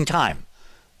 Missing Time.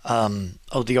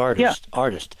 The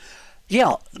artist.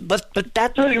 Yeah, but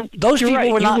those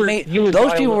people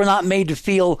were not made to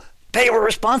feel they were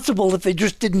responsible if they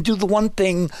just didn't do the one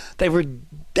thing they were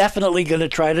definitely going to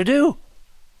try to do.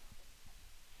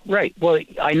 Right. Well,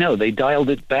 I know they dialed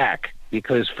it back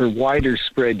because for wider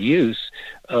spread use,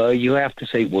 you have to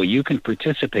say, well, you can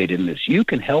participate in this. You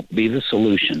can help be the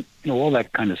solution. All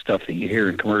that kind of stuff that you hear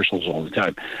in commercials all the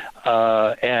time.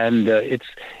 And it's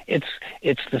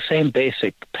the same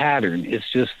basic pattern. It's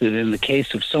just that in the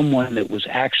case of someone that was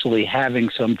actually having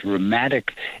some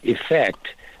dramatic effect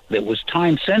that was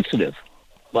time sensitive,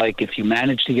 like if you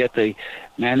managed to get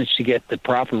the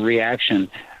proper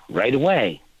reaction right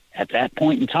away, at that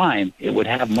point in time, it would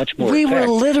have much more effect. Were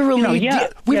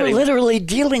literally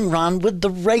dealing, Ron, with the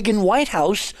Reagan White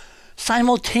House.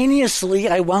 Simultaneously,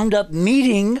 I wound up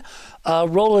meeting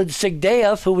Roland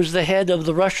Sigdeyev, who was the head of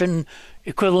the Russian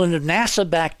equivalent of NASA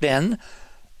back then,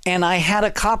 and I had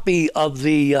a copy of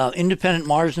the Independent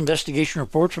Mars Investigation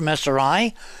Report from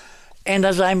SRI, and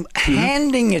as I'm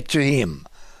handing it to him,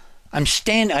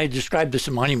 I described this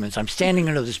in Monuments. I'm standing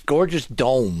under this gorgeous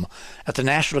dome at the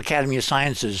National Academy of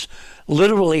Sciences,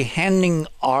 literally handing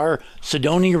our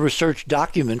Cydonia research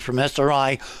document from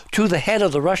SRI to the head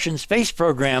of the Russian space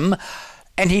program.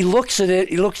 And he looks at it,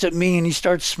 he looks at me, and he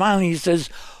starts smiling. He says,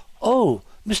 "Oh,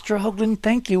 Mr. Hoagland,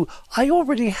 thank you. I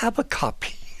already have a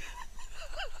copy."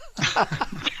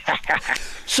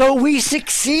 So we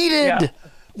succeeded. Yeah.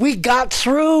 We got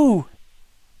through.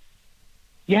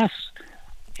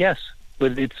 Yes,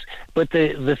 but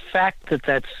the fact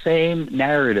that same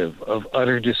narrative of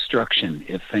utter destruction,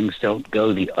 if things don't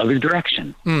go the other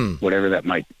direction, whatever that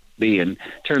might be in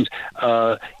terms,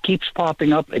 keeps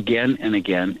popping up again and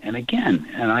again and again.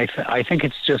 And I think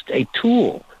it's just a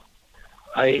tool.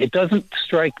 It doesn't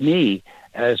strike me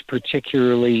as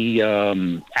particularly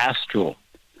astral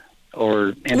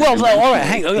or. Well, no, all right.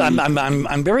 Hang on.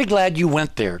 I'm very glad you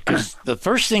went there, because the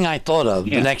first thing I thought of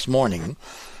the next morning,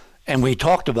 and we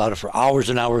talked about it for hours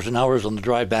and hours and hours on the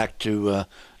drive back to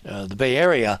the Bay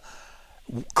Area.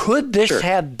 Could this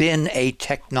have been a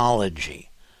technology?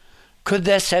 Could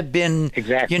this have been,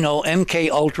 exactly,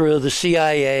 MK Ultra, the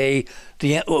CIA,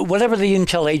 whatever the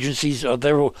intel agencies are?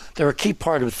 They're a key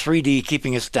part of 3D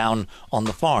keeping us down on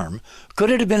the farm.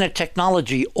 Could it have been a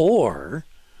technology, or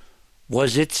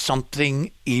was it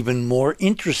something even more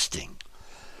interesting?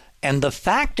 And the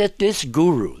fact that this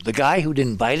guru, the guy who'd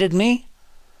invited me,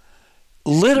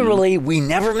 literally we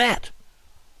never met.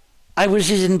 I was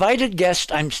his invited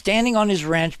guest. I'm standing on his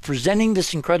ranch presenting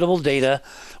this incredible data,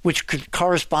 which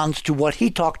corresponds to what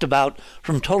he talked about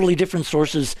from totally different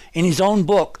sources in his own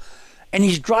book. And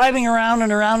he's driving around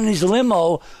and around in his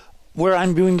limo where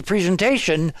I'm doing the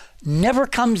presentation, never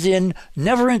comes in,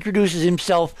 never introduces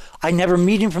himself. I never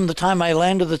meet him from the time I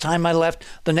land to the time I left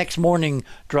the next morning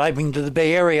driving to the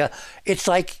Bay Area. It's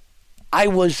like I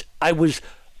was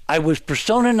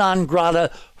persona non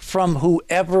grata from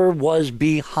whoever was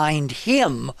behind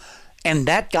him, and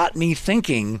that got me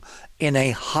thinking in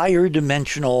a higher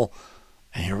dimensional,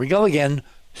 and here we go again,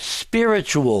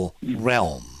 spiritual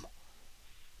realm,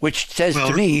 which says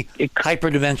to me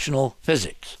hyperdimensional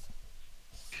physics.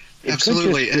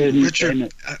 Absolutely. And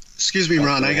Richard, excuse me,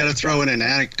 Ron, I got to throw in an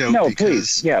anecdote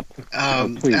because please,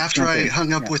 after I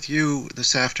hung up with you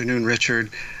this afternoon, Richard,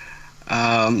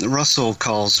 Russell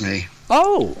calls me.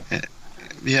 Oh.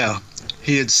 Yeah.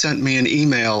 He had sent me an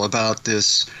email about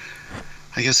this.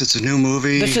 I guess it's a new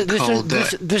movie called...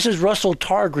 This is Russell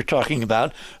Targ we're talking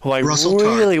about, who I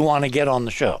really want to get on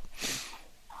the show.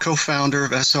 Co-founder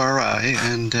of SRI,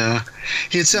 and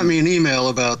he had sent me an email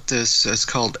about this. It's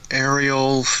called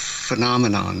Aerial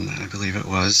Phenomenon, I believe it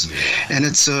was. Yeah. And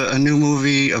it's a new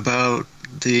movie about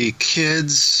the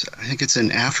kids, I think it's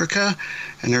in Africa,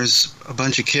 and there's a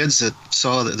bunch of kids that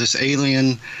saw this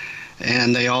alien,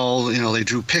 and they all, they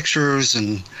drew pictures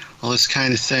and all this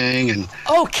kind of thing. And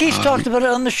Keith talked about it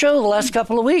on the show the last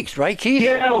couple of weeks, right, Keith?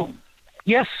 Yeah.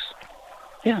 Yes.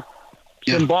 Yeah.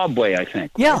 Zimbabwe, I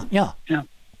think. Yeah.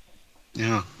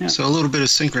 So a little bit of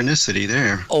synchronicity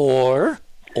there. Or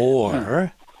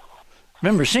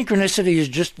remember, synchronicity is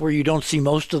just where you don't see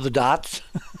most of the dots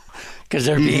because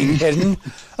they're being hidden.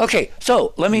 Okay,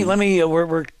 so let me.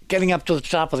 We're getting up to the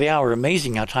top of the hour.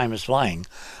 Amazing how time is flying.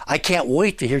 I can't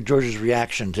wait to hear George's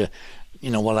reaction to,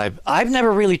 what I've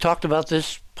never really talked about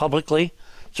this publicly,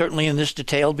 certainly in this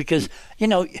detail, because you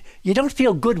don't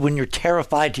feel good when you're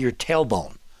terrified to your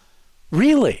tailbone.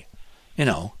 Really,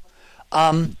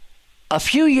 A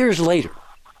few years later,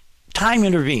 time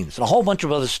intervenes and a whole bunch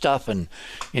of other stuff. And,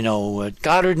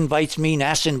 Goddard invites me,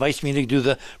 NASA invites me to do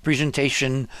the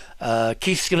presentation.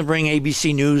 Keith's going to bring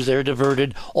ABC News. They're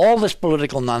diverted. All this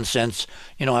political nonsense.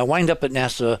 I wind up at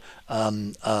NASA.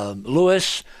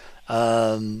 Lewis,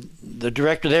 the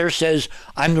director there, says,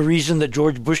 I'm the reason that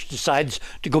George Bush decides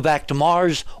to go back to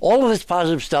Mars. All of this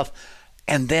positive stuff.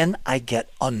 And then I get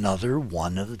another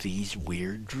one of these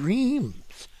weird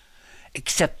dreams.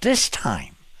 Except this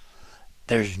time,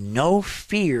 there's no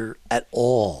fear at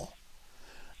all.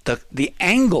 The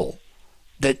angle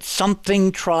that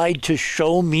something tried to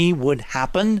show me would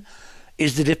happen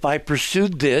is that if I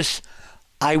pursued this,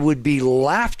 I would be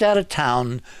laughed out of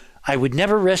town. I would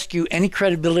never rescue any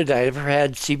credibility I ever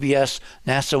had, CBS,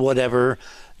 NASA, whatever.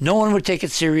 No one would take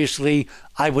it seriously.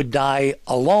 I would die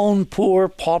alone, poor,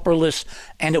 pauperless,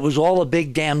 and it was all a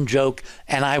big damn joke,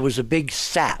 and I was a big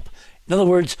sap. In other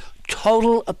words,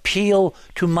 total appeal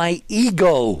to my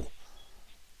ego.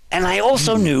 And I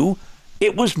also knew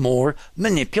it was more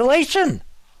manipulation.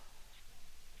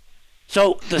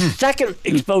 So the second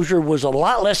exposure was a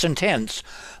lot less intense,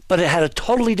 but it had a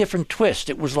totally different twist.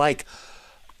 It was like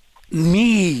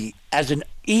me as an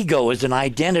ego, as an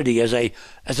identity, as a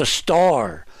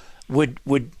star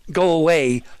would go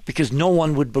away because no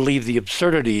one would believe the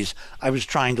absurdities I was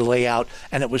trying to lay out.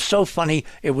 And it was so funny,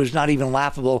 it was not even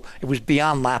laughable. It was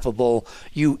beyond laughable.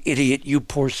 You idiot, you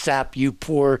poor sap, you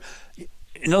poor...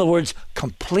 In other words,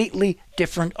 completely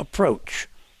different approach.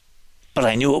 But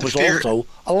I knew it was also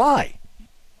a lie.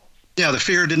 Yeah, the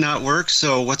fear did not work,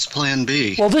 so what's plan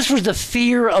B? Well, this was the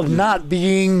fear of not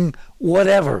being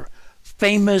whatever,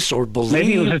 famous or believed.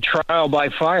 Maybe it was a trial by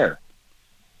fire.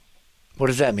 What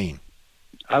does that mean?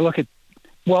 I look at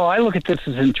Well, I look at this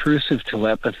as intrusive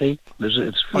telepathy.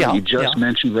 It's funny, you just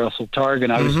mentioned Russell Targ,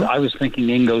 and I was thinking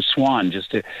Ingo Swann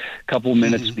just a couple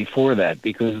minutes before that,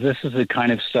 because this is the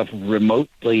kind of stuff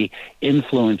remotely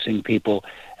influencing people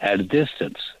at a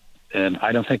distance. And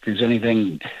I don't think there's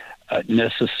anything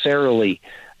necessarily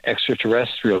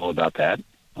extraterrestrial about that,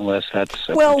 unless that's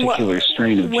a particular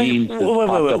strain of genes that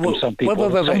popped up in some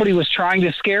people. Somebody was trying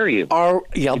to scare you. Are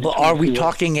we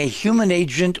talking a human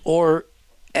agent or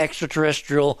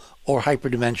extraterrestrial or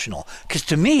hyperdimensional? Because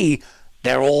to me,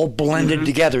 they're all blended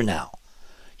together now.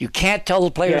 You can't tell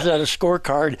the players that a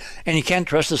scorecard, and you can't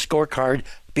trust the scorecard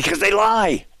because they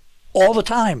lie all the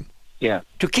time. Yeah,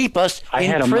 to keep us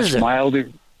in prison.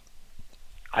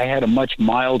 I had a much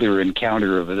milder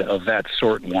encounter of that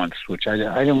sort once, which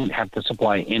I don't have to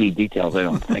supply any details, I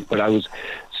don't think, but I was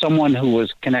someone who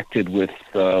was connected with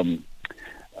things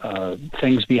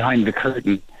behind the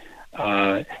curtain.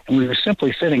 And we were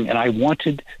simply sitting, and I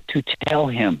wanted to tell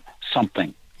him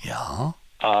something. Yeah.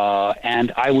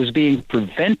 And I was being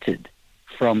prevented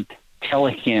from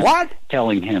telling him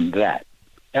that.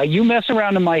 Now, you mess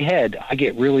around in my head, I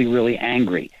get really, really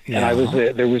angry. Yeah.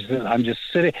 And I'm just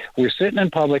sitting, we're sitting in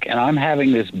public, and I'm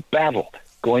having this battle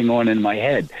going on in my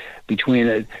head between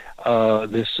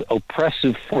this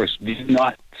oppressive force. Do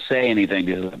not say anything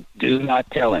to him. Do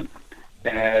not tell him.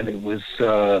 And it was...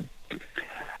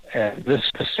 the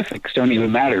specifics don't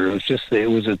even matter. It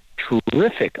was a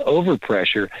terrific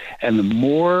overpressure, and the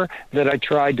more that I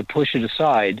tried to push it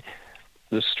aside,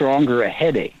 the stronger a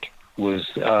headache was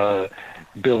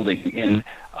building in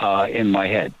my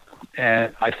head.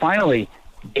 And I finally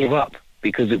gave up,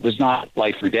 because it was not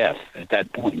life or death at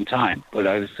that point in time. But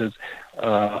I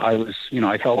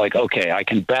felt like, okay, I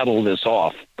can battle this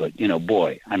off. But,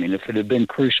 boy, I mean, if it had been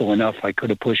crucial enough, I could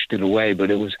have pushed it away.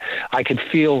 But I could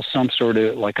feel some sort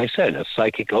of, like I said, a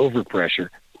psychic overpressure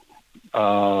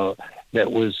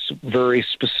that was very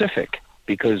specific,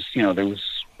 because, there was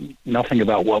nothing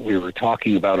about what we were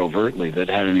talking about overtly that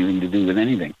had anything to do with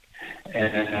anything.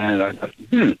 And I thought,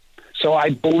 So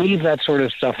I believe that sort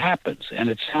of stuff happens. And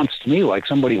it sounds to me like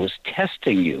somebody was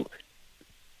testing you.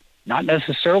 Not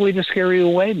necessarily to scare you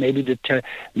away, maybe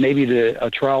to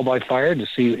a trial by fire to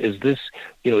see, is this,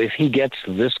 if he gets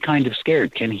this kind of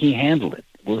scared, can he handle it?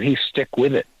 Will he stick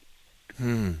with it?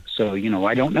 So,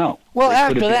 I don't know. Well,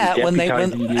 after that,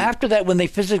 when they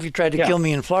physically tried to kill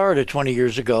me in Florida 20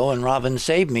 years ago and Robin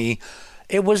saved me,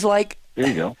 it was like, there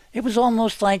you go. It was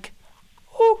almost like,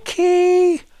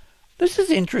 okay, this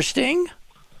is interesting.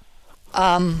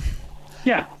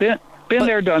 Yeah, been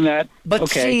there, done that. But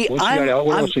okay, see, what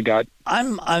else you got?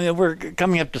 We're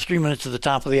coming up to 3 minutes to the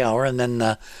top of the hour, and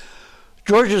then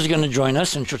Georgia's going to join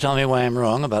us, and she'll tell me why I'm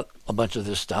wrong about a bunch of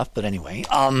this stuff. But anyway,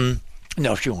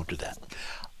 no, she won't do that.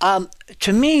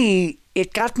 To me,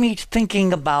 it got me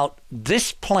thinking about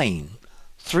this plane,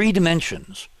 3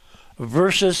 dimensions,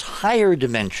 versus higher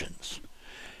dimensions.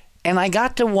 And I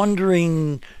got to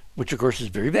wondering, which of course is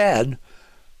very bad,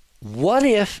 what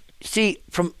if,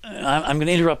 I'm going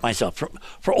to interrupt myself.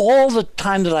 For all the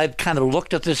time that I've kind of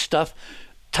looked at this stuff,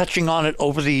 touching on it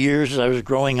over the years as I was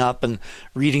growing up and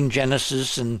reading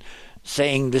Genesis and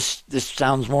saying this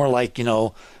sounds more like,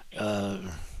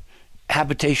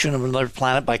 habitation of another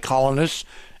planet by colonists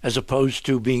as opposed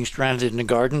to being stranded in a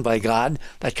garden by God.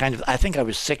 That kind of, I think I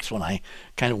was 6 when I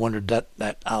kind of wondered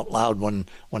that out loud one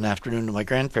afternoon to my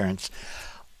grandparents.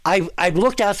 I've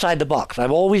looked outside the box.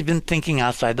 I've always been thinking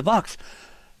outside the box.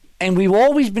 And we've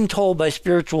always been told by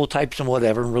spiritual types and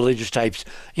whatever, and religious types,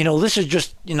 this is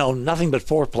just, nothing but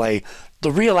foreplay.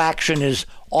 The real action is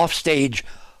off stage,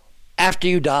 after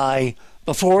you die,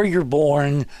 before you're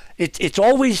born. It's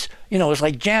always, it's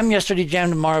like jam yesterday, jam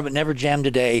tomorrow, but never jam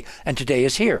today, and today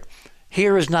is here.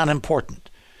 Here is not important.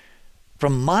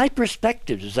 From my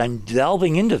perspective, as I'm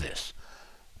delving into this,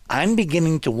 I'm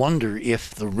beginning to wonder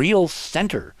if the real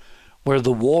center where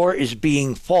the war is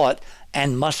being fought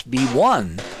and must be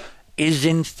won is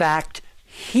in fact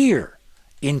here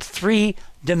in 3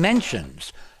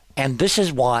 dimensions. And this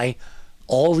is why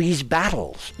all these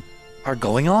battles are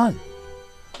going on.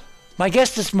 My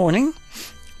guest this morning,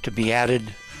 to be added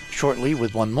shortly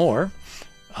with one more,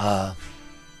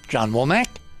 John Womack,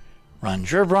 Ron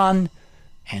Gerbron,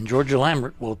 and Georgia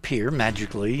Lambert will appear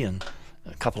magically in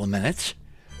a couple of minutes.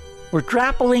 We're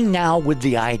grappling now with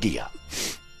the idea,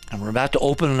 and we're about to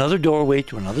open another doorway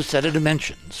to another set of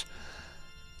dimensions.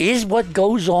 Is what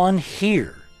goes on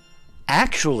here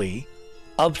actually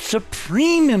of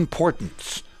supreme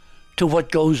importance to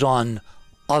what goes on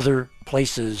other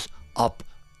places up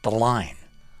the line?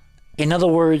 In other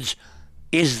words,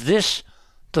 is this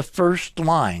the first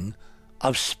line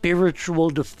of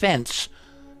spiritual defense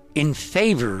in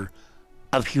favor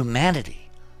of humanity,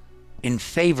 in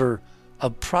favor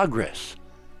of progress,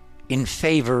 in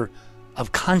favor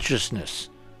of consciousness,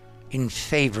 in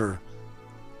favor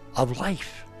of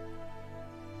life.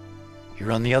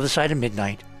 Here on the other side of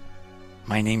midnight,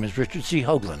 my name is Richard C.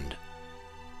 Hoagland.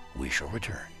 We shall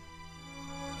return.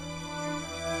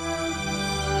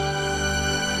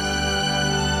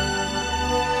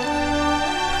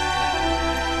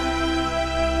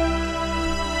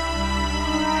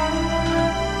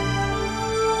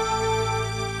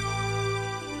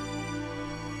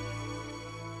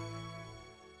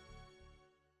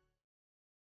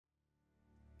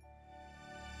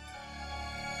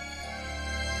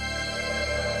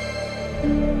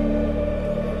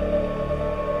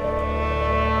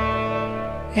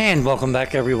 And welcome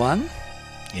back, everyone.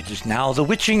 It is now the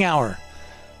witching hour.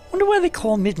 Wonder why they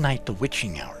call midnight the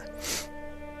witching hour.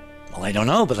 Well, I don't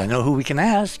know, but I know who we can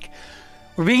ask.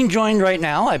 We're being joined right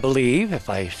now, I believe, if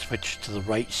I switch to the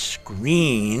right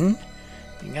screen.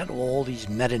 We got all these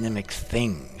metonymic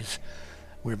things.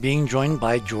 We're being joined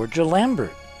by Georgia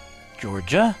Lambert.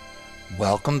 Georgia,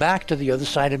 welcome back to the other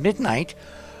side of midnight.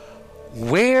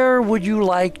 Where would you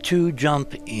like to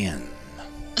jump in?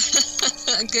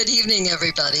 Good evening,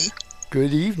 everybody.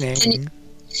 Good evening.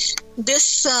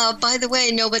 This, by the way,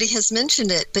 nobody has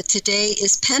mentioned it, but today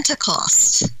is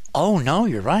Pentecost. Oh, no,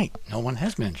 you're right. No one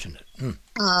has mentioned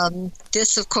it.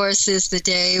 This, of course, is the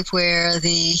day where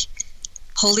the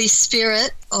Holy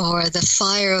Spirit, or the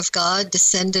fire of God,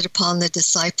 descended upon the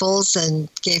disciples and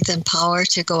gave them power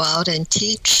to go out and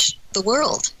teach the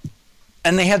world.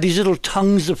 And they have these little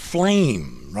tongues of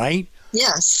flame, right?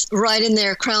 Yes, right in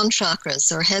their crown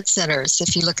chakras or head centers,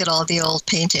 if you look at all the old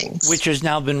paintings. Which has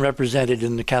now been represented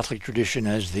in the Catholic tradition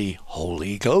as the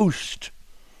Holy Ghost.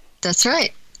 That's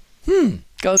right.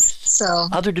 Ghosts. So,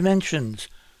 other dimensions.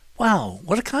 Wow,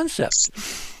 what a concept.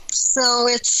 So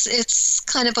it's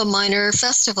kind of a minor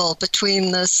festival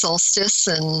between the solstice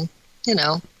and,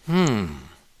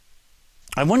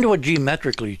 I wonder what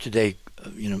geometrically today,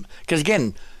 because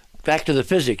again, back to the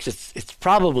physics, it's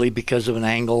probably because of an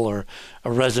angle or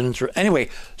a resonance or anyway.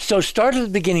 So start at the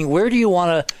beginning. Where do you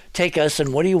want to take us,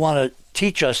 and what do you want to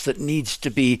teach us that needs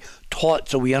to be taught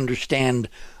so we understand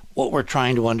what we're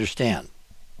trying to understand?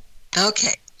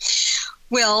 Okay.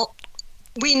 Well,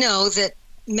 we know that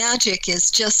magic is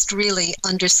just really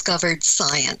undiscovered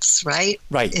science, right?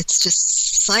 Right. It's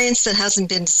just science that hasn't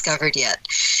been discovered yet.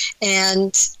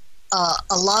 And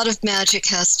a lot of magic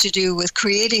has to do with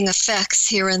creating effects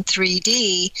here in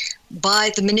 3D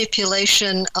by the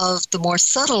manipulation of the more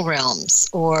subtle realms,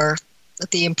 or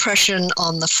the impression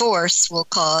on the force will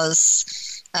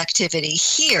cause activity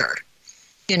here.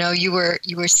 You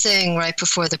were saying right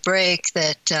before the break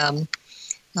that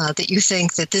that you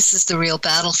think that this is the real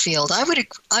battlefield. I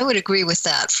would agree with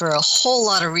that for a whole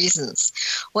lot of reasons.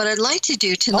 What I'd like to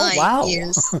do tonight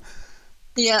is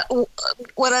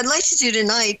what I'd like to do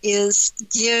tonight is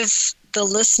give the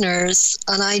listeners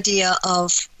an idea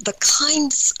of the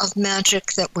kinds of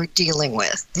magic that we're dealing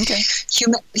with. Okay.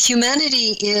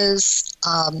 Humanity is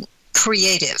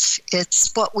creative.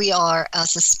 It's what we are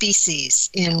as a species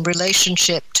in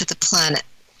relationship to the planet.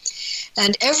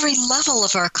 And every level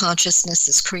of our consciousness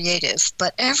is creative,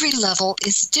 but every level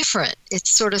is different. It's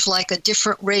sort of like a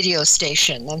different radio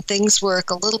station, and things work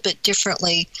a little bit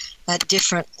differently at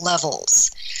different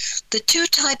levels. The two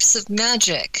types of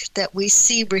magic that we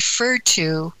see referred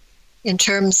to in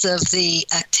terms of the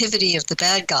activity of the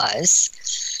bad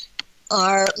guys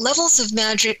are levels of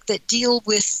magic that deal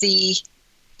with the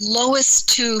lowest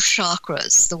two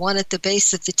chakras, the one at the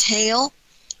base of the tail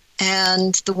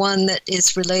and the one that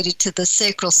is related to the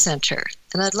sacral center.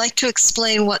 And I'd like to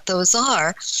explain what those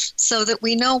are so that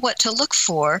we know what to look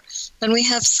for and we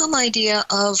have some idea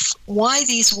of why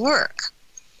these work,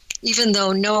 even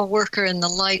though no worker in the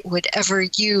light would ever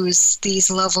use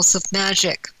these levels of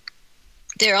magic.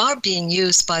 They are being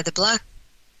used by the Black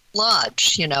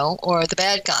Lodge, or the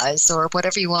bad guys, or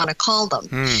whatever you want to call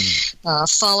them.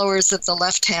 Followers of the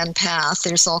left-hand path.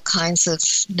 There's all kinds of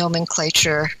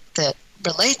nomenclature that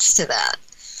relates to that.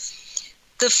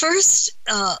 The first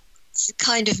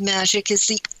kind of magic is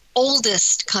the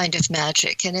oldest kind of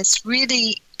magic, and it's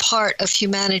really part of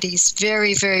humanity's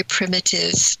very, very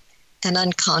primitive and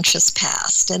unconscious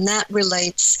past, and that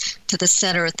relates to the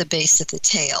center at the base of the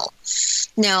tail.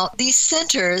 Now, these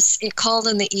centers, called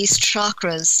in the East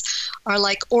chakras, are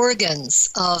like organs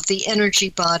of the energy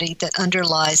body that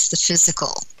underlies the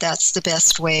physical. That's the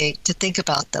best way to think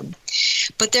about them.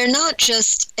 But they're not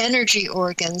just energy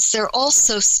organs, they're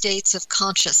also states of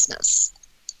consciousness.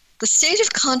 The state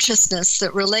of consciousness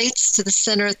that relates to the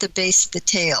center at the base of the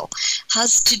tail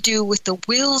has to do with the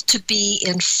will to be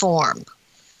in form.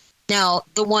 Now,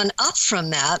 the one up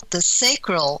from that, the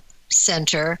sacral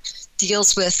center,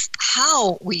 deals with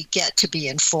how we get to be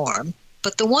in form,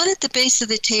 but the one at the base of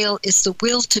the tail is the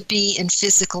will to be in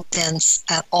physical sense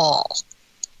at all.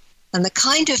 And the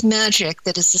kind of magic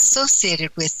that is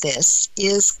associated with this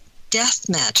is death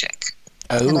magic.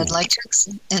 Oh. And I'd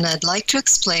like to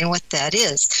explain what that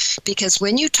is, because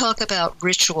when you talk about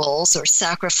rituals or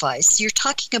sacrifice, you're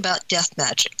talking about death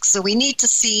magic. So we need to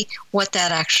see what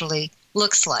that actually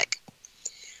looks like.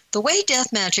 The way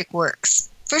death magic works,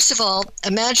 first of all,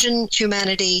 imagine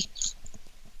humanity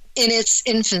in its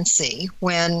infancy,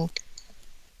 when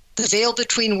the veil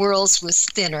between worlds was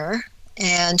thinner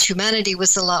and humanity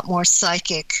was a lot more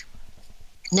psychic,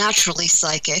 naturally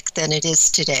psychic, than it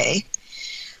is today.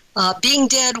 Being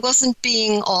dead wasn't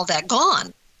being all that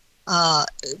gone.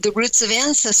 The roots of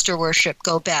ancestor worship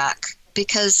go back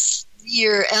because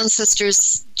your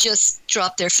ancestors just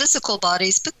dropped their physical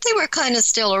bodies, but they were kind of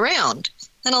still around,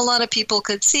 and a lot of people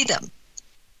could see them.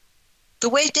 The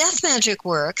way death magic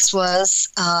works was,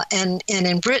 and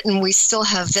in Britain we still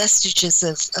have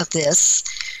vestiges of this,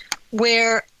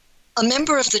 where a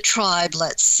member of the tribe,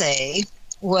 let's say,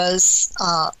 was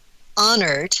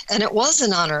honored, and it was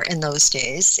an honor in those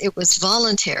days, it was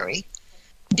voluntary,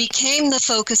 became the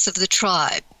focus of the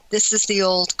tribe. This is the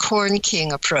old Corn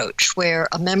King approach, where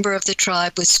a member of the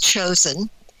tribe was chosen,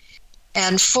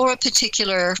 and for a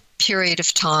particular period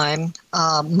of time,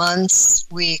 months,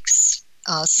 weeks,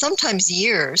 sometimes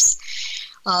years,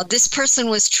 this person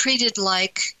was treated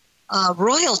like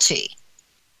royalty.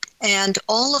 And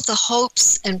all of the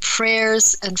hopes and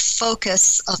prayers and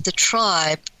focus of the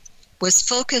tribe was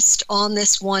focused on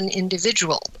this one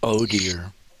individual. Oh,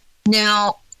 dear.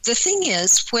 Now, the thing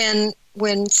is,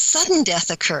 when sudden death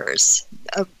occurs,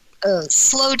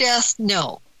 slow death,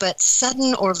 no, but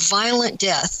sudden or violent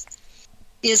death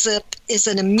is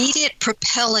an immediate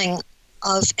propelling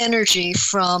of energy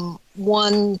from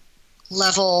one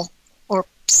level or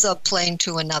subplane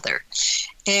to another.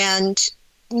 And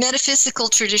metaphysical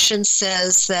tradition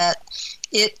says that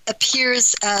it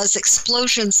appears as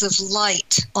explosions of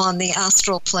light on the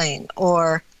astral plane,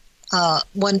 or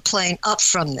one plane up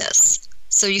from this.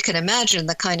 So you can imagine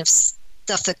the kind of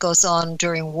stuff that goes on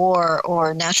during war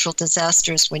or natural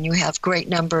disasters when you have great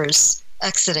numbers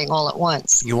exiting all at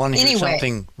once. You want to hear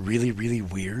something really, really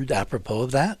weird apropos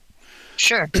of that?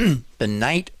 Sure. The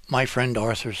night my friend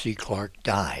Arthur C. Clarke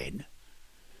died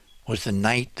was the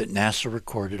night that NASA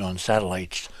recorded on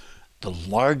satellites the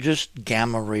largest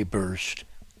gamma ray burst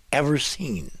ever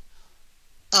seen.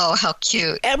 Oh, how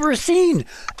cute. Ever seen.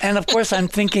 And of course I'm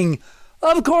thinking,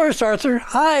 of course, Arthur,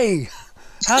 hi,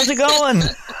 how's it going?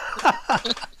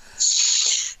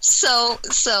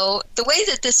 So the way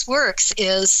that this works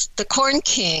is the Corn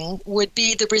King would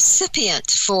be the recipient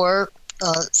for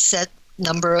said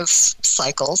number of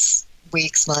cycles,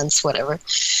 weeks, months, whatever.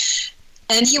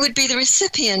 And he would be the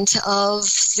recipient of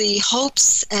the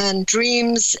hopes and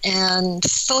dreams and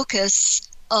focus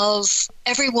of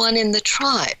everyone in the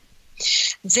tribe.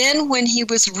 Then when he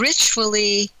was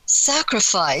ritually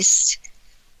sacrificed,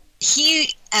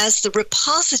 he, as the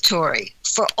repository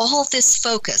for all this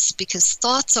focus, because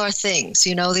thoughts are things,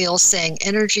 you know the old saying,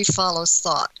 energy follows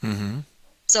thought. Mm-hmm.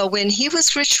 So when he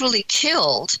was ritually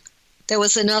killed, there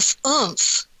was enough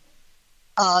oomph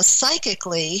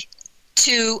psychically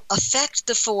to affect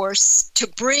the force, to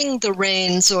bring the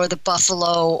rains or the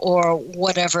buffalo or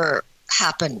whatever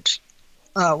happened,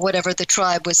 whatever the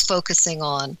tribe was focusing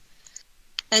on.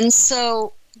 And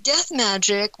so death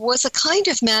magic was a kind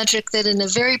of magic that in a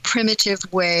very primitive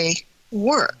way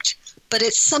worked, but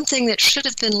it's something that should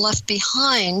have been left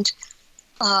behind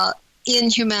in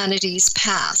humanity's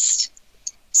past.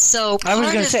 So I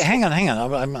was going to say, hang on.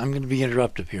 I'm going to be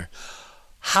interrupted here.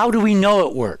 How do we know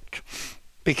it worked?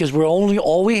 Because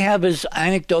all we have is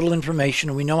anecdotal information,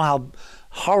 and we know how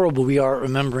horrible we are at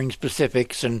remembering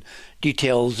specifics and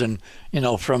details, and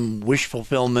from wish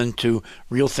fulfillment to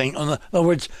real thing. In other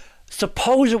words,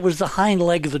 suppose it was the hind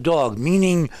leg of the dog,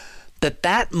 meaning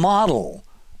that model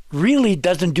really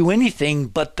doesn't do anything,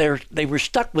 but they were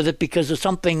stuck with it because of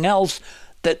something else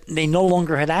that they no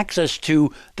longer had access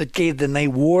to that gave them a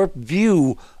warped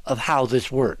view of how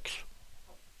this works.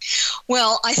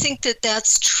 Well, I think that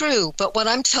that's true, but what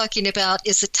I'm talking about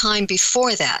is a time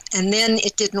before that, and then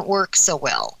it didn't work so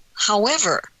well.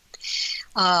 However,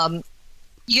 there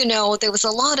was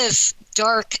a lot of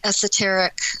dark,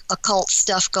 esoteric, occult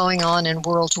stuff going on in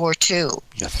World War II.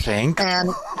 You think?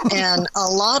 And a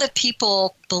lot of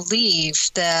people believe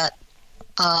that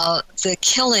the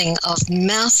killing of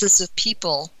masses of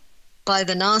people by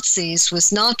the Nazis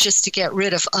was not just to get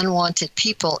rid of unwanted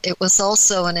people, it was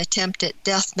also an attempt at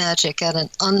death magic at an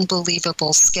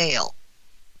unbelievable scale.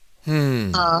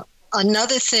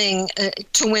 Another thing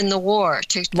to win the war,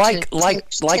 to take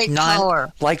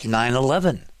power. Like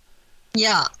 9/11.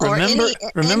 Yeah, remember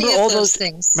any all of those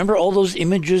things. Remember all those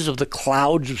images of the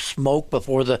clouds of smoke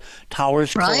before the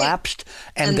towers collapsed,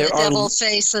 and there the devil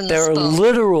face and there the are smoke.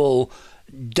 literal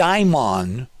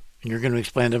daimon, and you're going to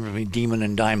explain the difference between demon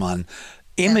and daimon,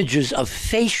 images of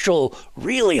facial,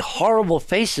 really horrible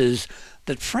faces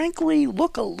that frankly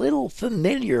look a little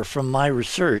familiar from my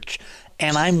research.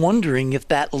 And I'm wondering if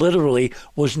that literally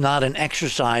was not an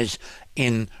exercise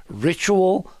in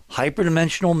ritual,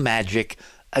 hyperdimensional magic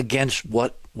against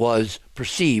what was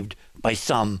perceived by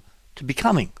some to be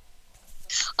coming.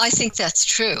 I think that's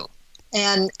true.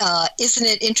 And isn't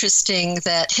it interesting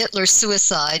that Hitler's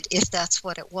suicide, if that's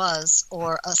what it was,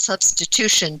 or a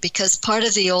substitution, because part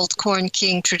of the old Corn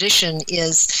King tradition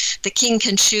is the king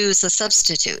can choose a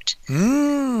substitute.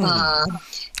 A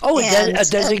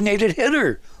designated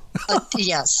hitter.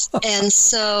 Yes. And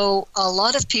so a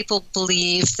lot of people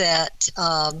believe that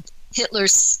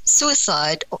Hitler's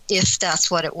suicide, if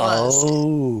that's what it was,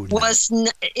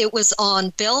 it was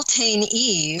on Beltane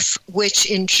Eve, which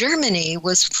in Germany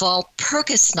was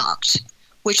Walpurgisnacht,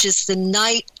 which is the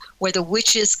night where the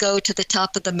witches go to the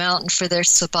top of the mountain for their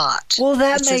Sabbat. Well,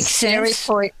 that it's makes a sense. very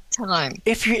point time.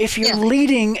 If you're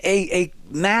leading a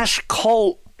mass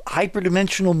cult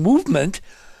hyperdimensional movement,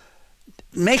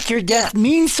 make your death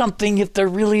mean something if there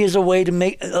really is a way to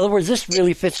make... In other words, this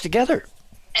really fits together.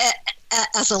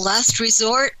 As a last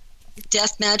resort,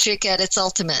 death magic at its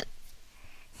ultimate.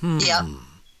 Yeah,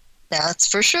 that's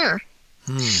for sure.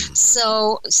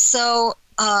 So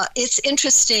it's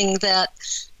interesting that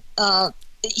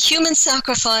human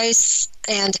sacrifice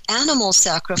and animal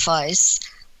sacrifice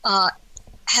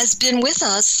has been with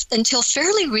us until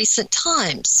fairly recent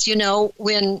times. You know,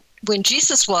 when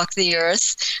Jesus walked the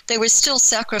earth, they were still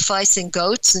sacrificing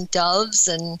goats and doves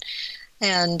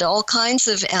and all kinds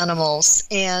of animals.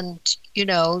 And, you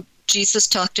know, Jesus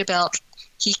talked about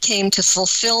he came to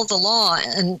fulfill the law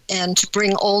and to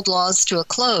bring old laws to a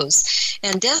close.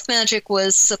 And death magic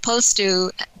was supposed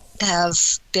to have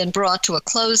been brought to a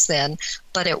close then,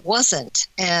 but it wasn't.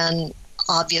 And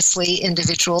obviously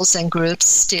individuals and groups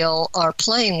still are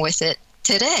playing with it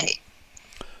today.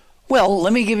 Well,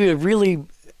 let me give you a really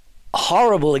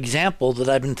horrible example that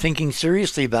I've been thinking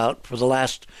seriously about for the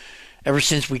last... ever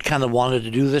since we kind of wanted to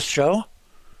do this show.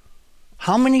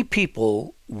 How many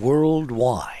people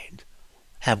worldwide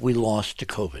have we lost to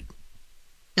COVID?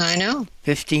 I know.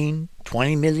 15,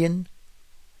 20 million?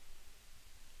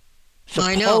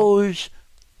 I know. Suppose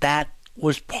that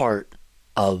was part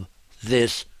of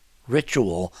this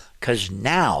ritual, because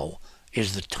now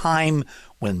is the time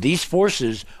when these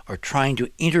forces are trying to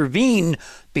intervene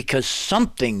because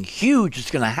something huge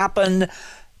is going to happen,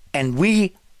 and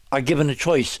we are given a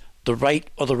choice, the right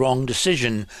or the wrong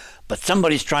decision, but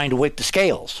somebody's trying to whip the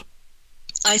scales.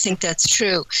 I think that's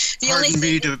true. Pardon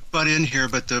me to butt in here,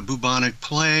 but the bubonic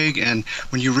plague, and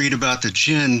when you read about the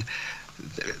jinn,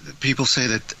 people say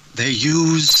that they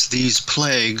use these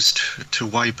plagues to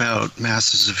wipe out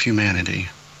masses of humanity.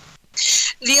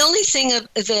 The only thing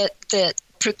that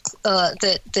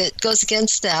goes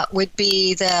against that would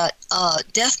be that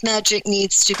death magic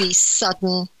needs to be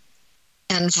sudden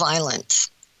and violent.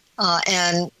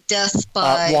 And death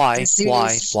by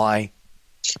disease. Why?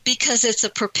 Because it's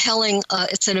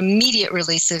it's an immediate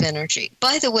release of energy.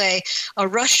 By the way, a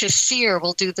rush of fear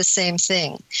will do the same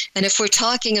thing. And if we're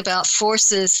talking about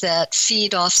forces that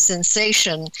feed off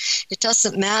sensation, it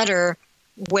doesn't matter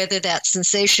whether that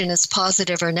sensation is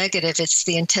positive or negative. It's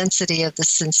the intensity of the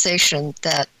sensation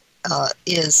that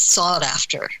is sought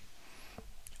after.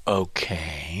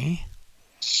 Okay.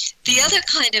 The other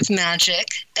kind of magic,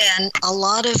 and a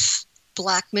lot of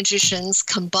black magicians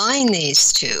combine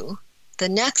these two, the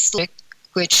next,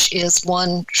 which is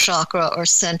one chakra or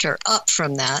center up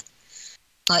from that,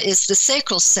 is the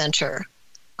sacral center,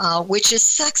 which is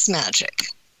sex magic.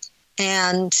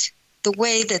 And the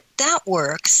way that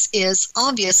works is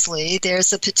obviously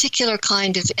there's a particular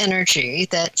kind of energy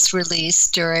that's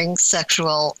released during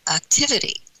sexual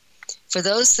activity. For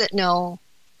those that know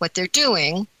what they're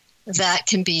doing, that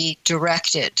can be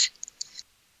directed.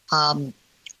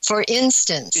 For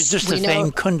instance, is this the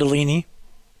same Kundalini?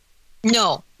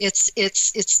 No,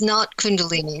 it's not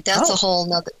Kundalini. That's a whole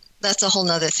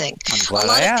nother thing. I'm glad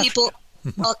I asked. People,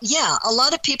 a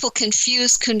lot of people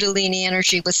confuse Kundalini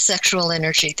energy with sexual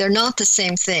energy. They're not the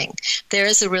same thing. There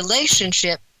is a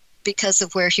relationship because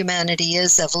of where humanity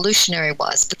is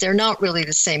evolutionary-wise, but they're not really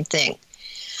the same thing.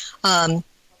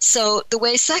 So the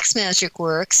way sex magic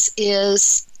works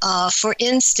is, for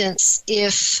instance,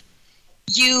 if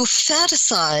you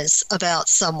fantasize about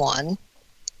someone,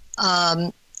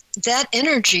 that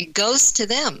energy goes to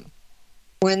them.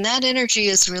 When that energy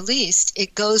is released,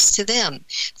 it goes to them.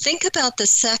 Think about the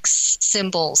sex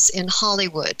symbols in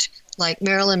Hollywood, like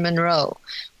Marilyn Monroe,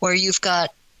 where you've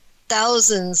got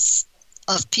thousands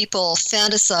of people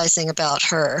fantasizing about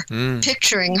her,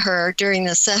 picturing her during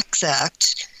the sex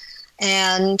act.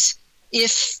 And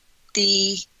if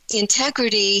the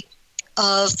integrity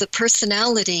of the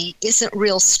personality isn't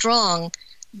real strong,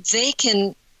 they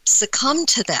can succumb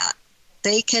to that.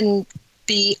 They can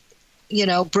be,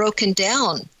 broken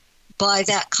down by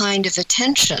that kind of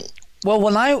attention. Well,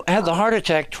 when I had the heart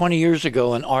attack 20 years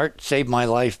ago, and Art saved my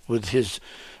life with his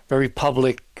very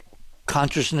public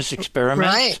consciousness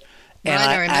experiments. Right. And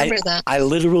I remember that. I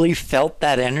literally felt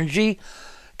that energy.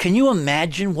 Can you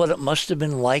imagine what it must have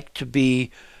been like to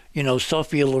be,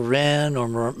 Sophia Loren or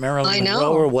Marilyn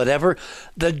Monroe or whatever?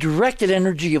 The directed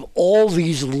energy of all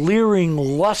these leering,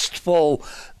 lustful.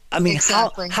 I mean,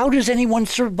 exactly. How does anyone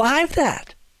survive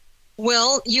that?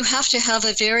 Well, you have to have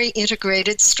a very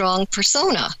integrated, strong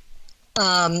persona.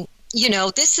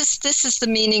 This is the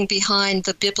meaning behind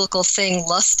the biblical thing,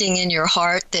 lusting in your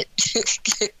heart, that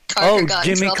Carter got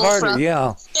Jimmy in trouble Carter, from.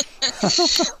 yeah.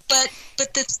 But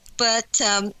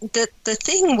the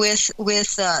thing with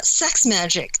sex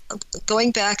magic,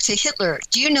 going back to Hitler,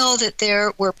 do you know that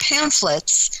there were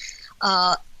pamphlets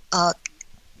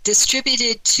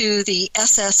distributed to the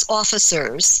SS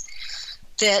officers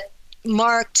that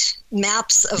marked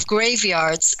maps of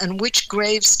graveyards and which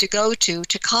graves to go to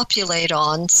copulate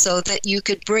on, so that you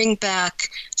could bring back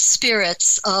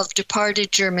spirits of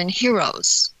departed German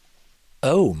heroes?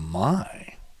 Oh,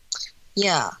 my.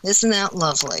 Yeah, isn't that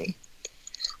lovely?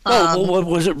 Well,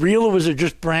 was it real or was it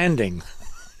just branding?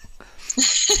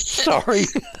 Sorry.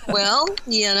 Well,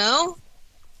 the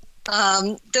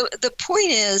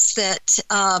point is that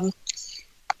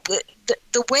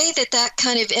the way that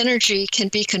kind of energy can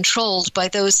be controlled by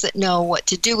those that know what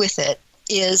to do with it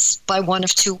is by one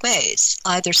of two ways,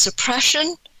 either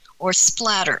suppression or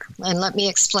splatter. And let me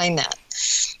explain that.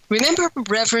 Remember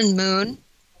Reverend Moon?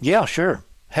 Yeah, sure.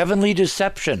 Heavenly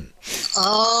Deception.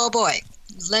 Oh, boy.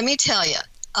 Let me tell you.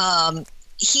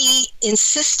 He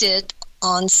insisted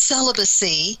on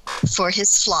celibacy for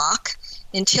his flock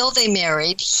until they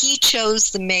married. He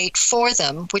chose the mate for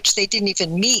them, which they didn't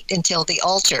even meet until the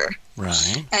altar.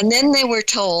 Right. And then they were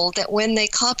told that when they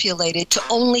copulated to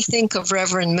only think of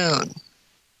Reverend Moon.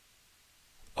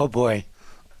 Oh, boy.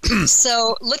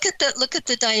 So look at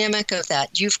the dynamic of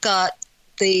that. You've got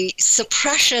the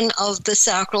suppression of the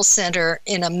sacral center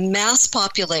in a mass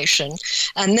population,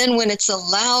 and then when it's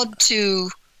allowed to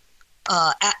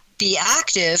be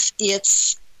active,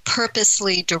 it's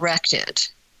purposely directed.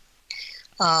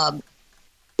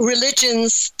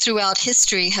 Religions throughout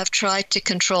history have tried to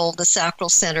control the sacral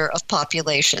center of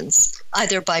populations,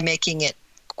 either by making it,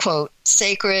 quote,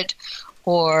 sacred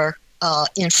or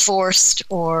enforced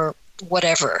or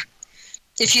whatever.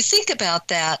 If you think about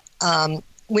that,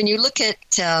 when you look at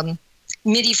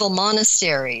medieval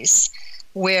monasteries,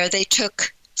 where they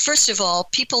took, first of all,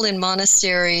 people in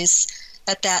monasteries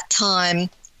at that time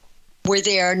were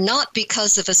there not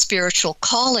because of a spiritual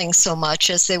calling so much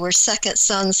as they were second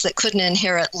sons that couldn't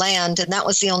inherit land, and that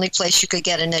was the only place you could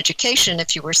get an education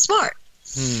if you were smart.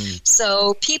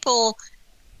 So people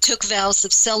took vows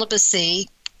of celibacy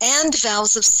and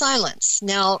vows of silence.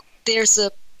 Now, there's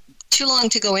too long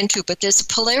to go into, but there's a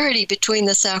polarity between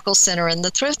the sacral center and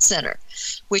the throat center,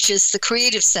 which is the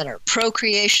creative center,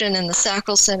 procreation in the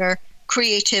sacral center,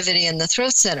 creativity in the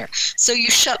throat center. So you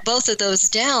shut both of those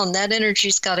down, that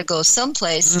energy's got to go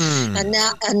someplace. And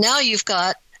now you've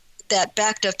got that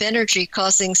backed up energy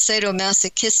causing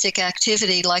sadomasochistic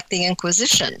activity like the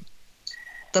Inquisition.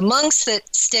 The monks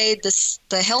that stayed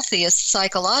the healthiest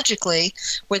psychologically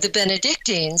were the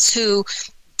Benedictines, who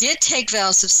did take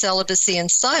vows of celibacy and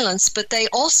silence, but they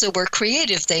also were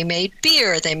creative. They made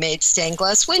beer, they made stained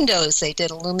glass windows, they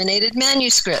did illuminated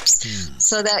manuscripts.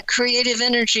 So that creative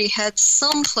energy had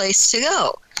some place to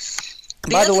go.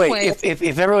 By the way, if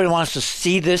everyone wants to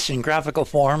see this in graphical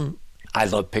form, I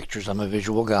love pictures, I'm a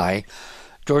visual guy.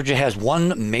 Georgia has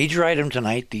one major item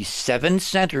tonight, the 7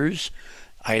 centers.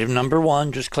 Item number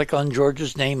 1, just click on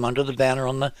Georgia's name under the banner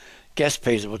on the guest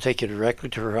page. It will take you directly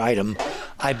to her item.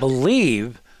 I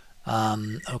believe,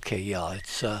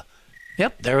 it's,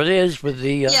 yep, there it is with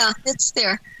the... yeah, it's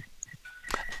there.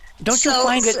 Don't you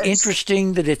find it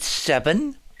interesting that it's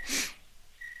 7?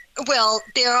 Well,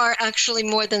 there are actually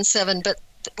more than 7, but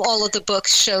all of the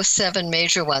books show 7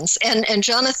 major ones. And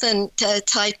Jonathan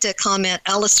typed a comment.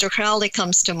 Aleister Crowley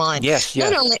comes to mind. Yes.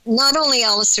 Not only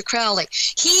Aleister Crowley.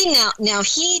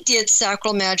 He did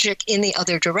sacral magic in the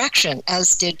other direction,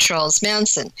 as did Charles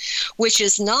Manson, which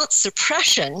is not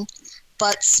suppression,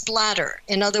 but splatter.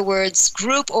 In other words,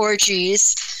 group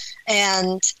orgies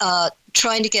and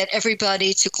trying to get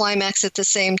everybody to climax at the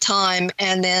same time,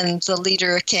 and then the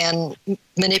leader can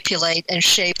manipulate and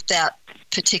shape that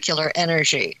particular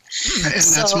energy. And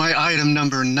that's my item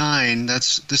number 9.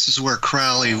 This is where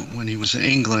Crowley, when he was in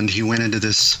England, he went into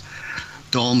this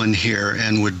dolmen here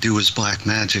and would do his black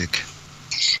magic.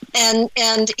 And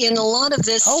in a lot of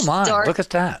this look at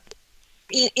that.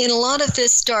 In a lot of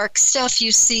this dark stuff,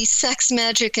 you see sex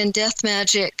magic and death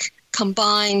magic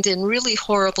combined in really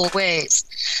horrible ways.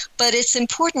 But it's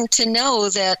important to know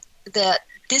that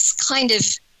this kind of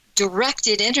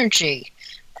directed energy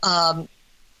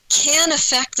can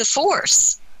affect the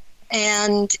force,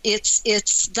 and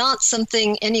it's not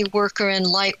something any worker in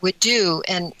light would do.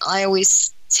 And I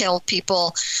always tell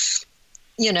people,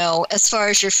 as far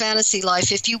as your fantasy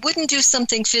life, if you wouldn't do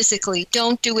something physically,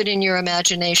 don't do it in your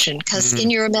imagination, because in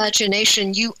your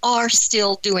imagination you are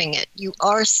still doing it. You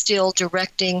are still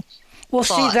directing. Well,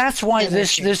 see, that's why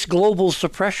this global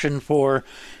suppression for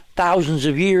thousands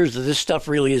of years of this stuff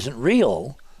really isn't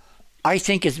real. I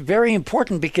think it's very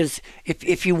important, because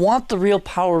if you want the real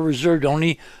power reserved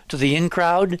only to the in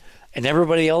crowd and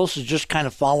everybody else is just kind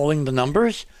of following the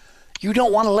numbers, you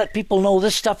don't want to let people know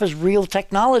this stuff is real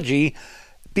technology.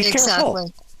 Be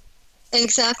careful.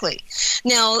 Exactly.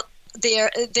 Now,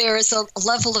 there is a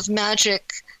level of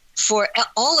magic for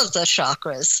all of the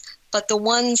chakras, but the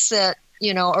ones that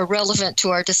are relevant to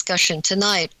our discussion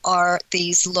tonight are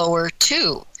these lower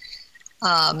 2.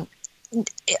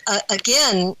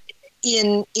 Again,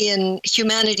 in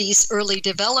humanity's early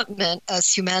development,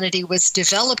 as humanity was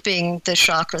developing the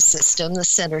chakra system, the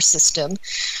center system,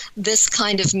 this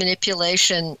kind of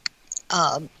manipulation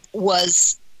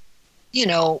was,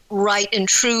 right and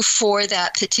true for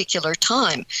that particular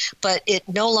time. But it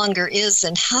no longer is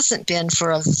and hasn't been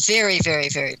for a very, very,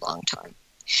 very long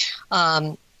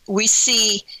time. We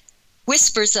see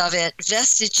whispers of it,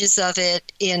 vestiges of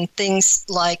it in things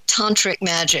like tantric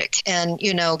magic. And,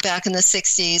 back in the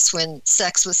 60s when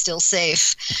sex was still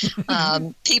safe,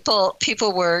 people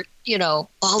were,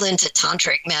 all into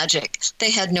tantric magic.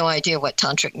 They had no idea what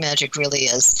tantric magic really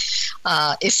is.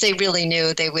 If they really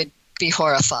knew, they would be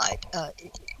horrified.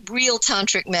 Real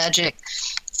tantric magic,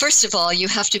 first of all, you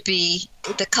have to be,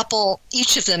 the couple,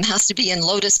 each of them has to be in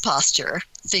lotus posture.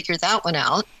 Figure that one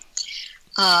out.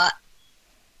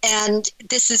 And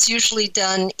this is usually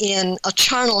done in a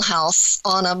charnel house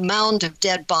on a mound of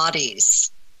dead bodies.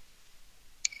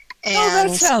 And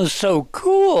that sounds so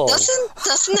cool. Doesn't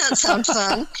that sound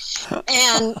fun?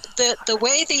 And the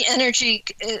way the energy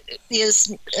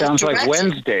is sounds directed, like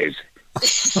Wednesdays.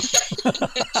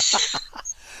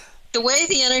 The way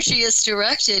the energy is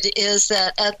directed is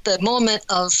that at the moment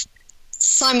of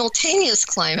simultaneous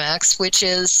climax, which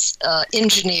is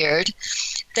engineered,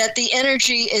 that the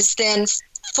energy is then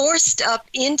forced up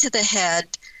into the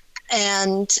head,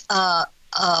 and the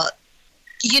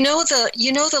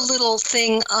little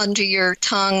thing under your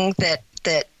tongue that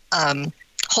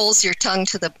holds your tongue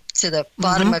to the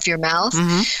bottom of your mouth.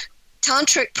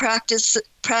 Tantric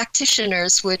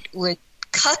practitioners would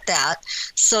cut that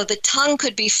so the tongue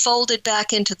could be folded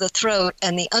back into the throat,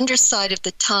 and the underside of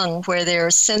the tongue, where there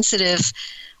are sensitive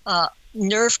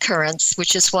nerve currents,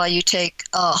 which is why you take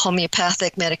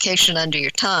homeopathic medication under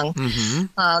your tongue,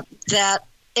 that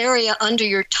area under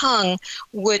your tongue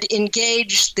would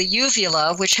engage the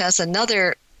uvula, which has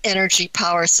another energy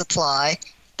power supply.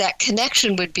 That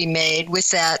connection would be made with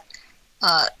that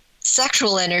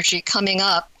sexual energy coming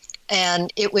up,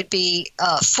 and it would be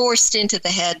forced into the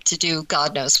head to do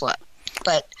God knows what.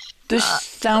 But this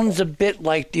sounds a bit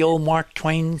like the old Mark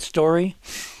Twain story.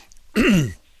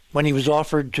 When he was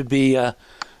offered to be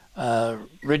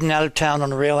ridden out of town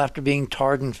on a rail after being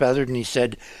tarred and feathered, and he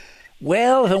said,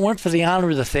 well, if it weren't for the honor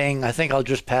of the thing, I think I'll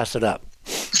just pass it up.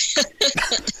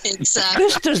 Exactly.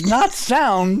 This does not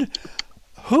sound...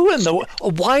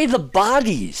 Why the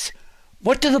bodies?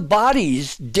 What do the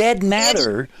bodies, dead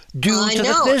matter, do to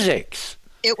the physics?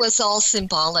 It was all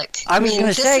symbolic. I was going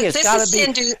to say,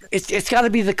 it's got to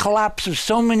be the collapse of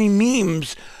so many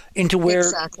memes into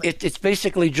where it's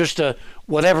basically just a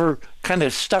whatever kind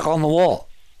of stuck on the wall.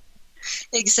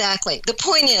 Exactly. The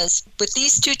point is, with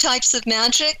these two types of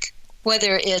magic,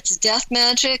 whether it's death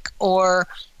magic or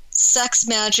sex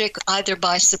magic, either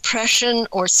by suppression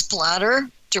or splatter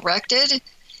directed,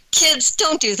 Kids,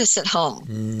 don't do this at home.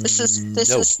 This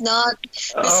is not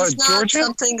Georgia?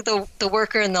 something the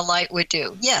worker in the light would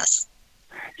do. Yes.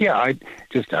 Yeah, I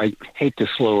hate to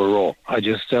slow a roll. I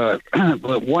just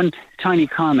but one tiny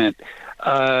comment.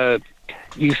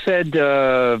 You said,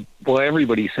 well,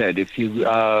 everybody said if you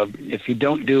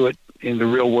don't do it in the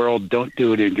real world, don't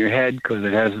do it in your head because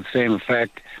it has the same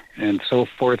effect, and so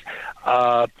forth.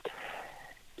 Are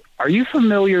you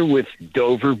familiar with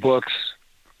Dover books?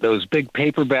 Those big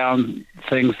paper-bound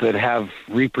things that have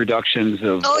reproductions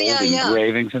of old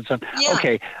engravings and stuff? Yeah.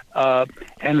 Okay.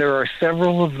 And there are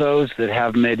several of those that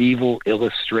have medieval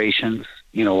illustrations,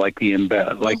 like the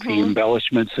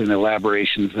embellishments and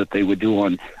elaborations that they would do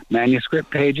on manuscript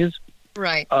pages.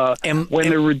 Right. When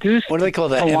they're reduced, what do they call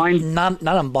that? line, Not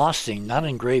embossing, not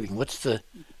engraving. What's the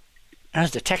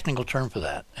technical term for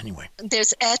that? Anyway,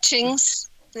 there's etchings.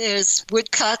 There's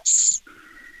woodcuts.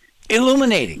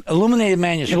 Illuminated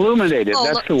manuscript. Illuminated,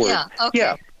 that's the word. Yeah,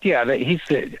 okay. Yeah. He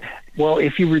said, well,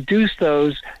 if you reduce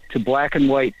those to black and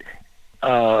white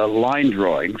line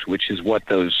drawings, which is what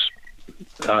those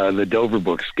the Dover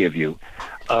books give you,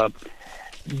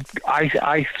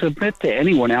 I submit to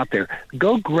anyone out there,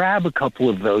 go grab a couple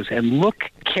of those and look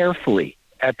carefully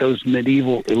at those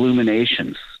medieval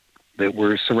illuminations that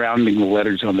were surrounding the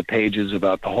letters on the pages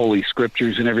about the Holy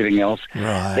Scriptures and everything else.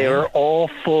 Right. They are all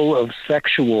full of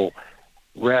sexual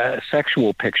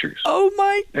pictures. Oh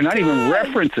my! They're not even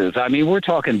references. I mean, we're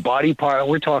talking body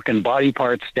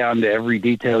parts down to every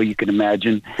detail you can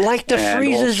imagine. Like the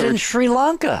friezes in Sri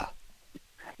Lanka.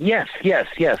 Yes.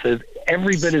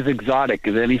 Every bit as exotic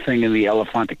as anything in the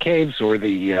Elephanta Caves or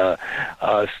the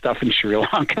stuff in Sri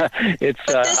Lanka.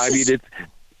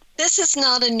 This is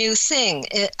not a new thing.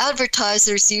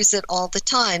 Advertisers use it all the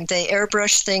time. They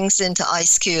airbrush things into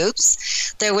ice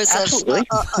cubes. There was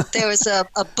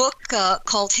a book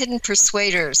called Hidden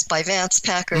Persuaders by Vance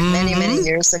Packard many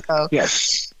years ago.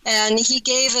 Yes. And he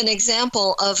gave an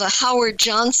example of a Howard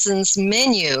Johnson's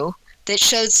menu that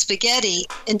showed spaghetti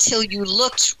until you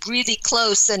looked really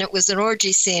close and it was an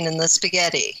orgy scene in the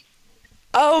spaghetti.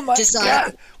 Oh my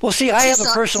God! Well, see, I have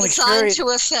a personal experience.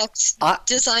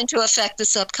 Designed to affect the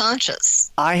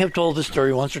subconscious. I have told this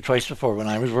story once or twice before. When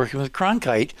I was working with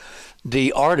Cronkite,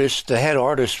 the head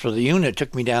artist for the unit,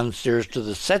 took me downstairs to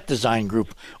the set design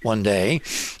group one day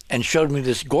and showed me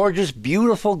this gorgeous,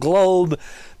 beautiful globe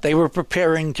they were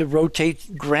preparing to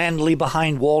rotate grandly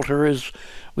behind Walter as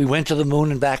we went to the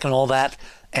moon and back and all that.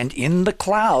 And in the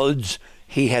clouds,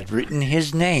 he had written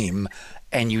his name,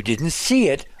 and you didn't see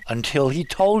it until he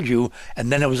told you,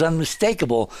 and then it was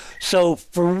unmistakable. So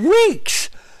for weeks,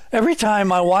 every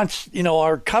time I watched,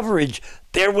 our coverage,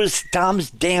 there was Tom's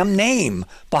damn name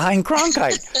behind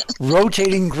Cronkite,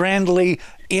 rotating grandly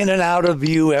in and out of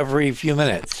view every few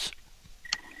minutes.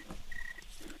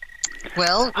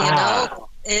 Well,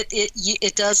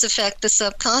 it does affect the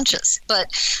subconscious.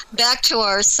 But back to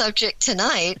our subject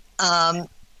tonight,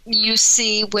 you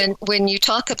see, when you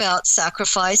talk about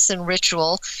sacrifice and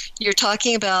ritual, you're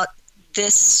talking about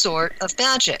this sort of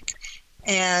magic,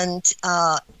 and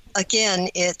again,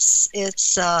 it's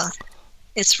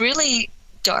really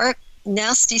dark,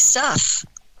 nasty stuff.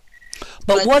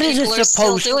 But what is it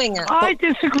supposed? Still doing it. I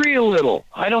disagree a little.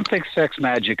 I don't think sex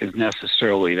magic is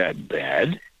necessarily that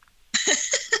bad.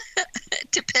 It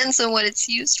depends on what it's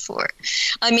used for.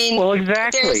 I mean, well,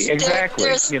 exactly.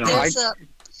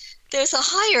 There's a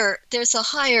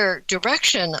higher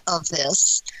direction of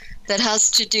this that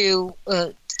has to do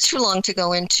too long to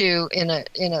go into in a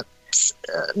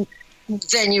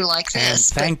venue like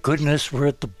this. And thank goodness we're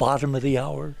at the bottom of the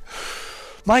hour.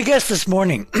 My guest this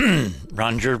morning,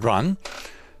 Roger Brunn.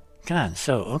 God,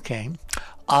 okay.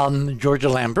 Georgia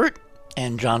Lambert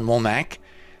and John Womack.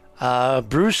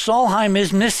 Bruce Solheim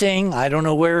is missing. I don't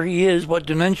know where he is, what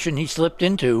dimension he slipped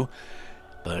into.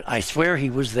 But I swear he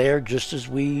was there just as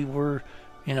we were,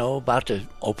 about to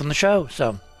open the show.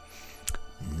 So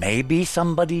maybe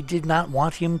somebody did not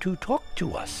want him to talk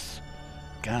to us.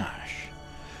 Gosh.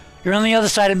 You're on the other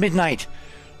side of midnight.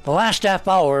 The last half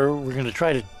hour, we're going to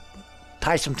try to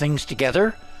tie some things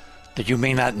together that you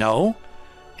may not know.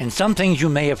 And some things you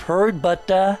may have heard, but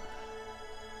they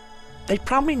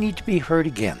probably need to be heard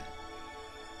again.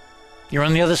 You're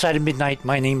on the other side of midnight.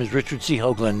 My name is Richard C.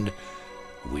 Hoagland.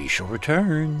 We shall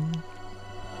return.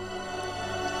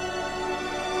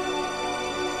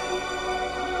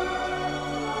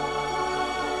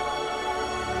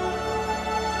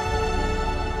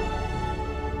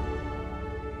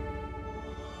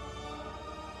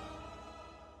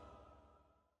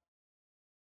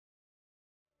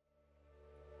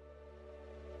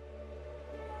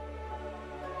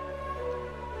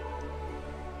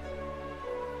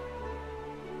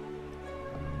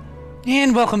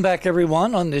 And welcome back,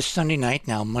 everyone, on this Sunday night,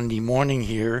 now Monday morning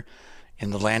here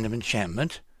in the land of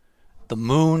enchantment. The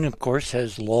moon, of course,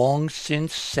 has long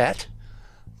since set,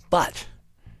 but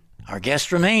our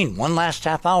guests remain one last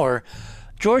half hour.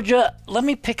 Georgia, let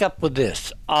me pick up with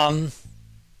this. I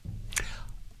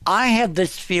had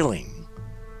this feeling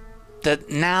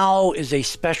that now is a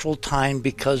special time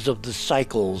because of the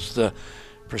cycles, the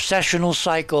precessional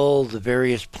cycle, the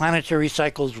various planetary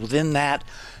cycles within that,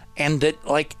 and that,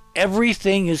 like,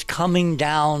 everything is coming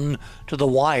down to the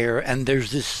wire, and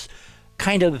there's this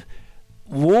kind of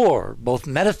war, both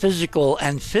metaphysical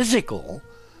and physical,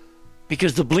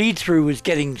 because the bleed through is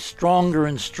getting stronger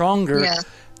and stronger,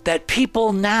 that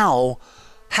people now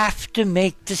have to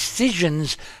make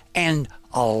decisions, and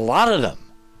a lot of them,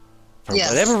 for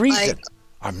whatever reason,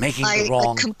 are making the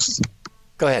wrong...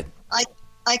 Go ahead.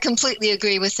 I completely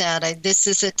agree with that. This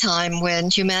is a time when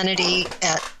humanity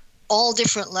at all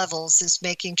different levels is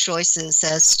making choices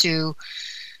as to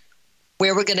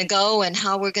where we're going to go and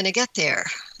how we're going to get there.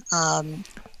 And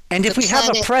if we have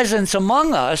a presence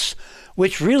among us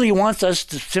which really wants us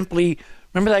to simply,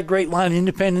 remember that great line,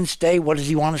 Independence Day, what does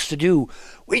he want us to do?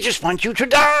 We just want you to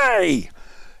die.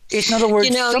 In other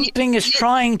words, something is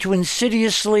trying to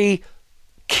insidiously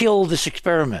kill this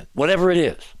experiment, whatever it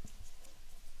is.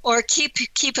 Or keep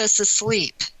us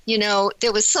asleep. You know,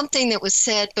 there was something that was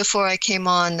said before I came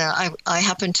on. I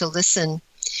happened to listen.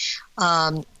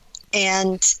 And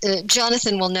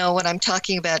Jonathan will know what I'm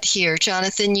talking about here.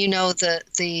 Jonathan, you know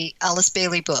the Alice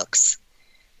Bailey books.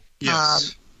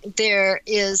 Yes. There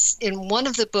is, in one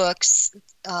of the books,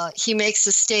 he makes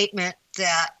a statement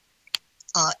that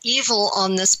evil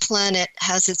on this planet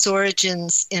has its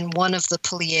origins in one of the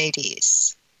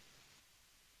Pleiades.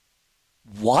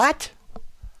 What?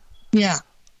 Yeah.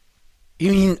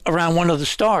 You mean around one of the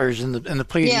stars in the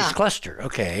Pleiades cluster?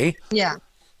 Okay. Yeah.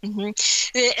 Mm-hmm.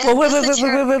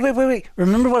 Well, wait.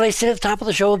 Remember what I said at the top of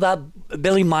the show about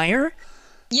Billy Meyer?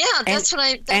 Yeah, that's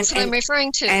what I'm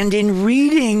referring to. And in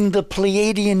reading the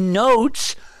Pleiadian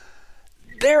notes,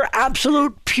 they're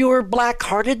absolute pure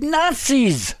black-hearted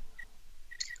Nazis.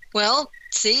 Well,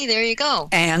 see, there you go.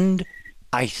 And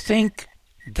I think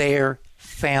they're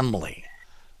family.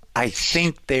 I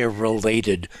think they're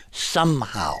related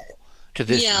somehow to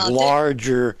this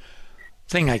larger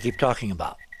thing I keep talking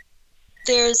about.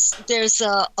 There's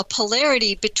a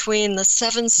polarity between the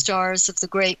 7 stars of the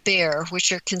Great Bear,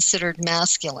 which are considered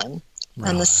masculine,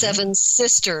 and the 7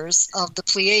 sisters of the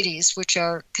Pleiades, which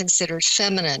are considered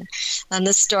feminine. And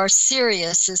the star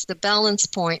Sirius is the balance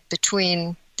point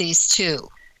between these two.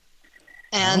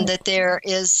 And that there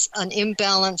is an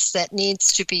imbalance that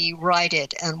needs to be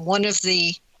righted. And one of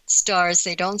the stars,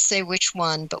 they don't say which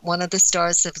one, but one of the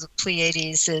stars of the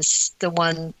Pleiades is the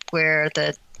one where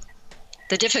the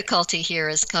difficulty here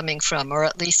is coming from, or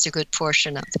at least a good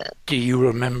portion of it. Do you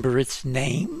remember its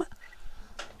name?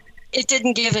 It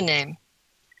didn't give a name.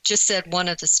 Just said one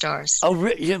of the stars. Oh,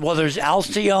 well, there's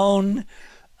Alcyone.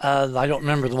 I don't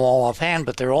remember them all offhand,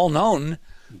 but they're all known.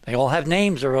 They all have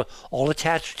names. They're all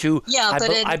attached to,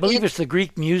 I believe it's the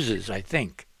Greek muses, I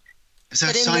think. Is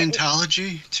that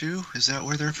Scientology, too? Is that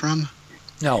where they're from?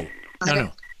 No. Oh,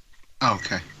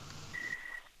 okay.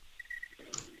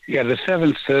 Yeah, the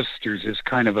 7 sisters is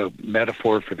kind of a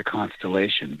metaphor for the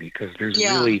constellation, because there's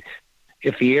really,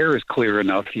 if the air is clear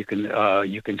enough, you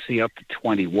can see up to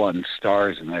 21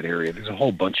 stars in that area. There's a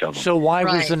whole bunch of them. So why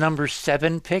was the number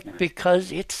 7 picked?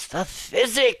 Because it's the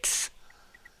physics.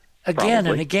 Again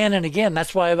and again and again.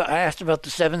 That's why I asked about the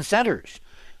 7 centers.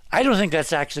 I don't think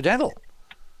that's accidental.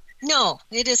 No,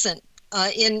 it isn't.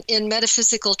 In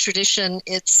metaphysical tradition,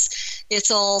 it's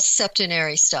all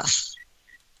septenary stuff.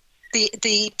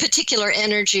 The particular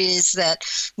energies that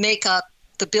make up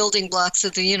the building blocks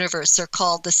of the universe are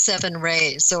called the 7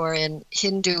 rays, or in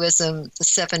Hinduism, the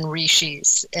 7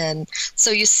 rishis. And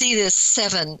so you see this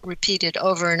 7 repeated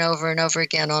over and over and over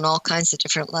again on all kinds of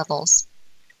different levels.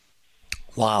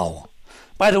 Wow.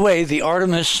 By the way, the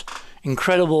Artemis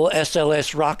incredible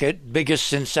SLS rocket, biggest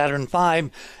since Saturn V,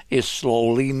 is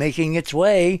slowly making its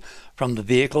way from the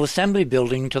vehicle assembly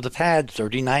building to the pad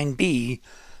 39B.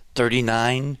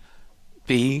 39B,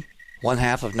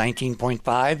 1/2 of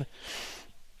 19.5.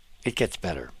 It gets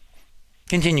better.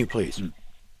 Continue, please.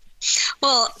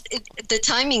 Well, the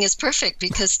timing is perfect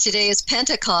because today is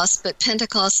Pentecost, but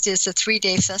Pentecost is a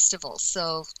 3-day festival,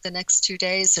 so the next 2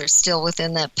 days are still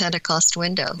within that Pentecost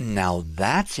window. Now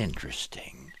that's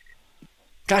interesting.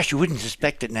 Gosh, you wouldn't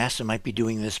suspect that NASA might be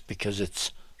doing this because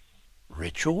it's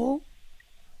ritual?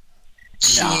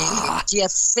 Nah. Do you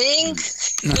think?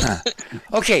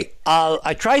 Okay,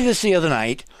 I tried this the other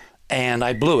night, and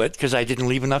I blew it because I didn't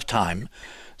leave enough time.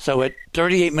 So at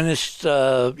 38 minutes,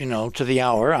 to the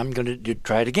hour, I'm going to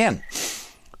try it again.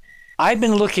 I've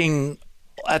been looking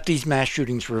at these mass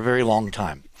shootings for a very long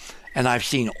time, and I've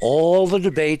seen all the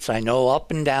debates. I know up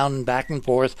and down and back and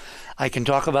forth. I can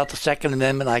talk about the Second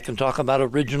Amendment. I can talk about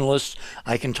originalists.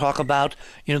 I can talk about,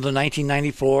 the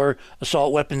 1994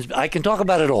 assault weapons. I can talk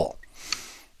about it all.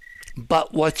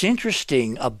 But what's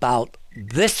interesting about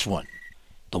this one,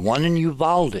 the one in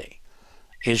Uvalde,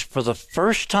 is for the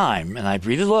first time, and I've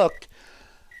really looked,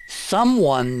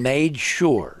 someone made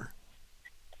sure,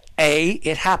 A,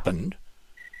 it happened,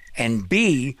 and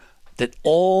B, that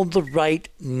all the right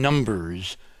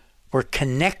numbers were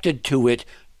connected to it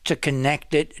to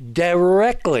connect it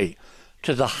directly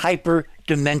to the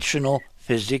hyperdimensional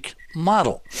physics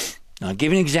model. Now, I'll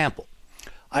give you an example.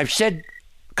 I've said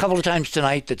a couple of times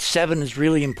tonight that 7 is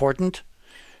really important,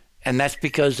 and that's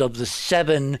because of the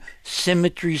 7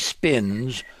 symmetry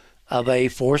spins of a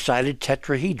 4-sided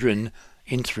tetrahedron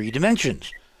in 3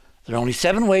 dimensions. There are only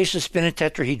 7 ways to spin a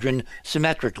tetrahedron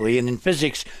symmetrically, and in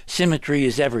physics, symmetry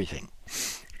is everything.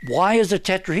 Why is a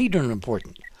tetrahedron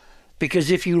important? Because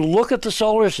if you look at the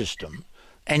solar system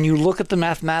and you look at the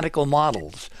mathematical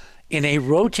models, in a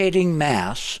rotating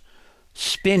mass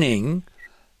spinning,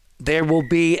 there will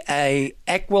be a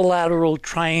equilateral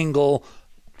triangle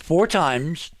 4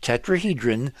 times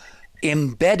tetrahedron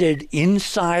embedded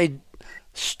inside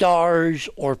stars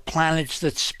or planets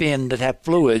that spin that have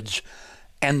fluids,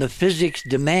 and the physics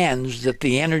demands that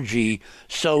the energy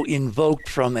so invoked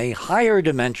from a higher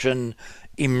dimension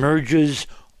emerges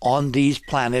on these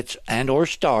planets and or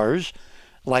stars,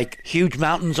 like huge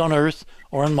mountains on Earth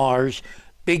or on Mars,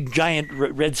 big giant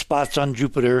red spots on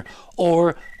Jupiter,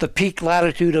 or the peak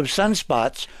latitude of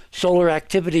sunspots, solar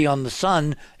activity on the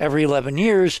sun every 11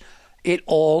 years. It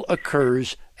all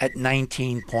occurs at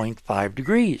 19.5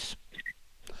 degrees,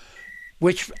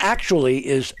 which actually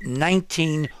is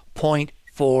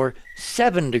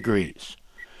 19.47 degrees.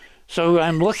 So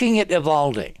I'm looking at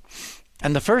Uvalde,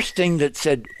 and the first thing that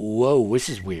said, whoa, this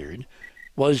is weird,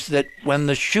 was that when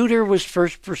the shooter was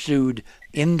first pursued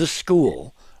in the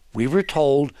school, we were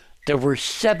told there were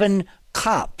 7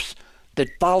 cops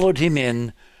that followed him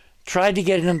in, tried to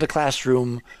get into the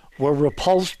classroom, were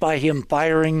repulsed by him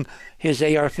firing his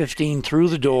AR-15 through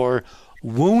the door,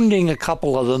 wounding a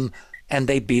couple of them, and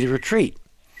they beat a retreat.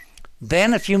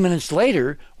 Then a few minutes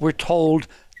later, we're told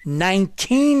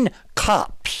 19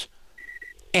 cops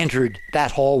entered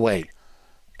that hallway.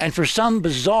 And for some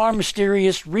bizarre,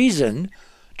 mysterious reason,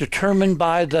 determined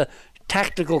by the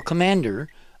tactical commander,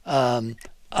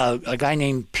 a guy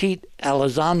named Pete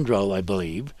Alessandro, I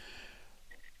believe,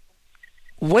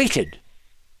 waited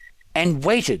and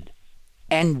waited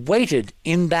and waited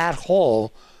in that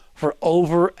hall for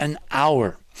over an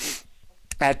hour.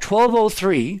 At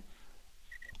 12:03,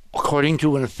 according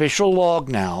to an official log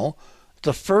now,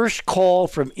 the first call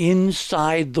from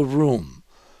inside the room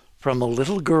from a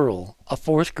little girl, a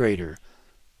 4th grader,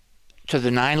 to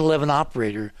the 9/11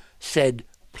 operator said,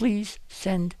 "Please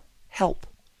send help."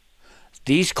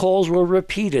 These calls were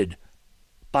repeated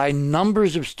by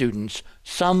numbers of students,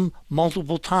 some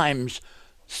multiple times,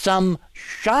 some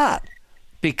shot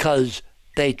because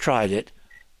they tried it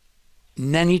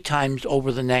many times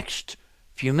over the next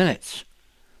few minutes.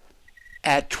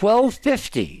 At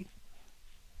 12:50,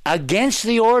 against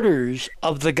the orders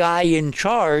of the guy in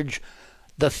charge,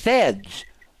 the feds,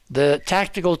 the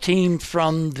tactical team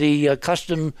from the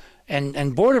Custom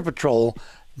and Border Patrol,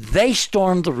 they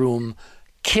stormed the room,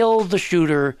 kill the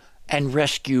shooter, and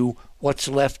rescue what's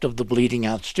left of the bleeding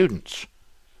out students.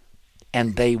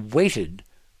 And they waited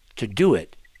to do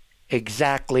it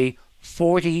exactly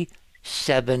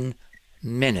 47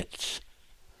 minutes.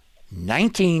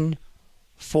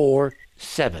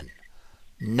 1947.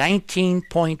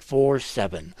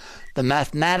 19.47. The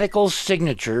mathematical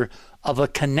signature of a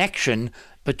connection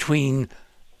between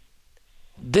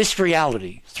this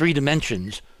reality, 3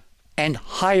 dimensions, and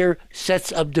higher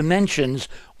sets of dimensions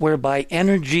whereby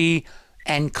energy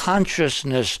and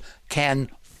consciousness can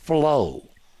flow.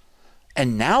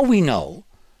 And now we know,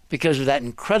 because of that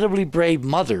incredibly brave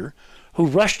mother who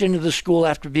rushed into the school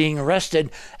after being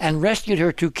arrested and rescued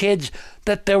her 2 kids,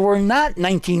 that there were not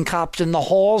 19 cops in the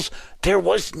halls. There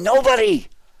was nobody.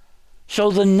 So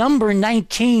the number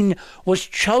 19 was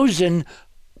chosen,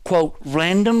 quote,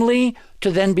 randomly,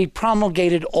 to then be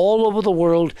promulgated all over the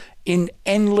world in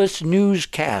endless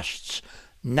newscasts.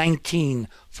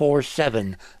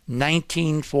 1947,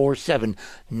 1947,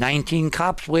 19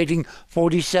 cops waiting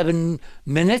 47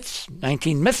 minutes,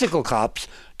 19 mythical cops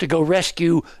to go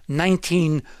rescue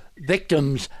 19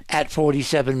 victims at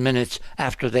 47 minutes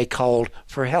after they called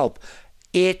for help.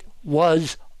 It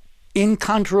was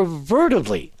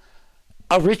incontrovertibly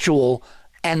a ritual,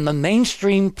 and the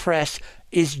mainstream press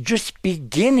is just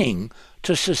beginning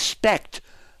to suspect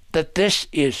that this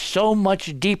is so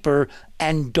much deeper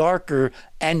and darker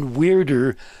and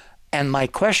weirder. And my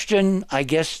question, I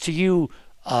guess, to you,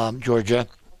 Georgia,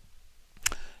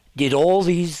 did all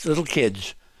these little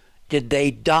kids, did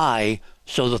they die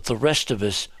so that the rest of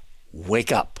us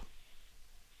wake up?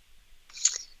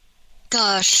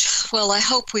 Gosh, well, I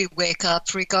hope we wake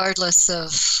up regardless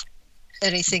of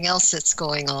anything else that's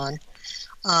going on.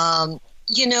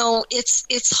 You know,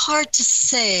 it's hard to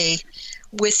say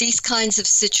with these kinds of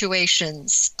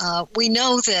situations. We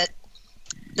know that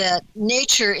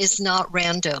nature is not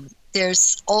random.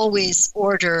 There's always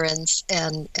order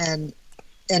and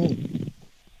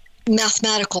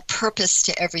mathematical purpose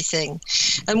to everything.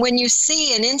 And when you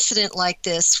see an incident like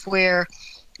this where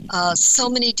so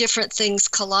many different things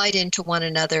collide into one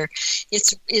another,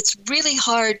 it's really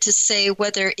hard to say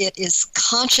whether it is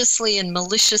consciously and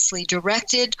maliciously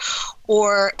directed,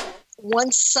 or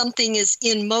once something is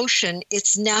in motion,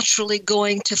 it's naturally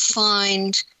going to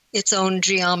find its own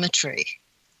geometry.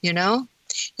 You know?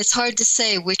 It's hard to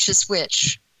say which is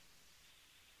which.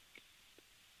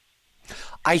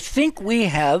 I think we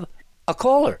have a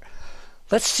caller.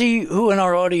 Let's see who in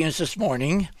our audience this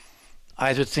morning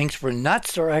either thinks we're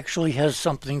nuts or actually has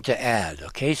something to add.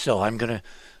 Okay, so I'm gonna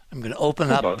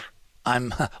open up. Both.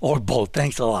 Or both.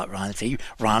 Thanks a lot, Ron. See,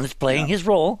 Ron is playing his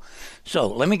role. So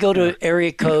let me go to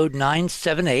area code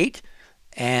 978,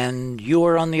 and you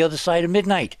are on the other side of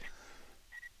midnight.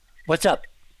 What's up?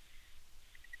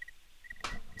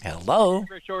 Hello.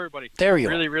 Great show, everybody. There you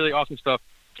are. Really, really awesome stuff.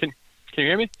 Can you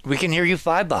hear me? We can hear you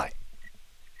 5 by.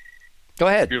 Go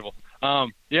ahead. Beautiful.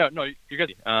 Yeah, no, you guys.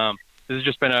 This has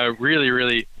just been a really,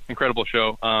 really incredible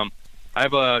show. I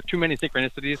have too many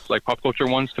synchronicities, like pop culture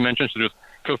ones, to mention, so just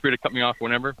feel free to cut me off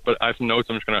whenever. But I have some notes.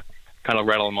 I'm just gonna kind of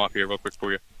rattle them off here real quick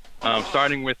for you.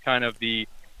 Starting with kind of the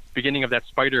beginning of that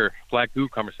spider black goo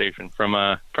conversation from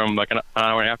like an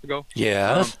hour and a half ago.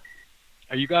 Yes.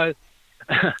 Are you guys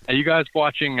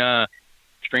watching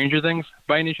Stranger Things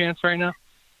by any chance right now?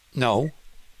 No.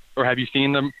 Or have you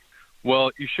seen them?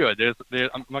 Well, you should.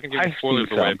 I'm not gonna give you spoilers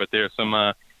away, but there's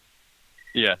some.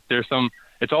 There's some.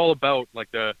 It's all about like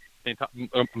the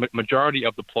majority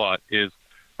of the plot is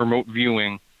remote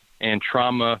viewing and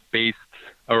trauma-based,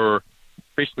 or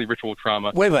basically ritual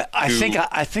trauma. Wait a minute. I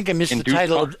think I missed the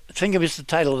title. I think I missed the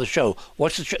title of the show.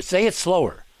 What's the? Say it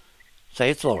slower.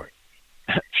 Say it slower.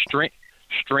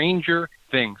 Stranger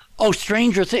Things. Oh,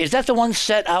 Stranger Things. Is that the one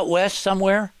set out west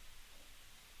somewhere?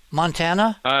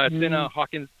 Montana? It's in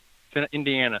Hawkins, it's in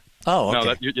Indiana. Oh, okay.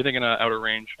 No, you're thinking Outer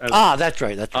Range. That's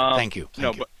right. That's right. Thank you.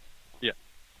 But yeah.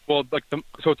 Well, like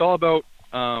so it's all about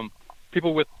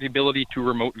people with the ability to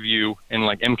remote view and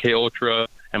like MK Ultra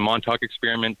and Montauk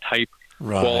Experiment type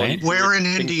quality. Where in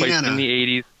Indiana? In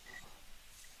the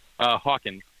 80s.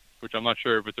 Hawkins, which I'm not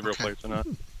sure if it's a real place or not,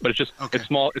 but it's just it's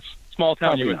small. It's small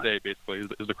town USA basically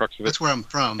is the crux of it. That's where I'm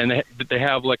from. And they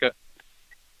have like a.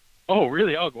 Oh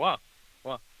really? Oh wow.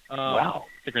 Wow.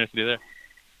 Synchronicity there.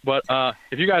 But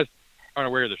if you guys aren't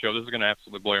aware of the show, this is going to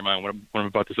absolutely blow your mind what I'm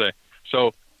about to say.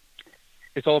 So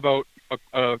it's all about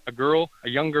a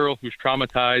young girl who's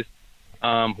traumatized,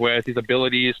 who has these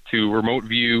abilities to remote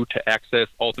view, to access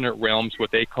alternate realms,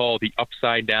 what they call the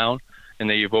Upside Down, and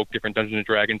they evoke different Dungeons &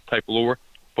 Dragons type lore.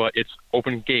 But it's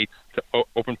open gates,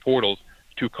 open portals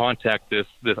to contact this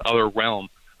other realm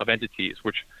of entities,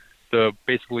 which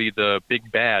basically the big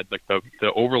bad, like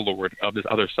the overlord of this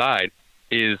other side,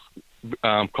 is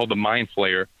called the Mind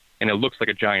Flayer, and it looks like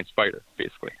a giant spider,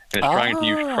 basically. And it's trying to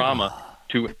use trauma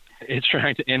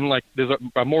and like there's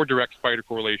a more direct spider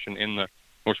correlation in the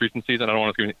most recent season. I don't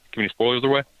want to give any spoilers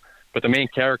away, but the main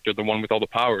character, the one with all the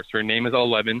powers, her name is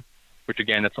 11, which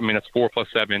again, that's 4 plus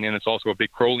 7, and it's also a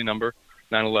big Crowley number,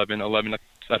 9/11, 11,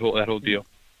 that whole deal.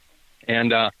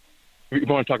 And we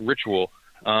want to talk ritual.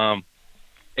 Sorry,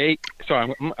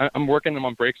 I'm working. I'm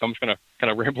on break, so I'm just gonna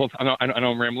kind of ramble. I know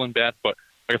I'm rambling bad, but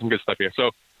I got some good stuff here.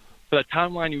 So, for that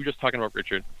timeline you were just talking about,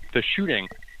 Richard, the shooting,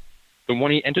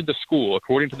 when he entered the school,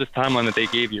 according to this timeline that they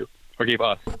gave you or gave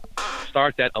us,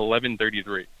 starts at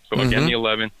 11:33. So again, the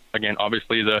 11, again,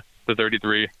 obviously the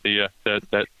 33,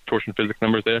 that torsion physics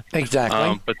numbers there.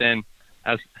 Exactly. But then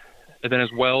as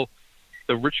well,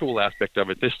 the ritual aspect of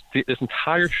it. This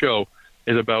entire show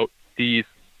is about these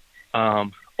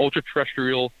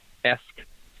ultra-terrestrial-esque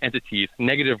entities,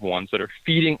 negative ones, that are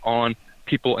feeding on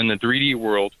people in the 3D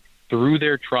world through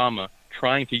their trauma,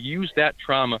 trying to use that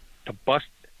trauma to bust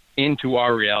into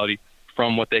our reality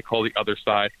from what they call the other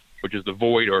side, which is the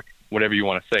void, or whatever you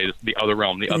want to say, the other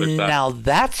realm, the other side. Now,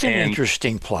 that's an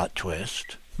interesting plot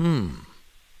twist.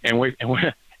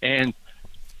 And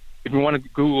if you want to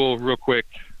Google real quick,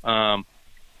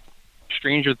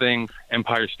 Stranger Things,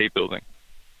 Empire State Building,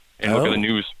 and look at the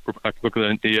news. Look at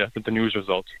the news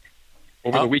results.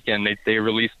 Over the weekend, they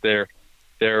released their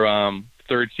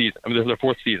third season. I mean, their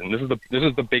fourth season. This is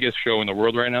the biggest show in the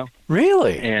world right now.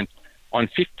 Really? And on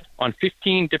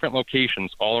 15 different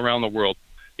locations all around the world,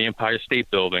 the Empire State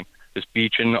Building, this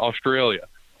beach in Australia,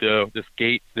 this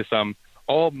gate,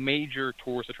 all major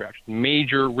tourist attractions,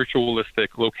 major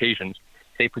ritualistic locations.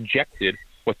 They projected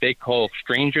what they call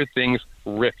Stranger Things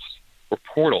rifts or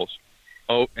portals,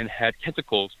 and had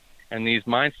tentacles and these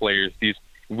mind flayers, these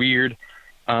weird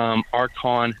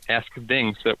Archon-esque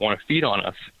things that want to feed on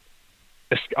us,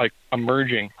 like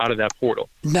emerging out of that portal.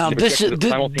 Now this is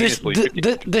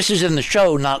in the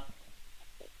show, not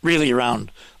really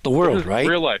around the world, right?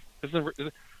 Real life. This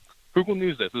is Google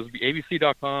News. This would be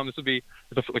ABC.com. This would be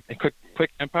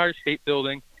click Empire State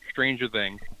Building, Stranger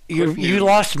Things. You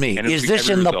lost me. Is this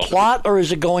in the plot or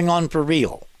is it going on for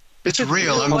real? It's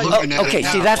real. I'm looking at it Okay,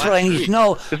 now. see, that's what I need to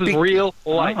know. This is real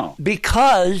life.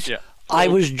 Because Yeah. I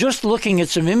was just looking at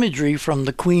some imagery from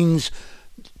the Queen's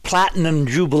Platinum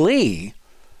Jubilee,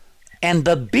 and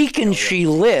the beacon she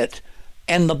lit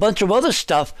and the bunch of other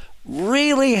stuff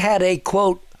really had a,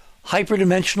 quote,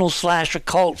 hyperdimensional /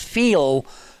 occult feel,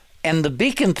 and the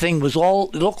beacon thing was it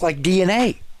looked like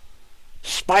DNA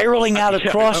spiraling out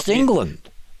across England.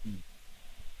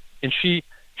 And she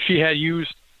had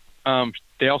used,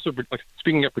 they also, like,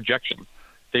 speaking of projection,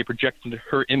 they projected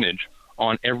her image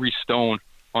on every stone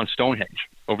on Stonehenge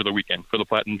over the weekend for the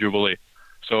Platinum Jubilee.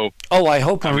 So, I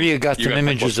hope Maria got some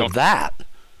images of that.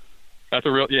 That's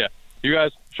a real, yeah. You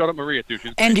guys, shout out Maria, too.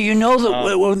 And do you know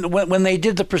that when they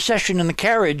did the procession in the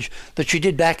carriage that she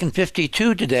did back in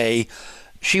 52 today,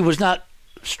 she was not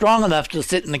strong enough to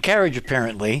sit in the carriage,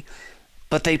 apparently,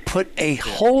 but they put a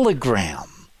hologram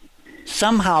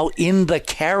somehow in the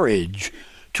carriage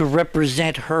to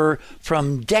represent her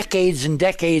from decades and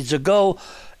decades ago.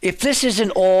 If this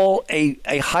isn't all a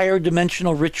higher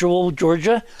dimensional ritual,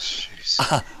 Georgia,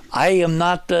 I am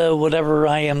not whatever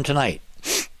I am tonight.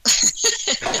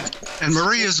 And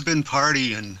Maria's been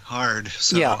partying hard,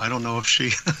 so Yeah. I don't know if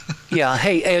she... Yeah.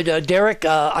 Hey, Derek,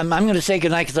 I'm going to say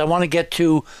goodnight because I want to get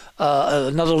to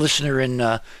another listener in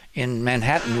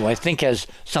Manhattan who I think has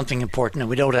something important, and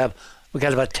we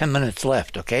got about 10 minutes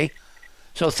left, okay?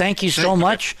 So thank you so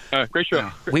much. Great show.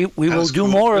 Yeah. We will do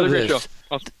more of Really great this. show.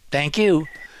 Awesome. Thank you.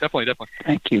 Definitely.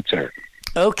 Thank you, sir.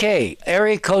 Okay,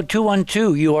 area code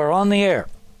 212, you are on the air.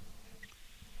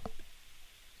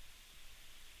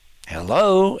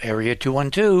 Hello, area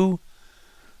 212.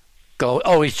 Go.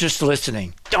 Oh, he's just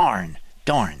listening. Darn.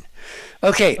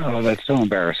 Okay. Oh, that's so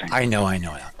embarrassing. I know.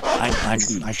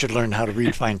 I should learn how to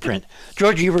read fine print.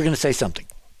 Georgia, you were going to say something.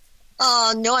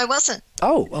 No, I wasn't.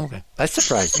 Oh, okay. That's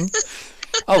surprising.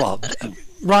 Oh, well,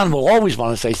 Ron will always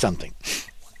want to say something.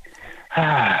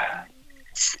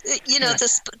 You know,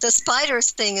 the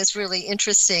spiders thing is really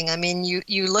interesting. I mean,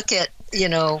 you look at,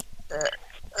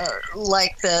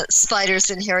 like the spiders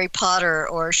in Harry Potter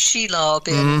or Shelob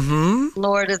in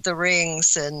Lord of the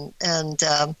Rings, and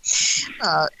the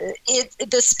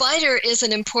spider is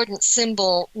an important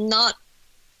symbol, not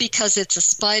because it's a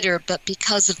spider, but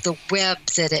because of the web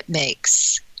that it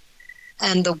makes.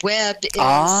 And the web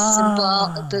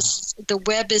is the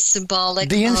web is symbolic.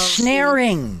 The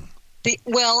ensnaring.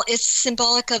 It's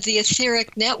symbolic of the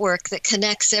etheric network that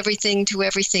connects everything to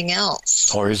everything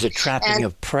else. Or is it trapping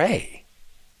of prey?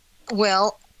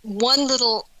 Well, one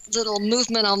little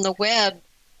movement on the web,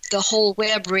 the whole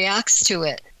web reacts to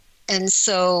it. And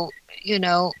so,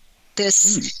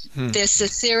 this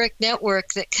etheric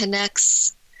network that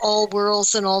connects all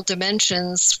worlds and all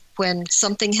dimensions, when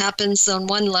something happens on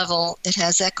one level, it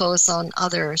has echoes on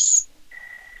others.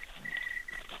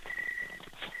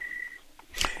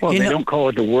 Well, they don't call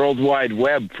it the World Wide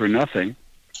Web for nothing,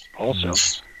 also.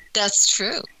 That's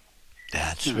true.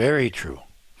 That's very true.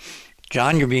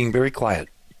 John, you're being very quiet.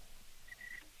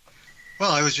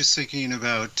 Well, I was just thinking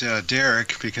about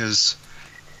Derek because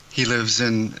he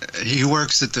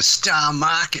works at the Star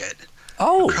Market.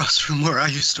 Oh. Across from where I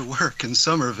used to work in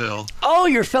Somerville. Oh,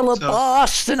 your fellow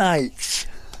Bostonites.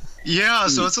 Yeah,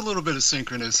 so it's a little bit of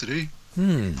synchronicity.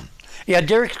 Yeah,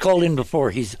 Derek's called in before.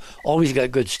 He's always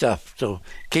got good stuff, so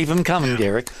keep him coming,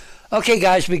 Derek. Okay,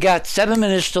 guys, we got 7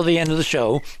 minutes till the end of the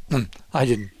show. I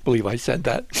didn't believe I said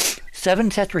that.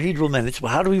 7 tetrahedral minutes.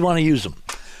 Well, how do we want to use them?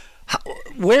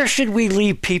 Where should we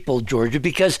leave people, Georgia?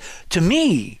 Because to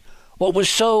me, what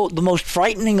was the most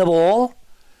frightening of all,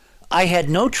 I had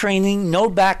no training, no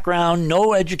background,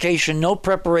 no education, no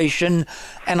preparation,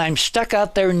 and I'm stuck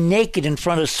out there naked in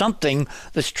front of something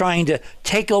that's trying to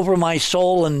take over my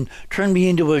soul and turn me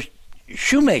into a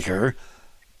shoemaker,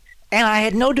 and I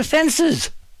had no defenses.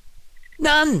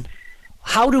 None.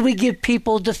 How do we give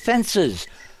people defenses?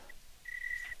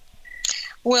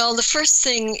 Well, the first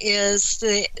thing is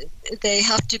they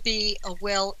have to be a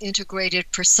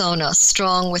well-integrated persona,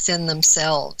 strong within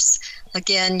themselves.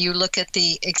 Again, you look at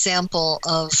the example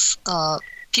of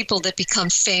people that become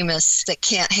famous that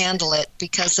can't handle it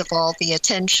because of all the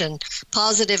attention,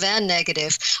 positive and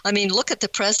negative. I mean, look at the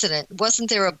president. Wasn't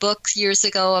there a book years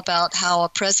ago about how a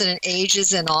president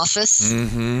ages in office?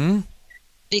 Mm-hmm.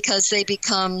 Because they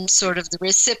become sort of the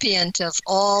recipient of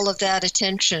all of that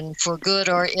attention for good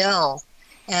or ill.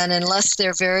 And unless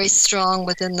they're very strong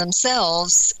within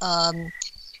themselves,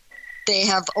 they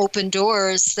have open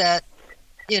doors that,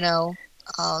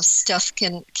 stuff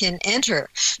can enter.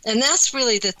 And that's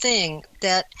really the thing,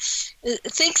 that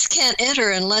things can't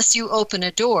enter unless you open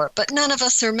a door. But none of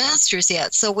us are masters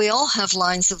yet. So we all have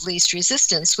lines of least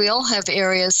resistance. We all have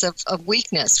areas of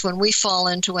weakness. When we fall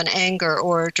into an anger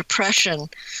or a depression,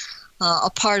 a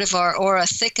part of our aura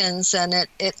thickens and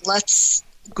it lets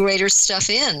greater stuff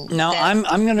in. Now I'm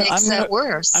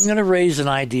gonna raise an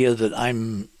idea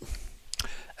that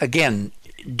again,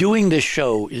 doing this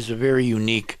show is a very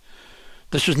unique.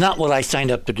 This was not what I signed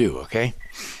up to do, okay?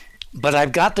 But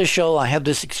I've got the show. I have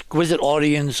this exquisite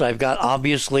audience. I've got,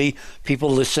 obviously, people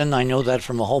listen. I know that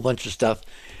from a whole bunch of stuff.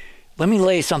 Let me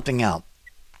lay something out.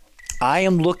 I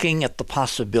am looking at the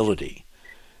possibility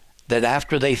that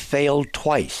after they failed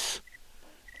twice,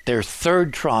 their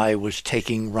third try was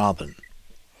taking Robin.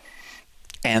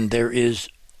 And there is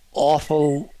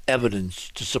awful evidence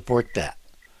to support that,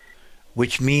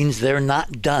 which means they're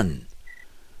not done.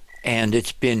 And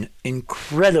it's been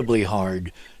incredibly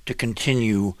hard to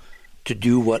continue to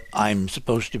do what I'm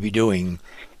supposed to be doing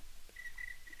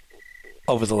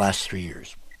over the last 3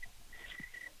 years.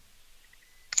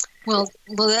 Well,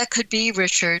 that could be,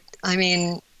 Richard. I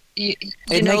mean, it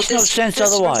makes no sense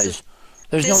otherwise.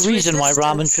 There's no reason why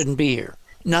Robin shouldn't be here.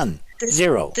 None.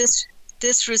 Zero.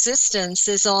 This resistance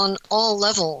is on all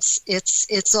levels.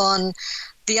 It's on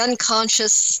the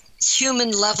unconscious human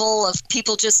level of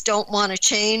people just don't want to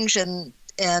change and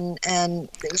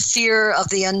fear of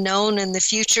the unknown in the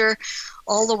future,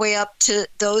 all the way up to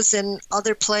those in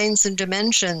other planes and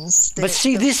dimensions. But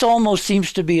see, this almost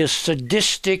seems to be a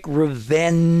sadistic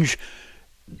revenge.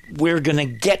 We're going to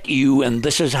get you, and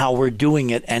this is how we're doing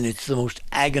it, and it's the most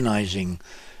agonizing.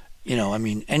 I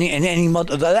mean, any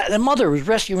mother, the mother was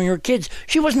rescuing her kids.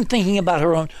 She wasn't thinking about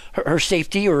her own her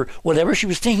safety or whatever. She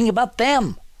was thinking about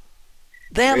them.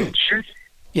 Richard?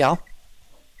 Yeah.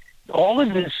 All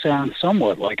of this sounds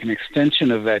somewhat like an extension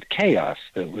of that chaos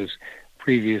that was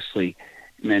previously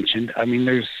mentioned. I mean,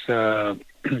 there's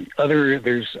other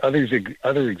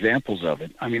examples of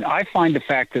it. I mean, I find the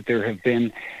fact that there have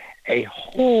been a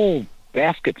whole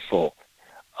basketful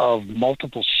of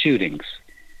multiple shootings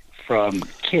from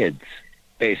kids,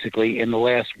 basically, in the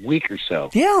last week or so.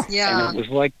 Yeah. And it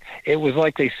was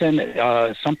like they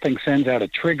something sends out a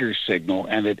trigger signal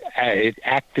and it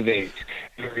activates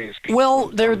various people. Well,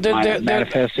 there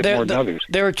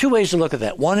are two ways to look at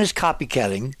that. One is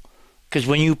copycatting, because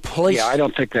when you place. Yeah, I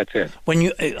don't think that's it.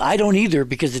 I don't either,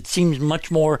 because it seems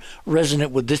much more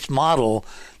resonant with this model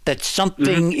that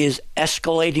something is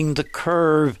escalating the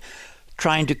curve,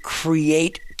 trying to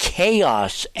create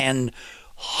chaos and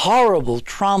horrible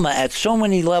trauma at so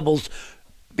many levels.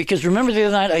 Because remember the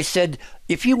other night I said,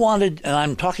 if you wanted, and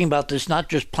I'm talking about this not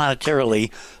just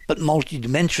planetarily, but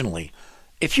multidimensionally,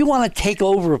 if you want to take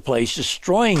over a place,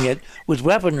 destroying it with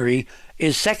weaponry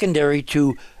is secondary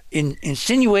to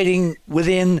insinuating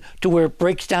within to where it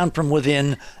breaks down from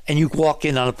within and you walk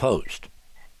in unopposed.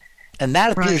 And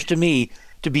that appears to me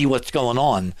to be what's going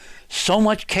on. So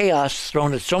much chaos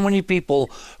thrown at so many people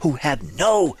who have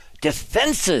no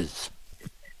defenses.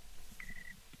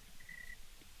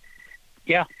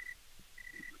 Yeah.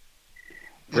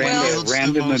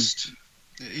 It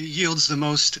yields the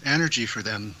most energy for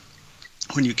them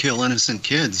when you kill innocent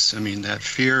kids. I mean, that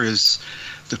fear is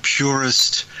the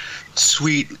purest,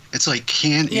 sweet. It's like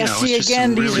candy. Yeah, see,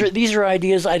 again, these are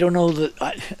ideas. I don't know that.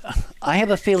 I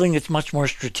have a feeling it's much more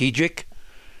strategic,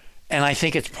 and I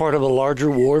think it's part of a larger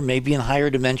war, maybe in higher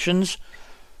dimensions.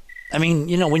 I mean,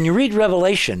 when you read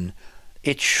Revelation,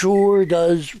 it sure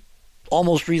does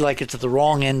almost read like it's at the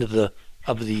wrong end of the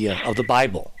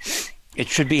Bible. It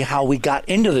should be how we got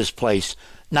into this place,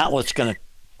 not what's going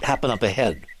to happen up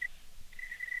ahead.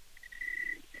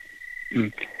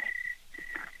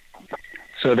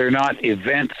 So they're not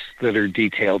events that are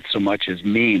detailed so much as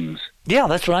memes. Yeah,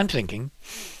 that's what I'm thinking.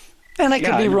 And I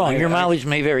could be wrong. Your mileage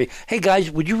may vary. Hey,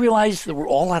 guys, would you realize that we're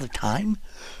all out of time?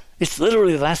 It's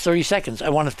literally the last 30 seconds. I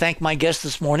want to thank my guest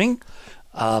this morning.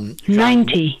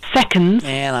 90 seconds.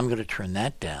 And I'm going to turn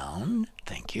that down.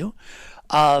 Thank you.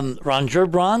 Ron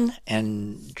Gerbron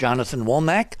and Jonathan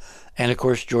Womack, and, of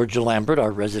course, Georgia Lambert,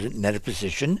 our resident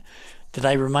metaphysician. Did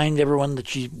I remind everyone that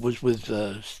she was with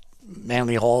E.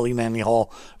 Manly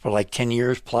Hall, for like 10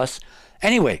 years plus?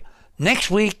 Anyway, next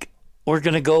week, we're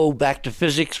going to go back to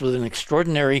physics with an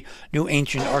extraordinary new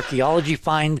ancient archaeology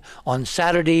find on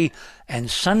Saturday. And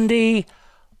Sunday,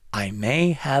 I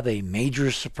may have a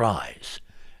major surprise.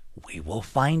 We will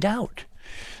find out.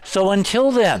 So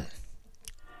until then,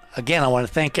 again, I want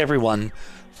to thank everyone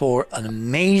for an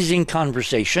amazing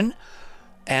conversation.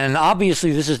 And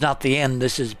obviously, this is not the end.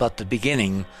 This is but the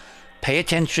beginning. Pay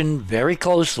attention very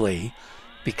closely,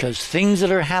 because things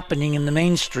that are happening in the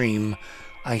mainstream,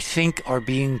 I think, are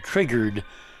being triggered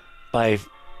by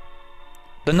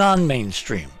the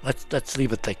non-mainstream. Let's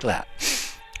leave it like that.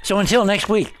 So until next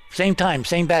week, same time,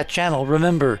 same bat channel,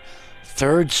 remember,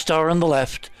 third star on the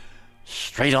left,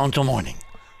 straight on till morning.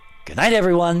 Good night,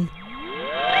 everyone.